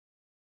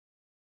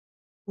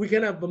 We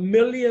can have 1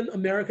 million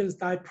Americans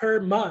die per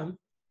month,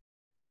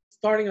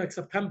 starting like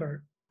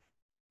September.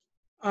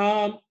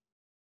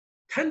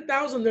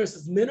 10,000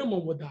 nurses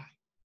minimum would die.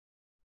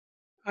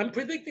 I'm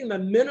predicting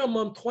that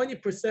minimum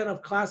 20%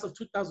 of class of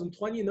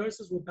 2020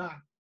 nurses will die.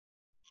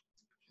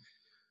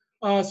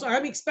 So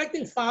I'm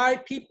expecting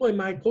 5 people in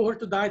my cohort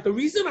to die. The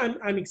reason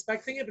I'm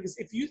expecting it, because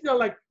if you feel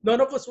like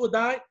none of us will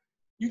die,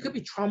 you could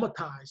be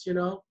traumatized, you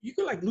know? You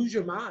could like lose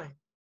your mind.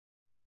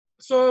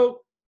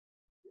 So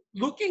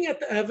looking at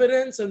the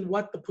evidence and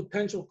what the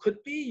potential could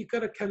be, you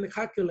gotta kind of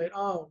calculate,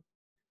 oh,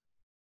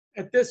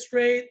 at this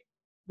rate,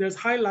 there's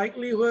high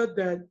likelihood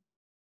that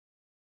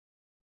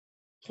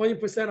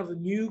 20% of the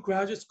new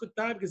graduates could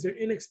die because they're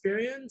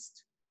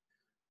inexperienced.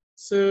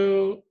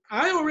 So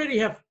I already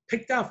have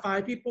picked out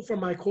 5 people from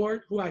my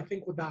cohort who I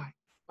think will die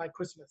by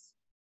Christmas.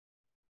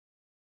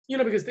 You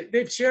know, because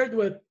they've shared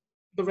with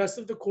the rest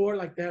of the cohort,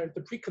 like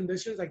the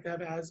preconditions, like they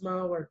have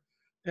asthma or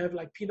they have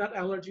like peanut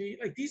allergy.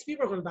 Like these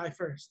people are going to die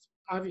first,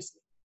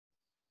 obviously.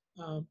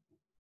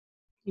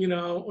 You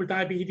know, or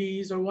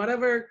diabetes or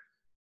whatever,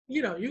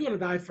 you know, you're going to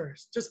die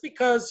first. Just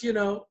because, you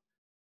know,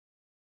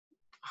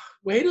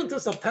 wait until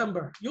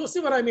September. You'll see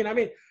what I mean. I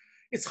mean,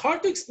 it's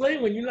hard to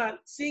explain when you're not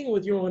seeing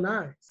with your own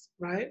eyes,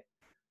 right?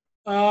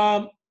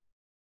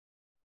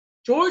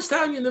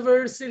 Georgetown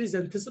University is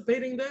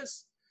anticipating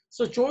this.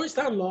 So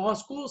Georgetown Law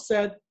School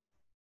said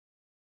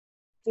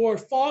for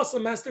fall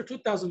semester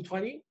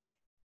 2020,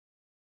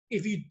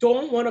 if you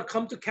don't want to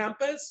come to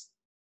campus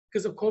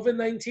because of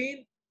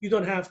COVID-19, you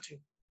don't have to.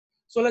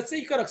 So let's say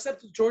you got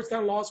accepted to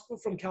Georgetown Law School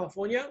from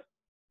California.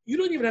 You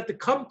don't even have to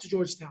come to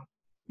Georgetown.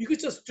 You could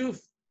just do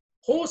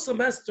whole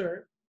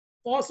semester,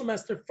 fall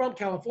semester from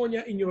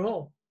California in your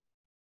home,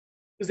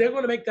 because they're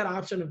going to make that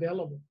option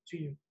available to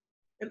you.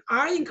 And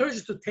I encourage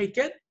you to take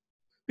it,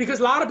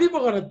 because a lot of people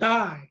are going to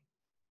die.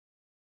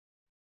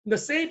 The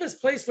safest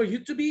place for you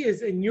to be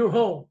is in your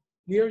home,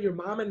 near your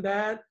mom and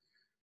dad,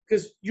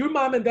 because your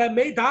mom and dad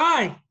may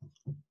die.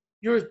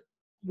 Your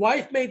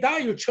wife may die,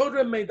 your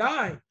children may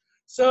die.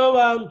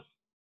 So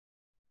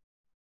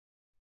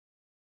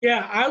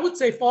yeah, I would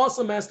say fall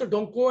semester,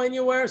 don't go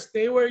anywhere,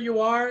 stay where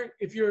you are.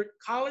 If your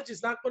college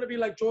is not going to be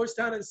like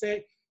Georgetown and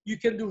say you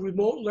can do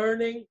remote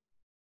learning,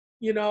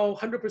 you know,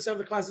 100% of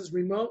the classes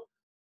remote,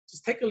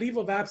 just take a leave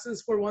of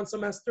absence for 1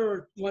 semester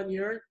or 1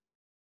 year,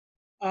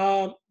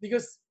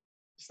 because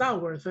it's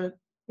not worth it.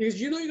 Because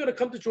you know you're going to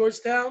come to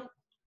Georgetown,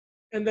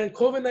 and then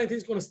COVID-19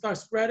 is going to start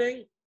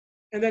spreading,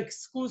 and then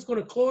school's going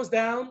to close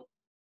down.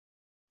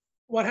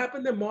 What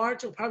happened in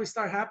March will probably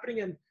start happening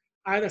in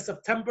either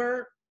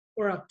September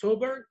or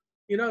October,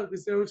 you know,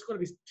 because there's going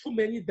to be too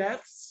many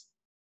deaths,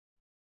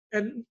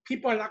 and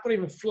people are not going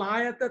to even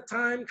fly at that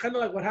time, kind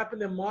of like what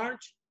happened in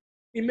March.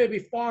 It may be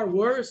far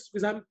worse,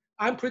 because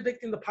I'm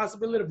predicting the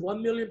possibility of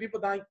 1 million people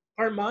dying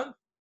per month.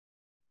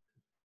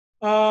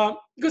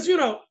 Because, you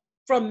know,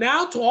 from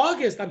now to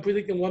August, I'm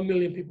predicting 1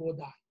 million people will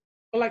die.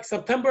 But like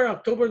September,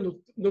 October,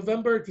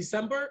 November,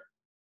 December,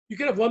 you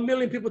can have 1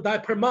 million people die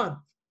per month.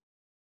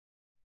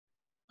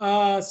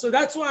 So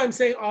that's why I'm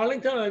saying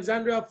Arlington,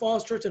 Alexandria,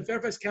 Falls Church, and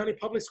Fairfax County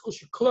Public Schools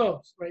should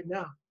close right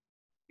now.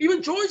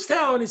 Even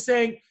Georgetown is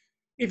saying,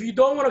 if you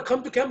don't want to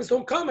come to campus,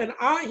 don't come. And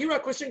I,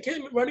 Heerak Christian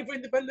Kim, running for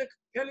independent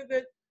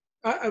candidate,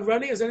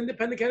 running as an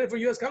independent candidate for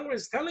U.S.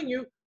 Congress, is telling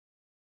you,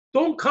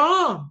 don't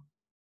come.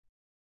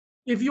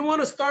 If you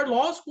want to start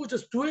law school,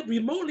 just do it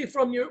remotely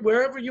from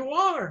wherever you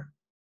are.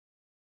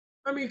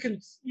 I mean,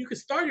 you can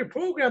start your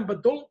program,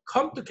 but don't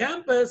come to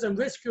campus and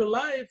risk your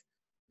life,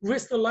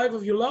 risk the life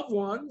of your loved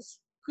ones,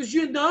 because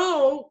you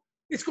know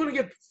it's going to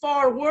get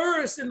far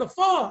worse in the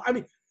fall. I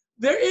mean,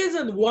 there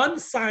isn't one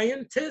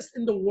scientist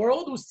in the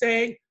world who's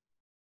saying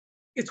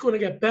it's going to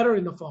get better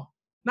in the fall.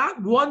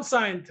 Not one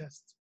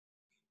scientist.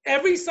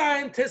 Every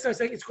scientist are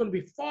saying it's going to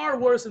be far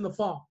worse in the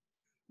fall.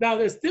 Now,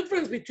 there's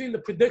difference between the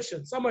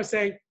predictions. Some are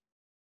saying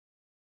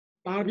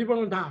a lot of people are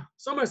going to die.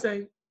 Some are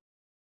saying,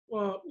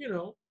 well, you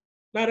know,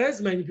 not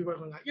as many people are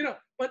going to die. You know,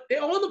 but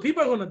all the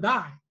people are going to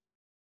die.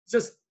 It's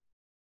just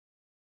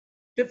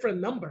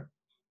different number.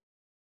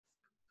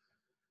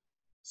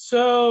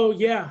 So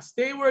yeah,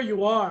 stay where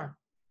you are.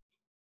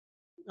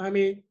 I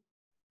mean,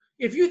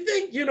 if you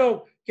think, you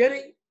know,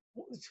 getting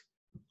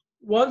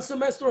 1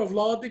 semester of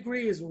law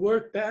degree is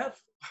worth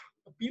death,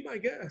 be my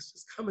guest.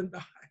 Just come and die.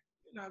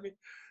 You know, I mean,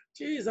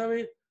 geez, I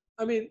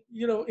mean,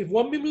 you know, if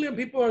 1 million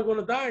people are going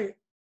to die,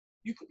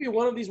 you could be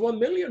one of these 1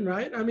 million,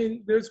 right? I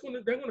mean, they're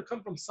going to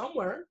come from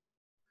somewhere.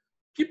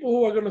 People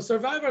who are going to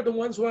survive are the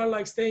ones who are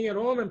like staying at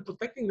home and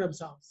protecting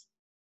themselves.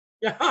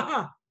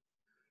 Yeah.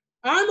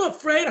 I'm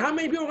afraid how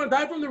many people are going to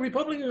die from the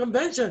Republican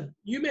convention.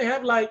 You may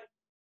have like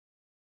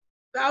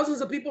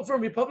thousands of people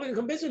from Republican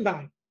convention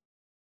dying.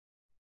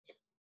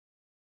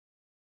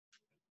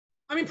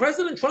 I mean,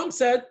 President Trump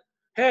said,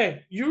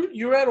 hey,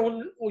 you're at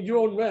your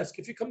own risk.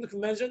 If you come to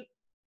convention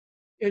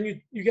and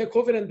you get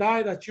COVID and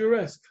die, that's your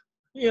risk.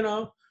 You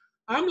know,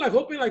 I'm like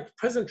hoping like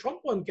President Trump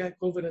won't get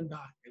COVID and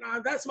die. You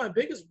know, that's my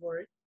biggest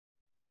worry.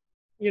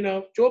 You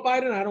know, Joe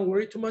Biden, I don't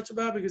worry too much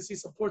about because he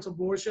supports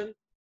abortion,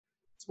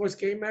 supports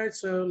gay marriage.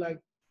 So like,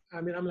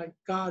 I mean, I'm like,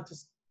 God,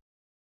 just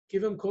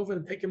give him COVID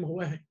and take him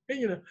away.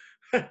 You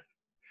know,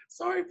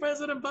 sorry,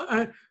 President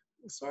Biden.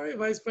 Sorry,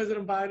 Vice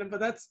President Biden,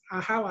 but that's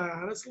how I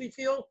honestly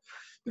feel.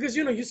 Because,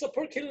 you know, you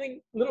support killing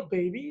little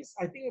babies.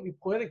 I think it would be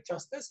poetic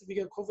justice if you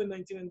get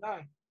COVID-19 and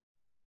die.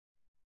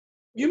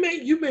 You may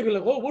be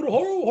like, oh, what a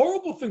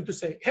horrible thing to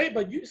say. Hey,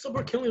 but you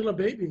support killing little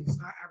babies.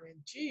 I mean,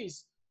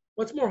 geez,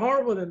 what's more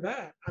horrible than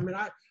that? I mean,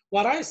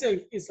 what I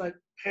say is like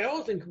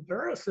pales in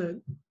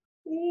comparison.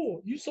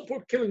 Oh, you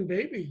support killing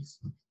babies.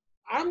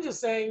 I'm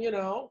just saying, you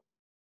know,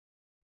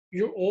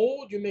 you're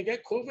old, you may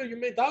get COVID, you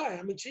may die.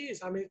 I mean,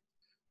 geez,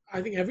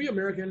 I think every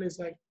American is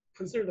like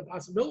considered a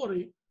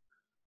possibility.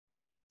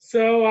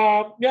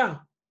 So yeah,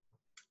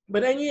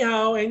 but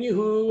anyhow,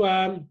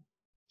 anywho,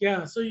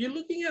 yeah. So you're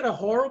looking at a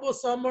horrible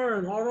summer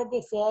and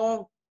horrible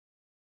fall.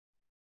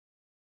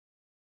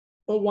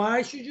 But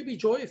why should you be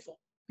joyful?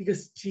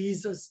 Because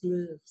Jesus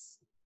lives.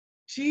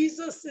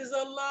 Jesus is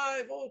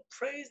alive. Oh,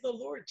 praise the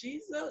Lord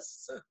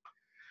Jesus.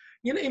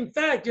 You know, in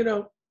fact, you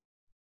know,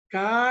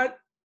 God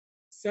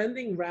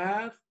sending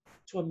wrath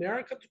to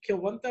America to kill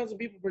 1,000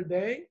 people per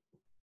day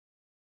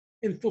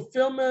in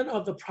fulfillment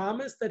of the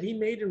promise that he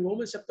made in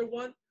Romans chapter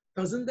 1,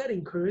 doesn't that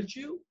encourage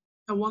you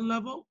at one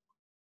level?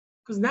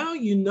 Because now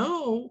you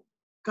know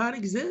God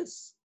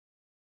exists,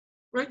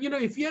 right? You know,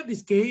 if you have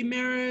this gay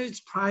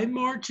marriage, pride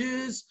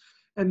marches,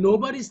 and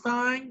nobody's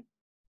dying,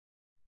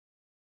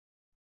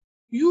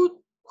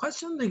 you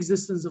question the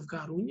existence of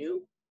God, wouldn't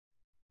you?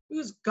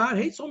 Because God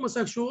hates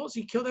homosexuals.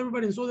 He killed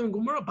everybody in Sodom and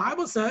Gomorrah.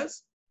 Bible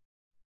says,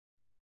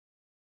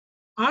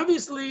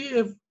 obviously,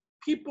 if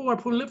people are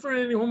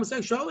proliferating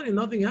homosexuality,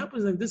 nothing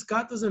happens, and this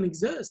God doesn't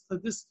exist,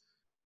 that this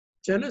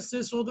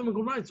Genesis, Sodom and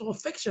Gomorrah, it's all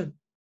fiction.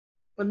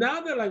 But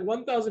now that like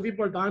 1,000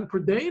 people are dying per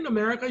day in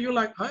America, you're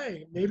like,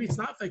 hey, maybe it's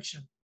not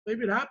fiction.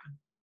 Maybe it happened.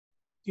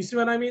 Do you see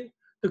what I mean?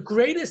 The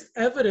greatest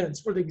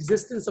evidence for the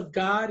existence of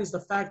God is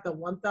the fact that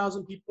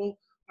 1,000 people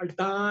are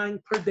dying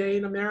per day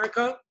in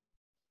America,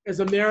 as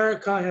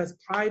America has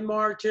pride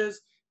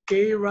marches,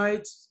 gay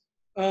rights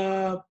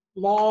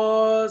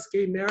laws,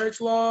 gay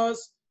marriage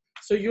laws.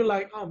 So you're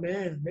like, oh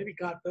man, maybe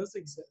God does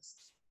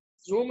exist.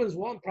 Romans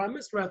 1,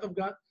 promised wrath of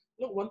God.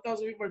 Look,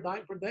 1,000 people are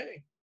dying per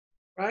day,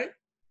 right?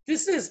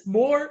 This is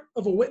more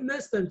of a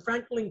witness than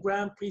Franklin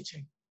Graham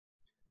preaching.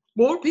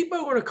 More people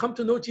are going to come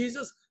to know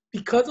Jesus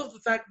because of the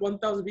fact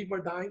 1,000 people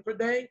are dying per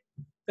day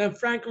than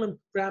Franklin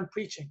Graham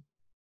preaching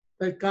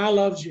that God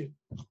loves you.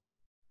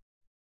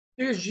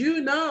 Because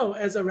you know,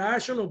 as a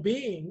rational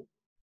being,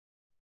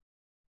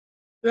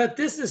 that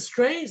this is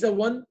strange that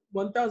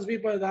 1,000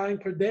 people are dying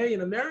per day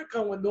in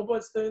America when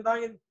nobody's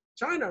dying in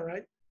China,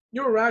 right?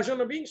 You're a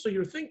rational being, so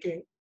you're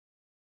thinking.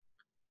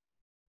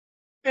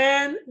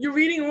 And you're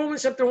reading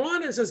Romans chapter 1,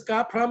 and it says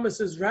God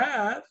promises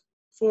wrath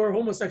for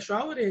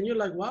homosexuality, and you're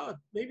like, wow,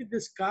 maybe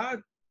this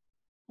God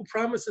who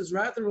promises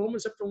wrath in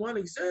Romans chapter 1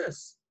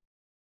 exists.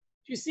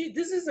 You see,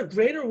 this is a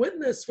greater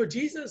witness for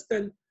Jesus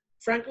than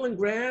Franklin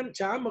Graham,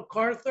 John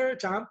MacArthur,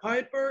 John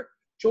Piper,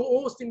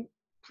 Joel Osteen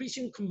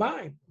preaching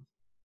combined.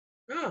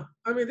 Yeah,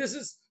 I mean, this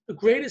is the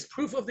greatest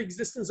proof of the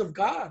existence of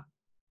God.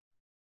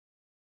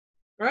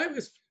 Right?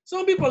 Because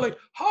some people are like,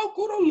 how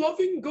could a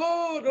loving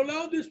God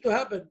allow this to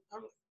happen?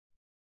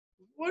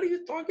 What are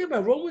you talking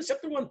about? Romans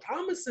chapter 1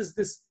 promises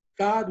this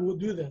God will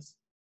do this.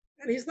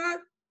 And he's not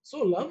so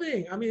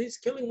loving. I mean, he's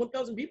killing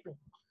 1,000 people.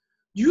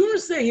 You're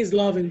saying he's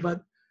loving,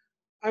 but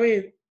I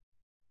mean,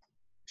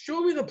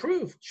 show me the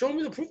proof. Show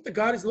me the proof that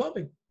God is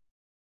loving.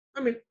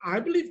 I mean, I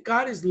believe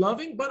God is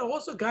loving, but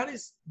also God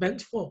is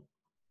vengeful.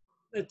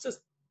 It's just,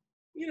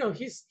 you know,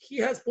 he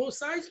has both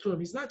sides to him.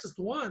 He's not just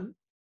one.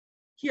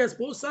 He has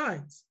both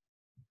sides.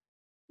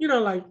 You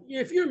know, like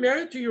if you're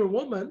married to your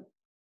woman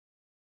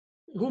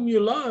whom you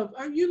love,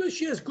 and you know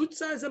she has good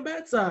sides and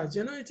bad sides.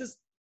 You know, it's just,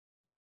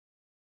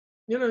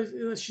 you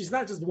know, she's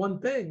not just one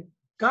thing.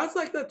 God's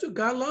like that too.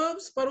 God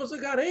loves, but also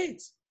God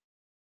hates.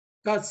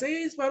 God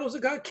saves, but also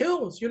God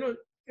kills. You know,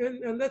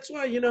 and that's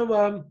why, you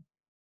know,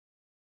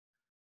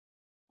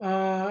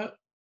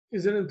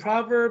 is it in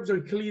Proverbs or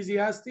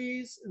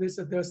Ecclesiastes? They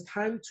said there's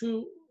time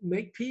to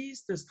make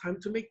peace, there's time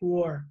to make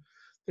war.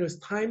 There's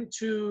time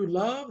to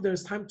love,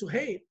 there's time to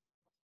hate.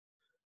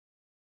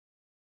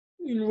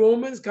 In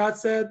Romans, God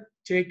said,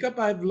 Jacob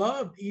I've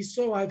loved,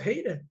 Esau I've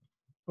hated,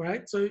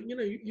 right? So, you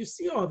know, you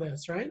see all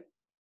this, right?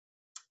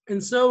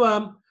 And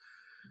so,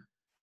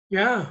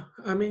 yeah,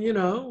 I mean, you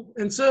know,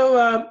 and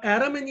so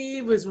Adam and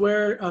Eve is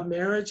where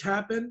marriage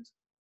happened.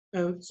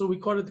 And so we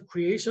call it the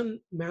creation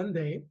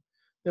mandate,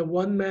 that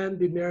one man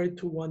be married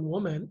to one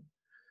woman.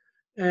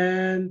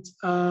 And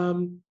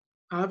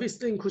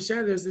obviously in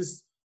Christianity, there's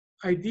this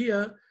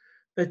idea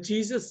that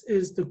Jesus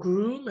is the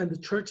groom and the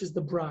church is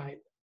the bride,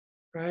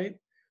 right?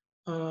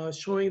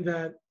 Showing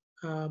that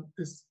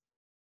this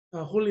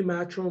holy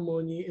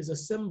matrimony is a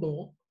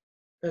symbol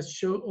that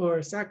or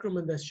a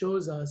sacrament that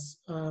shows us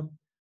the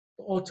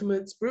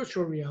ultimate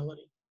spiritual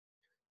reality.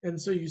 And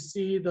so you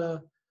see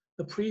the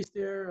priest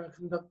there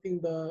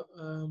conducting the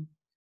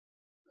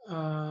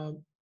uh,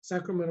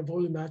 sacrament of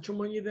holy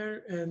matrimony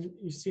there, and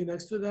you see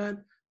next to that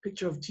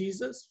picture of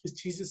Jesus, because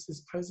Jesus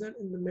is present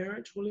in the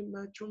marriage, holy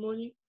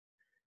matrimony,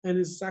 and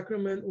is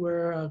sacrament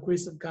where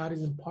grace of God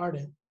is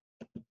imparted.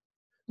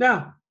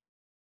 Now,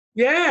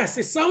 yes,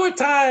 it's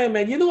summertime,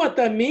 and you know what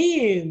that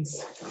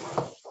means.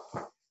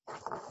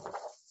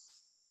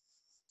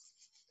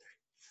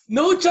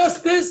 No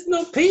justice,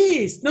 no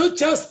peace. No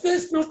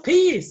justice, no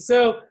peace.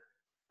 So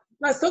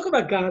let's talk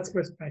about God's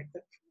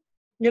perspective.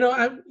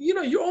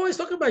 You're always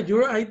talking about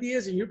your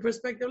ideas and your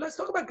perspective. Let's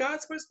talk about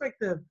God's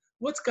perspective.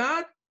 What's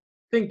God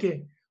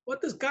thinking?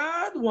 What does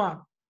God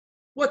want?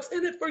 What's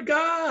in it for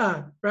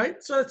God,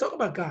 right? So let's talk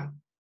about God.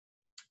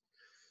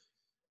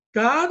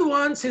 God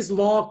wants his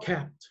law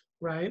kept,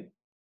 right?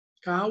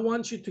 God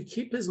wants you to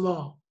keep his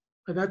law.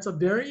 And that's a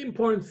very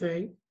important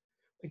thing.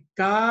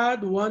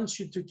 God wants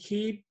you to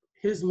keep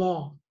his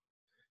law,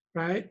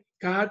 right?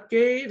 God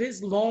gave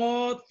his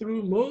law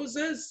through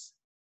Moses,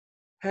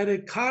 had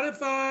it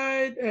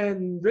codified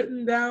and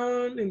written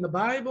down in the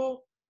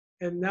Bible,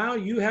 and now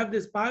you have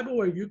this Bible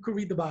where you could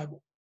read the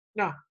Bible.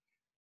 Now,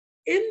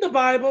 in the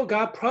Bible,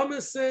 God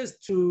promises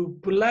to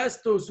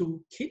bless those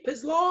who keep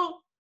his law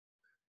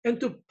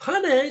and to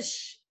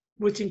punish,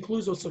 which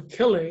includes also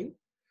killing,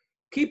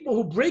 people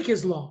who break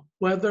his law,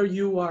 whether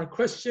you are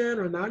Christian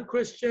or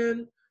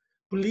non-Christian,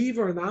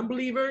 believer or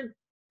non-believer.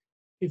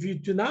 If you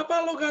do not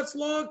follow God's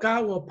law,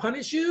 God will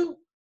punish you.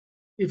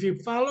 If you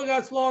follow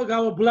God's law,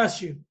 God will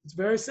bless you. It's a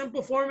very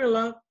simple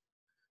formula.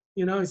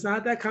 It's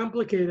not that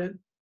complicated.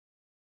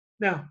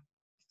 Now,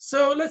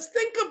 so let's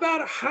think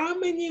about how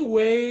many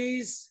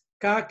ways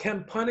God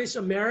can punish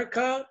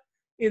America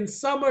in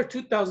summer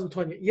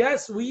 2020.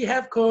 Yes, we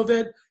have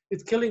COVID.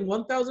 It's killing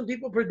 1,000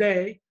 people per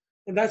day,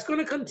 and that's going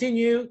to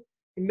continue.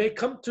 It may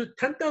come to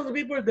 10,000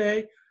 people a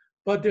day,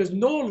 but there's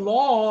no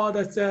law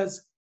that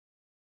says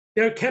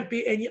there can't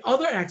be any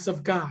other acts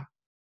of God.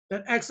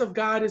 That acts of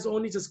God is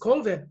only just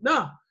COVID.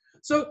 No.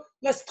 So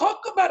let's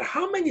talk about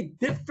how many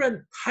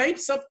different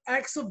types of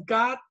acts of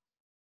God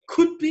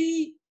could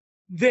be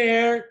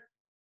there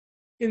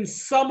in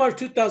summer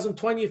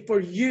 2020 for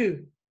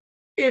you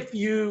if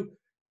you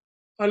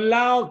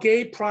allow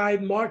gay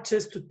pride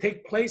marches to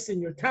take place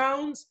in your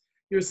towns,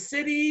 your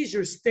cities,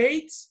 your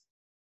states.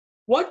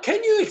 What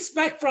can you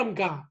expect from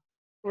God?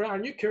 Or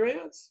are you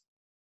curious?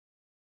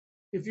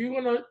 If you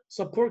want to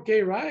support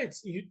gay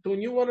rights,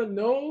 don't you want to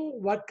know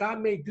what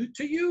God may do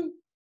to you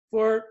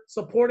for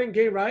supporting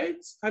gay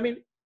rights? I mean,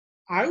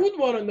 I would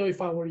want to know if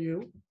I were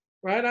you,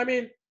 right? I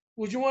mean,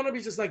 would you want to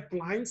be just like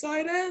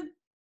blindsided?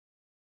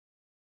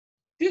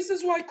 This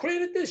is why I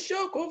created this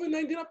show,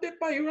 COVID-19 Update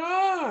by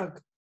Heerak.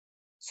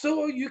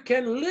 So you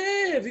can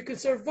live, you can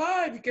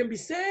survive, you can be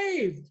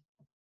saved.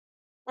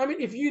 I mean,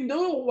 if you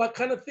know what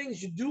kind of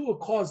things you do will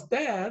cause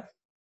death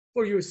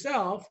for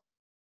yourself,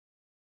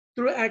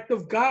 through an act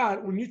of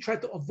God, when you try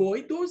to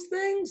avoid those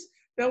things,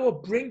 that will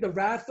bring the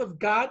wrath of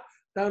God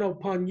down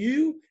upon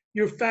you,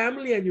 your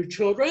family, and your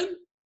children.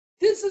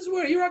 This is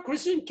where Heerak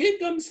Christian King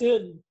comes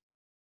in.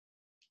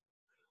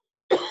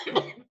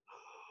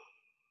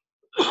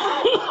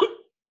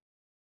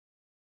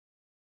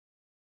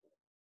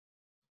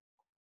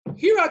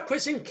 Heerak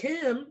Christian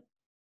Kim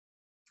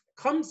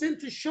comes in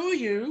to show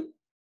you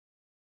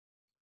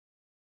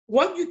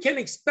what you can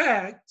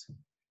expect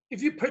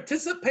if you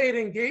participate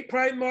in gay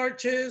pride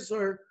marches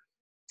or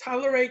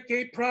tolerate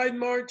gay pride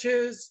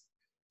marches,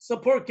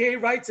 support gay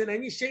rights in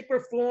any shape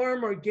or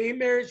form, or gay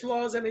marriage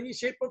laws in any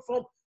shape or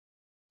form.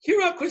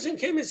 Heerak Christian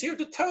Kim is here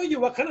to tell you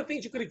what kind of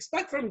things you could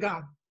expect from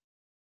God.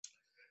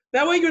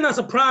 That way you're not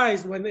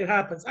surprised when it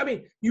happens. I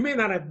mean, you may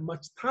not have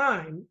much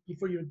time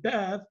before your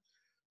death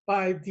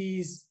by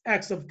these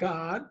acts of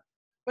God,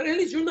 but at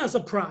least you're not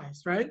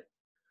surprised, right?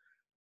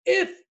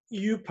 If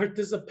you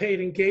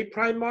participate in gay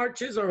pride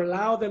marches or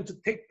allow them to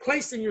take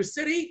place in your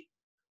city,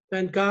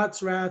 then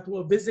God's wrath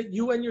will visit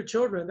you and your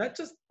children. That's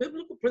just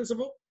biblical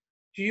principle.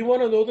 Do you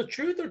want to know the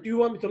truth, or do you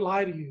want me to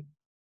lie to you?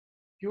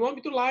 Do you want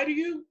me to lie to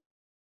you?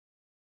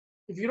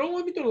 If you don't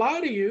want me to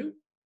lie to you,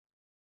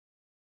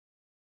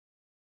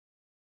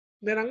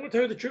 then I'm going to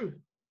tell you the truth.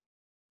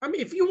 I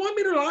mean, if you want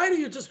me to lie to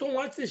you, just don't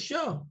watch this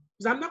show,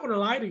 because I'm not going to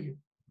lie to you.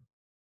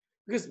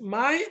 Because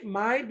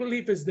my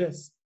belief is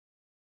this.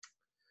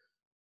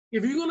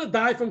 If you're going to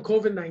die from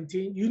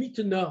COVID-19, you need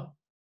to know.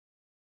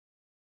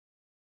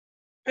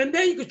 And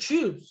then you could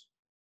choose.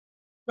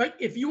 Like,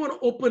 if you want to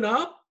open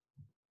up,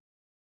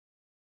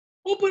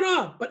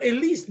 but at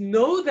least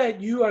know that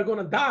you are going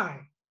to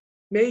die,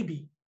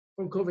 maybe,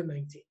 from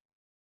COVID-19.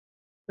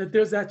 That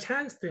there's that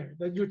chance there,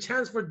 that your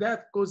chance for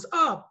death goes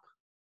up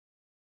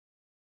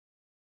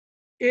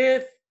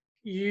if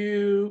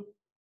you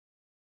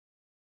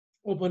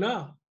open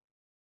up.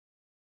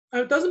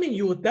 And it doesn't mean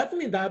you will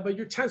definitely die, but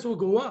your chance will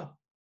go up.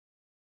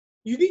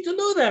 You need to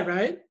know that,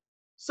 right?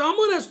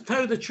 Someone has to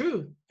tell you the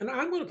truth, and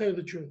I'm going to tell you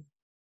the truth.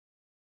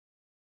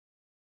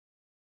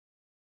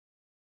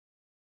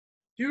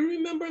 Do you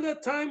remember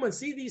that time when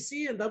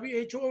CDC and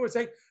WHO were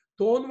saying,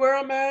 don't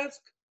wear a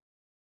mask?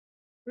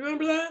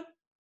 Remember that?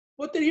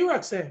 What did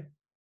Heerak say?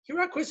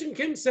 Heerak Christian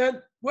Kim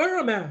said, wear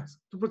a mask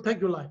to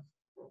protect your life.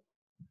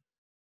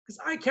 Because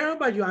I care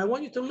about you. I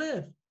want you to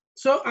live.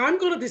 So I'm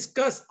going to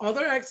discuss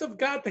other acts of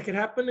God that can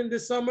happen in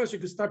this summer so you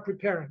can start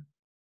preparing.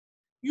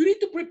 You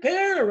need to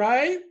prepare,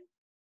 right?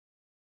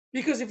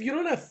 Because if you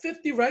don't have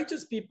 50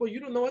 righteous people, you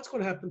don't know what's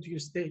going to happen to your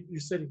state,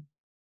 your city.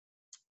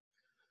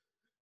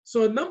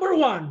 So number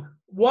one,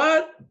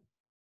 what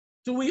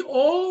do we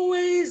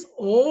always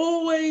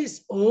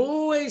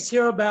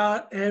hear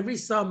about every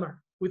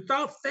summer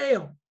without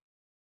fail?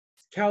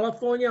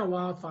 California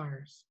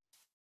wildfires.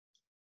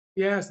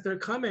 Yes, they're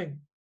coming.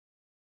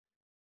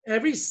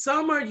 Every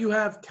summer you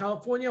have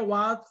California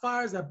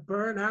wildfires that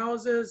burn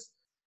houses,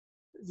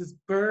 just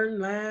burn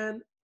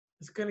land.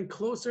 It's getting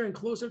closer and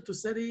closer to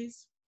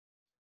cities.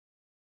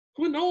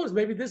 Who knows?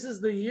 Maybe this is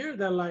the year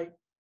that, like,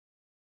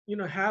 you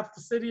know, half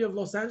the city of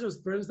Los Angeles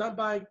burns up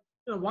by, you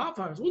know,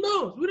 wildfires. Who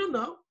knows? We don't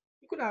know.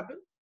 It could happen.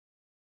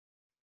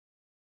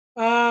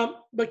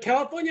 But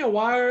California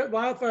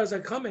wildfires are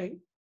coming,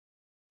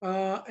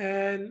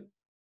 and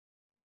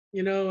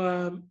you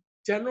know,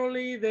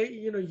 generally they,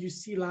 you know, you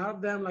see a lot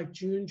of them like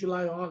June,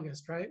 July,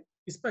 August, right?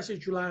 Especially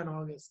July and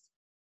August.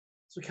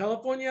 So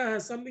California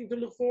has something to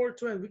look forward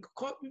to, and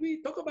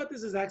we talk about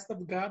this as acts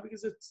of God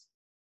because it's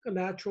a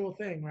natural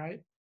thing,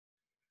 right?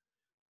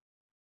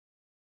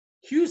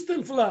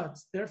 Houston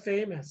floods, they're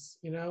famous,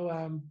 you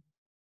know.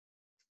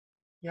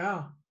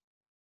 Yeah,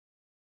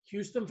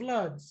 Houston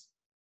floods.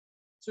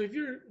 So if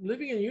you're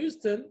living in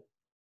Houston,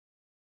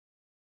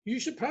 you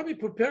should probably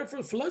prepare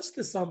for floods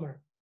this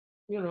summer.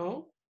 You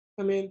know,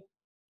 I mean,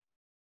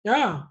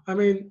 yeah, I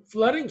mean,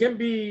 flooding can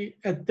be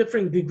at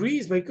different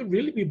degrees, but it could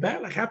really be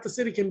bad. Like half the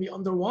city can be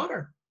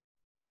underwater.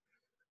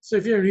 So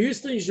if you're in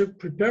Houston, you should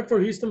prepare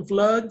for Houston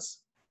floods.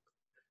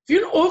 If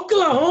you're in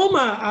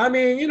Oklahoma, I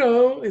mean, you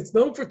know, it's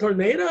known for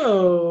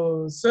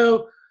tornadoes.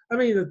 So, I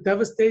mean, the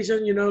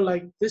devastation, you know,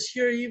 like this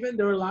year even,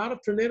 there were a lot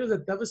of tornadoes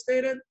that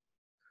devastated.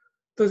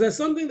 So that's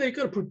something that you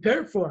could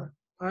prepare for,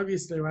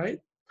 obviously, right?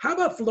 How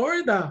about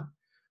Florida?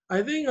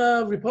 I think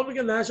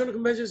Republican National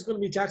Convention is going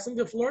to be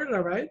Jacksonville,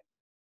 Florida, right?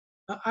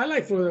 I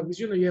like Florida because,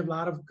 you know, you have a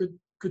lot of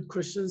good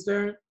Christians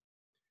there.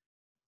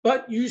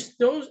 But you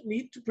still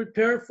need to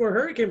prepare for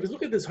hurricanes. Because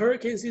look at this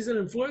hurricane season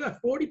in Florida.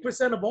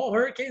 40% of all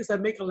hurricanes that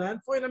make a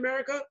landfall in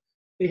America,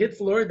 they hit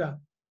Florida.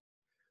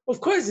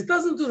 Of course, it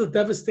doesn't do the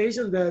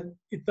devastation that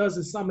it does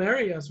in some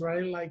areas,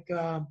 right? Like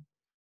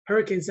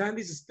Hurricane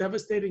Sandy is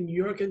devastating New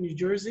York and New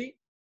Jersey.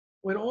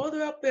 Went all the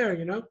way up there,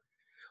 you know?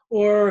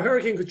 Or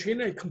Hurricane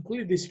Katrina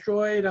completely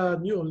destroyed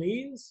New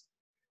Orleans.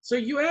 So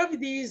you have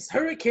these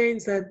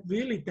hurricanes that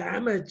really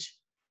damage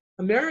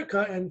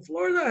America, and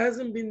Florida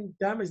hasn't been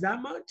damaged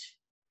that much,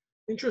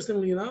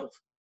 interestingly enough.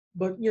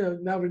 But, you know,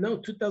 now we know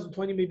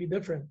 2020 may be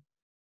different.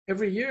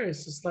 Every year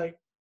it's just like,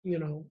 you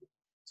know,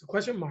 it's a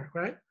question mark,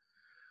 right?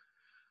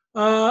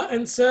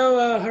 And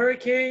so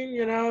hurricane,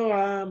 you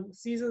know,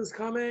 season's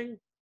coming.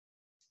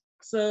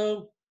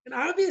 So, and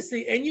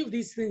obviously any of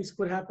these things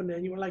could happen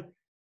anywhere. Like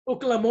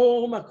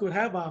Oklahoma could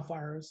have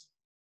fires.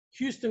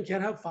 Houston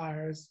can have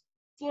fires.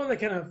 Florida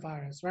can have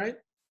fires, right?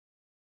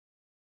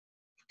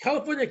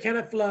 California can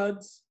have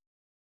floods.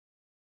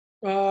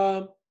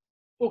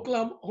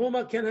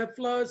 Oklahoma can have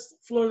floods.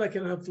 Florida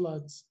can have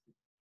floods.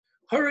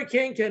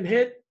 Hurricane can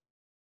hit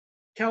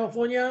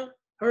California.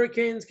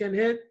 Hurricanes can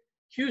hit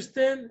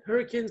Houston.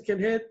 Hurricanes can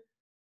hit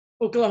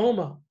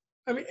Oklahoma.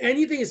 I mean,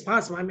 anything is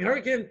possible. I mean,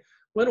 hurricane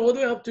went all the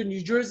way up to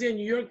New Jersey and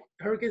New York,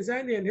 Hurricane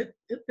Sandy, and hit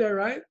there,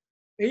 right?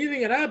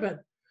 Anything can happen.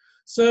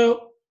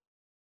 So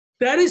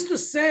that is to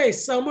say,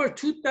 summer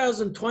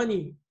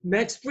 2020,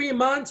 next 3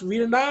 months, we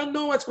do not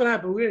know what's going to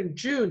happen. We're in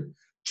June,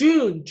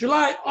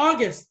 July,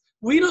 August.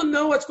 We don't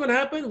know what's going to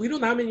happen. We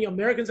don't know how many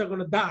Americans are going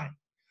to die.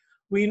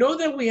 We know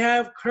that we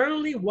have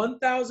currently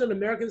 1,000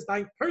 Americans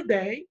dying per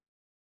day.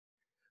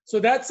 So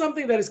that's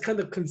something that is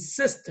kind of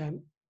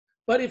consistent.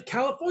 But if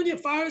California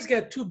fires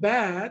get too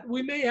bad,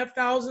 we may have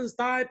thousands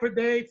die per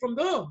day from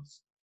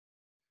those.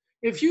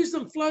 If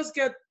Houston floods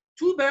get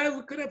too bad,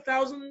 we could have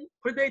thousands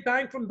per day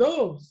dying from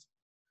those.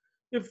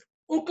 If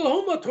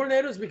Oklahoma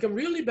tornadoes become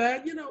really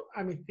bad, you know,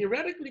 I mean,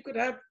 theoretically you could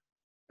have,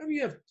 I mean,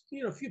 you have,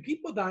 you know, a few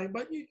people dying,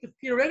 but you could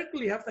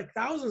theoretically have like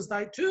thousands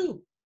die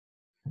too.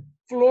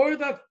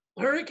 Florida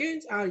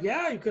hurricanes,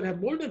 yeah, you could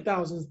have more than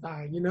thousands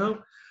die, you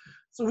know.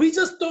 So we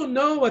just don't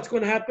know what's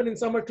going to happen in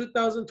summer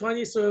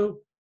 2020. So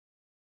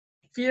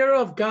fear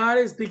of God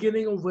is the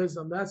beginning of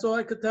wisdom. That's all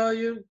I could tell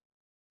you.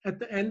 At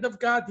the end of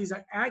God, these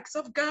are acts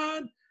of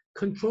God,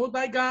 controlled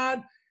by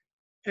God.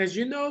 As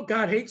you know,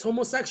 God hates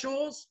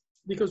homosexuals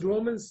because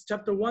Romans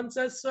chapter 1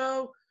 says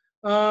so.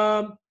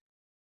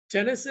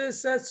 Genesis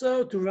says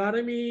so.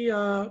 Deuteronomy,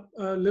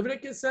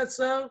 Leviticus says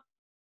so.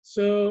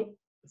 So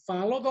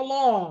follow the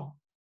law.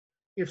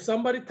 If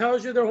somebody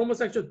tells you they're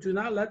homosexual, do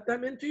not let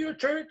them into your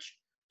church.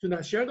 Do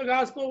not share the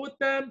gospel with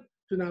them.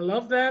 Do not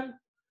love them,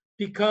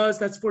 because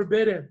that's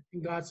forbidden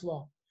in God's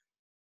law.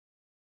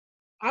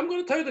 I'm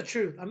going to tell you the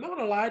truth. I'm not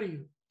going to lie to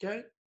you,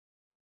 okay?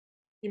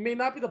 It may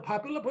not be the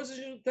popular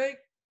position to take,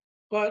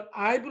 but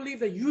I believe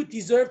that you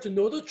deserve to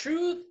know the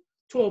truth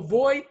to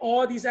avoid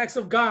all these acts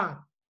of God.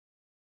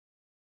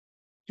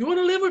 Do you want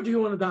to live or do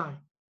you want to die?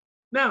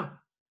 Now,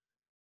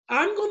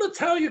 I'm going to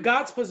tell you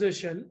God's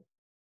position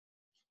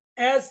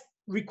as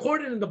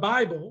recorded in the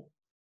Bible.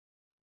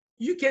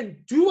 You can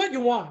do what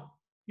you want.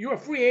 You're a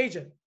free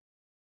agent.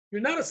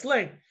 You're not a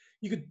slave.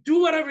 You can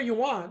do whatever you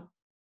want,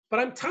 but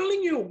I'm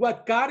telling you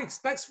what God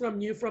expects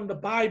from you from the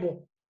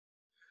Bible.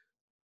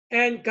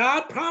 And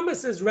God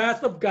promises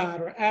wrath of God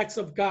or acts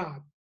of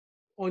God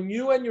on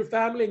you and your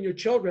family and your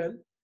children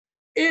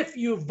if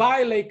you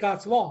violate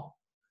God's law.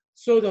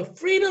 So the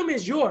freedom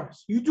is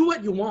yours. You do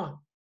what you want.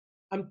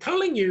 I'm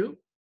telling you,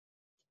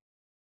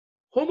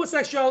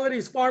 homosexuality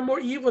is far more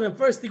evil than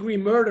first-degree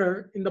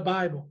murder in the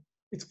Bible.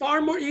 It's far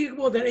more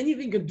evil than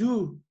anything you can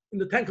do in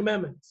the Ten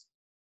Commandments.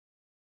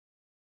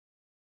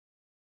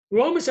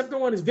 Romans chapter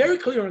 1 is very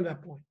clear on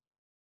that point.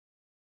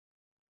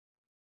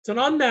 It's an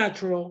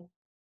unnatural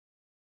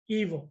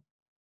evil.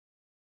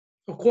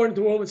 According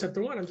to Romans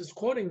chapter 1, I'm just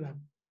quoting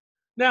them.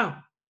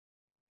 Now,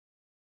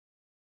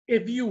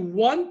 if you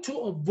want to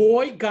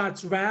avoid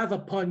God's wrath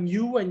upon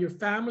you and your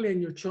family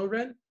and your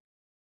children,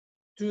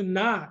 do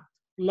not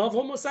love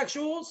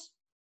homosexuals.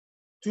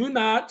 Do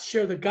not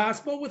share the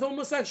gospel with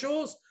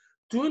homosexuals.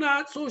 Do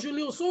not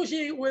socially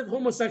associate with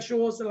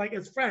homosexuals like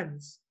as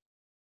friends.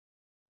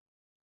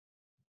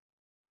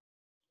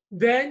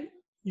 Then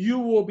you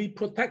will be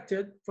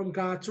protected from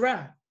God's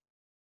wrath.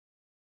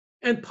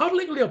 And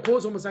publicly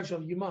oppose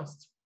homosexuality, you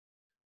must.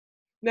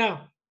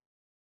 Now,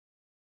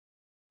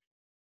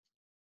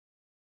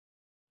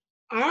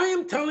 I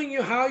am telling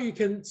you how you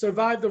can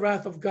survive the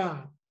wrath of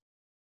God.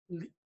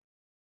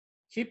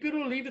 Keep it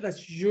or leave it,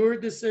 that's your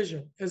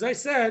decision. As I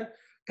said,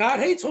 God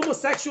hates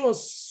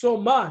homosexuals so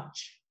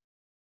much.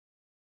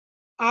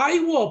 I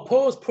will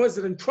oppose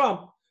President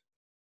Trump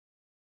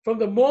from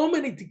the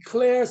moment he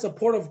declares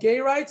support of gay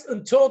rights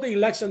until the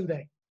election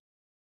day.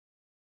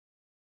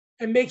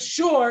 And make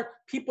sure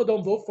people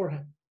don't vote for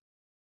him.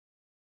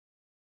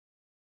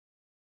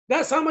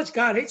 That's how much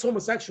God hates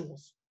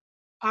homosexuals.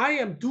 I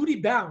am duty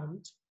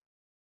bound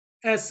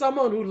as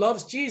someone who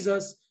loves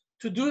Jesus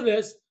to do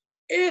this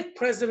if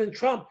President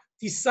Trump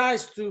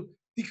decides to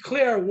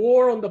declare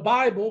war on the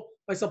Bible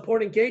by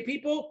supporting gay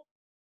people,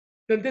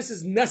 then this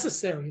is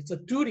necessary. It's a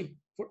duty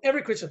for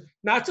every Christian,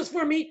 not just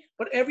for me,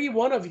 but every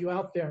one of you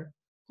out there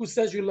who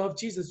says you love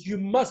Jesus. You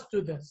must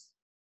do this.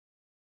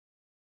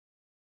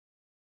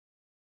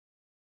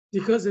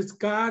 Because it's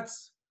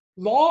God's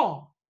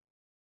law.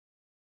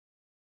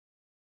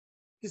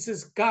 This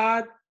is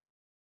God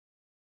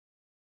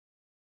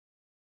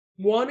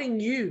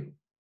wanting you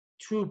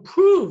to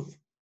prove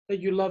that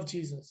you love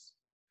Jesus.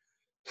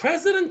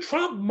 President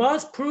Trump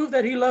must prove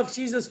that he loves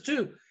Jesus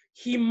too.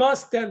 He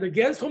must stand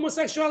against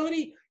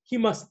homosexuality. He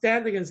must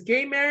stand against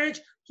gay marriage.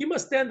 He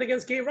must stand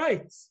against gay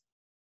rights.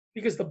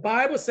 Because the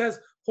Bible says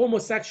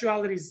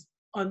homosexuality is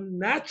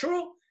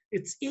unnatural,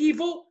 it's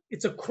evil,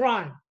 it's a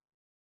crime.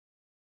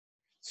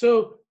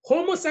 So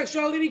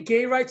homosexuality,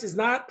 gay rights is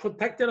not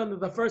protected under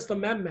the First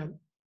Amendment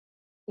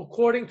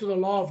according to the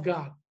law of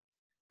God,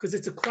 because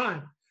it's a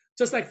crime.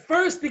 Just like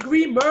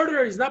first-degree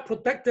murder is not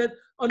protected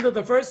under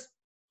the First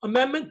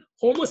Amendment,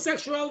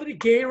 homosexuality,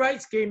 gay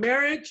rights, gay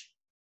marriage,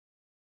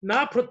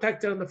 not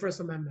protected under the First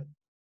Amendment.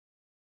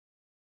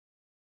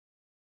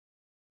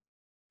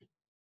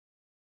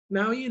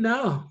 Now you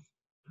know.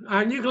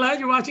 Aren't you glad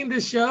you're watching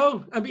this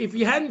show? I mean, if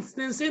you hadn't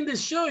seen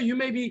this show, you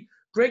may be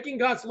breaking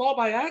God's law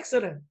by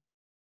accident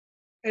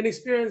and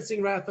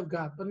experiencing wrath of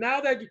God. But now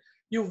that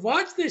you've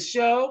watched this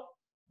show,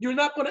 you're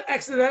not going to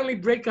accidentally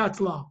break God's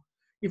law.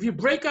 If you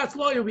break God's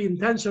law, you'll be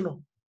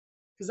intentional.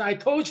 Because I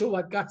told you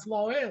what God's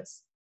law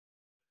is.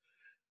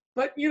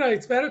 But, you know,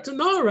 it's better to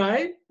know,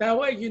 right? That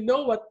way you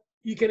know what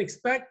you can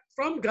expect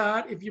from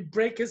God if you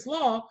break his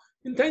law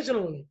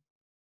intentionally.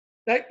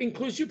 That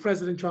includes you,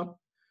 President Trump.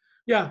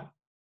 Yeah.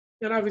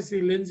 And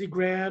obviously Lindsey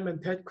Graham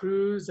and Ted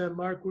Cruz and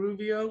Mark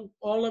Rubio,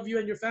 all of you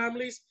and your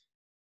families,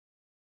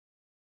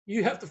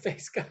 you have to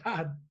face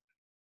God.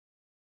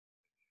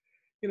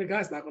 You know,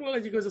 God's not going to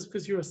let you go just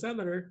because you're a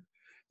senator.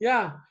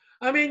 Yeah.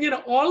 I mean, you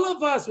know, all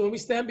of us, when we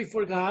stand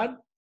before God,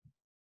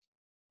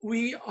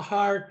 we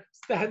are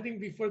standing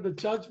before the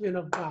judgment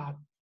of God.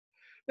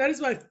 That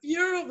is why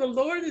fear of the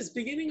Lord is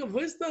beginning of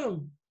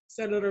wisdom,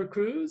 Senator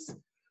Cruz.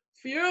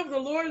 Fear of the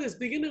Lord is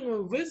beginning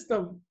of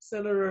wisdom,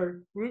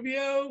 Senator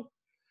Rubio.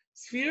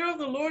 Fear of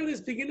the Lord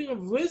is beginning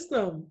of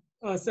wisdom,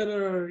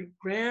 Senator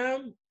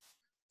Graham.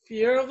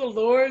 Fear of the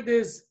Lord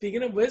is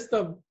beginning of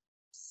wisdom,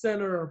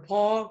 Senator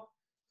Paul.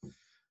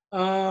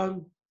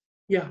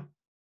 Yeah.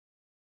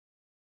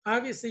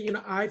 Obviously, you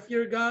know, I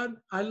fear God.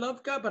 I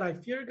love God, but I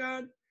fear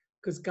God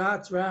because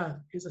God's wrath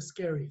is a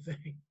scary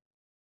thing.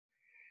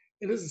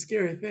 It is a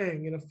scary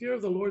thing. You know, fear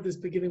of the Lord is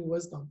beginning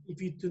wisdom.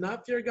 If you do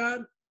not fear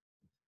God,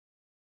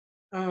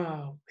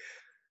 yeah,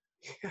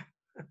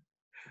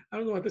 I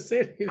don't know what to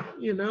say to you,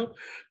 you know,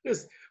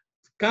 because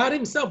God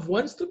himself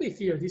wants to be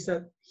feared. He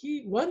said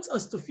he wants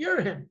us to fear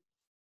him.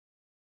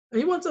 And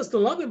he wants us to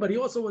love him, but he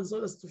also wants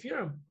us to fear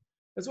him.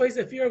 That's why he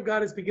said fear of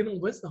God is beginning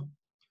of wisdom.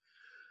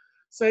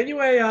 So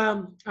anyway,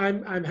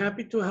 I'm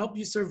happy to help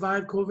you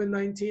survive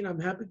COVID-19. I'm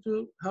happy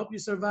to help you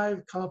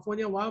survive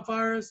California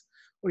wildfires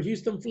or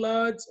Houston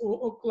floods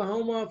or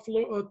Oklahoma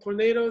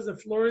tornadoes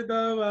and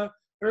Florida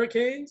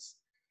hurricanes.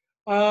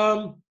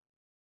 Yeah,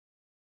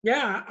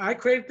 I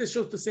created this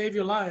show to save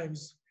your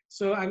lives.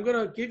 So I'm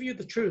going to give you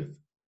the truth.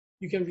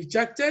 You can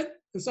reject it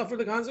and suffer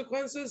the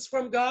consequences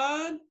from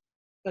God.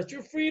 That's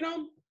your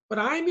freedom. But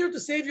I'm here to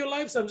save your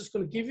life, so I'm just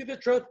going to give you the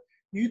truth.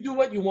 You do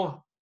what you want.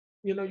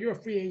 You know, you're a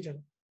free agent.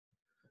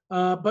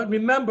 But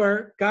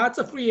remember, God's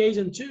a free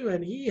agent too,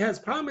 and he has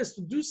promised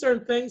to do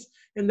certain things,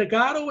 and the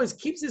God always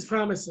keeps his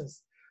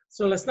promises.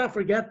 So let's not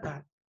forget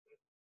that.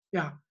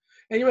 Yeah.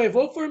 Anyway,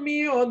 vote for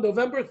me on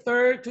November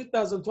 3rd,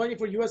 2020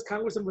 for U.S.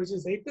 Congress and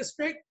Virginia's 8th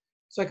District,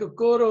 so I could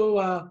go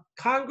to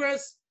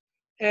Congress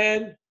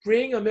and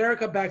bring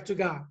America back to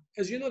God.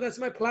 As you know, that's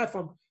my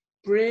platform.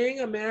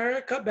 Bring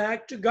America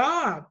back to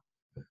God,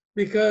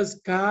 because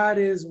God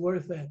is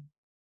worth it.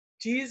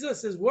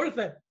 Jesus is worth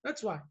it.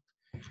 That's why.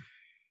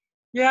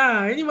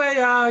 Yeah, anyway,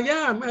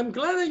 yeah, I'm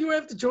glad that you were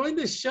able to join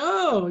the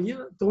show. You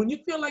know, don't you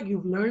feel like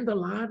you've learned a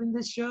lot in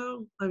this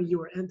show? I mean, you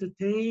were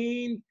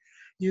entertained.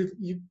 You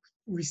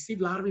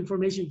received a lot of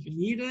information you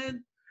needed.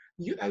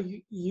 You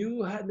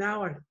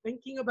now are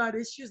thinking about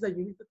issues that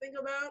you need to think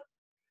about,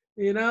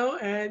 you know,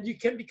 and you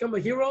can become a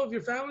hero of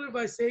your family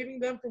by saving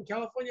them from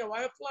California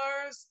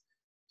wildfires,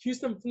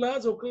 Houston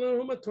floods,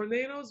 Oklahoma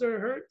tornadoes,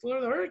 or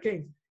Florida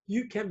hurricanes.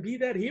 You can be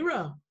that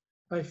hero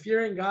by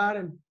fearing God,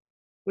 and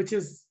which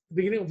is the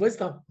beginning of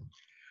wisdom.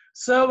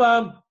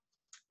 So,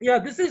 yeah,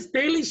 this is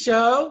Daily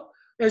Show.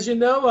 As you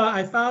know,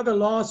 I filed a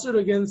lawsuit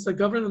against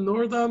Governor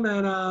Northam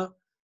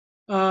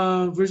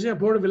and Virginia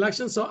Board of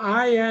Elections. So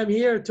I am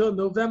here till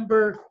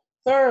November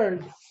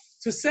 3rd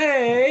to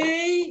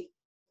say,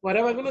 what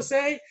am I going to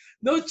say?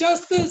 No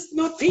justice,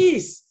 no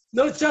peace.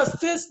 No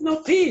justice,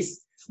 no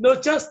peace. No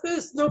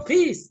justice, no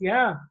peace.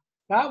 Yeah,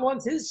 God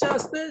wants his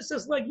justice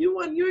just like you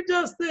want your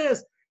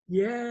justice.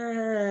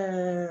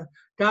 Yeah,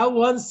 God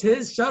wants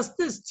his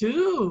justice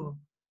too.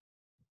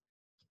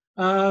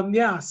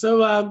 Yeah,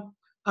 so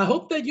I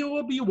hope that you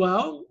will be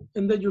well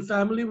and that your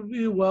family will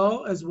be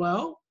well as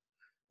well.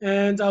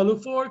 And I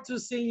look forward to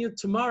seeing you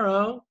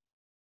tomorrow.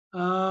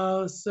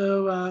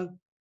 So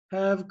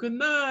have a good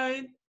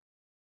night.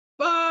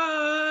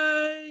 Bye.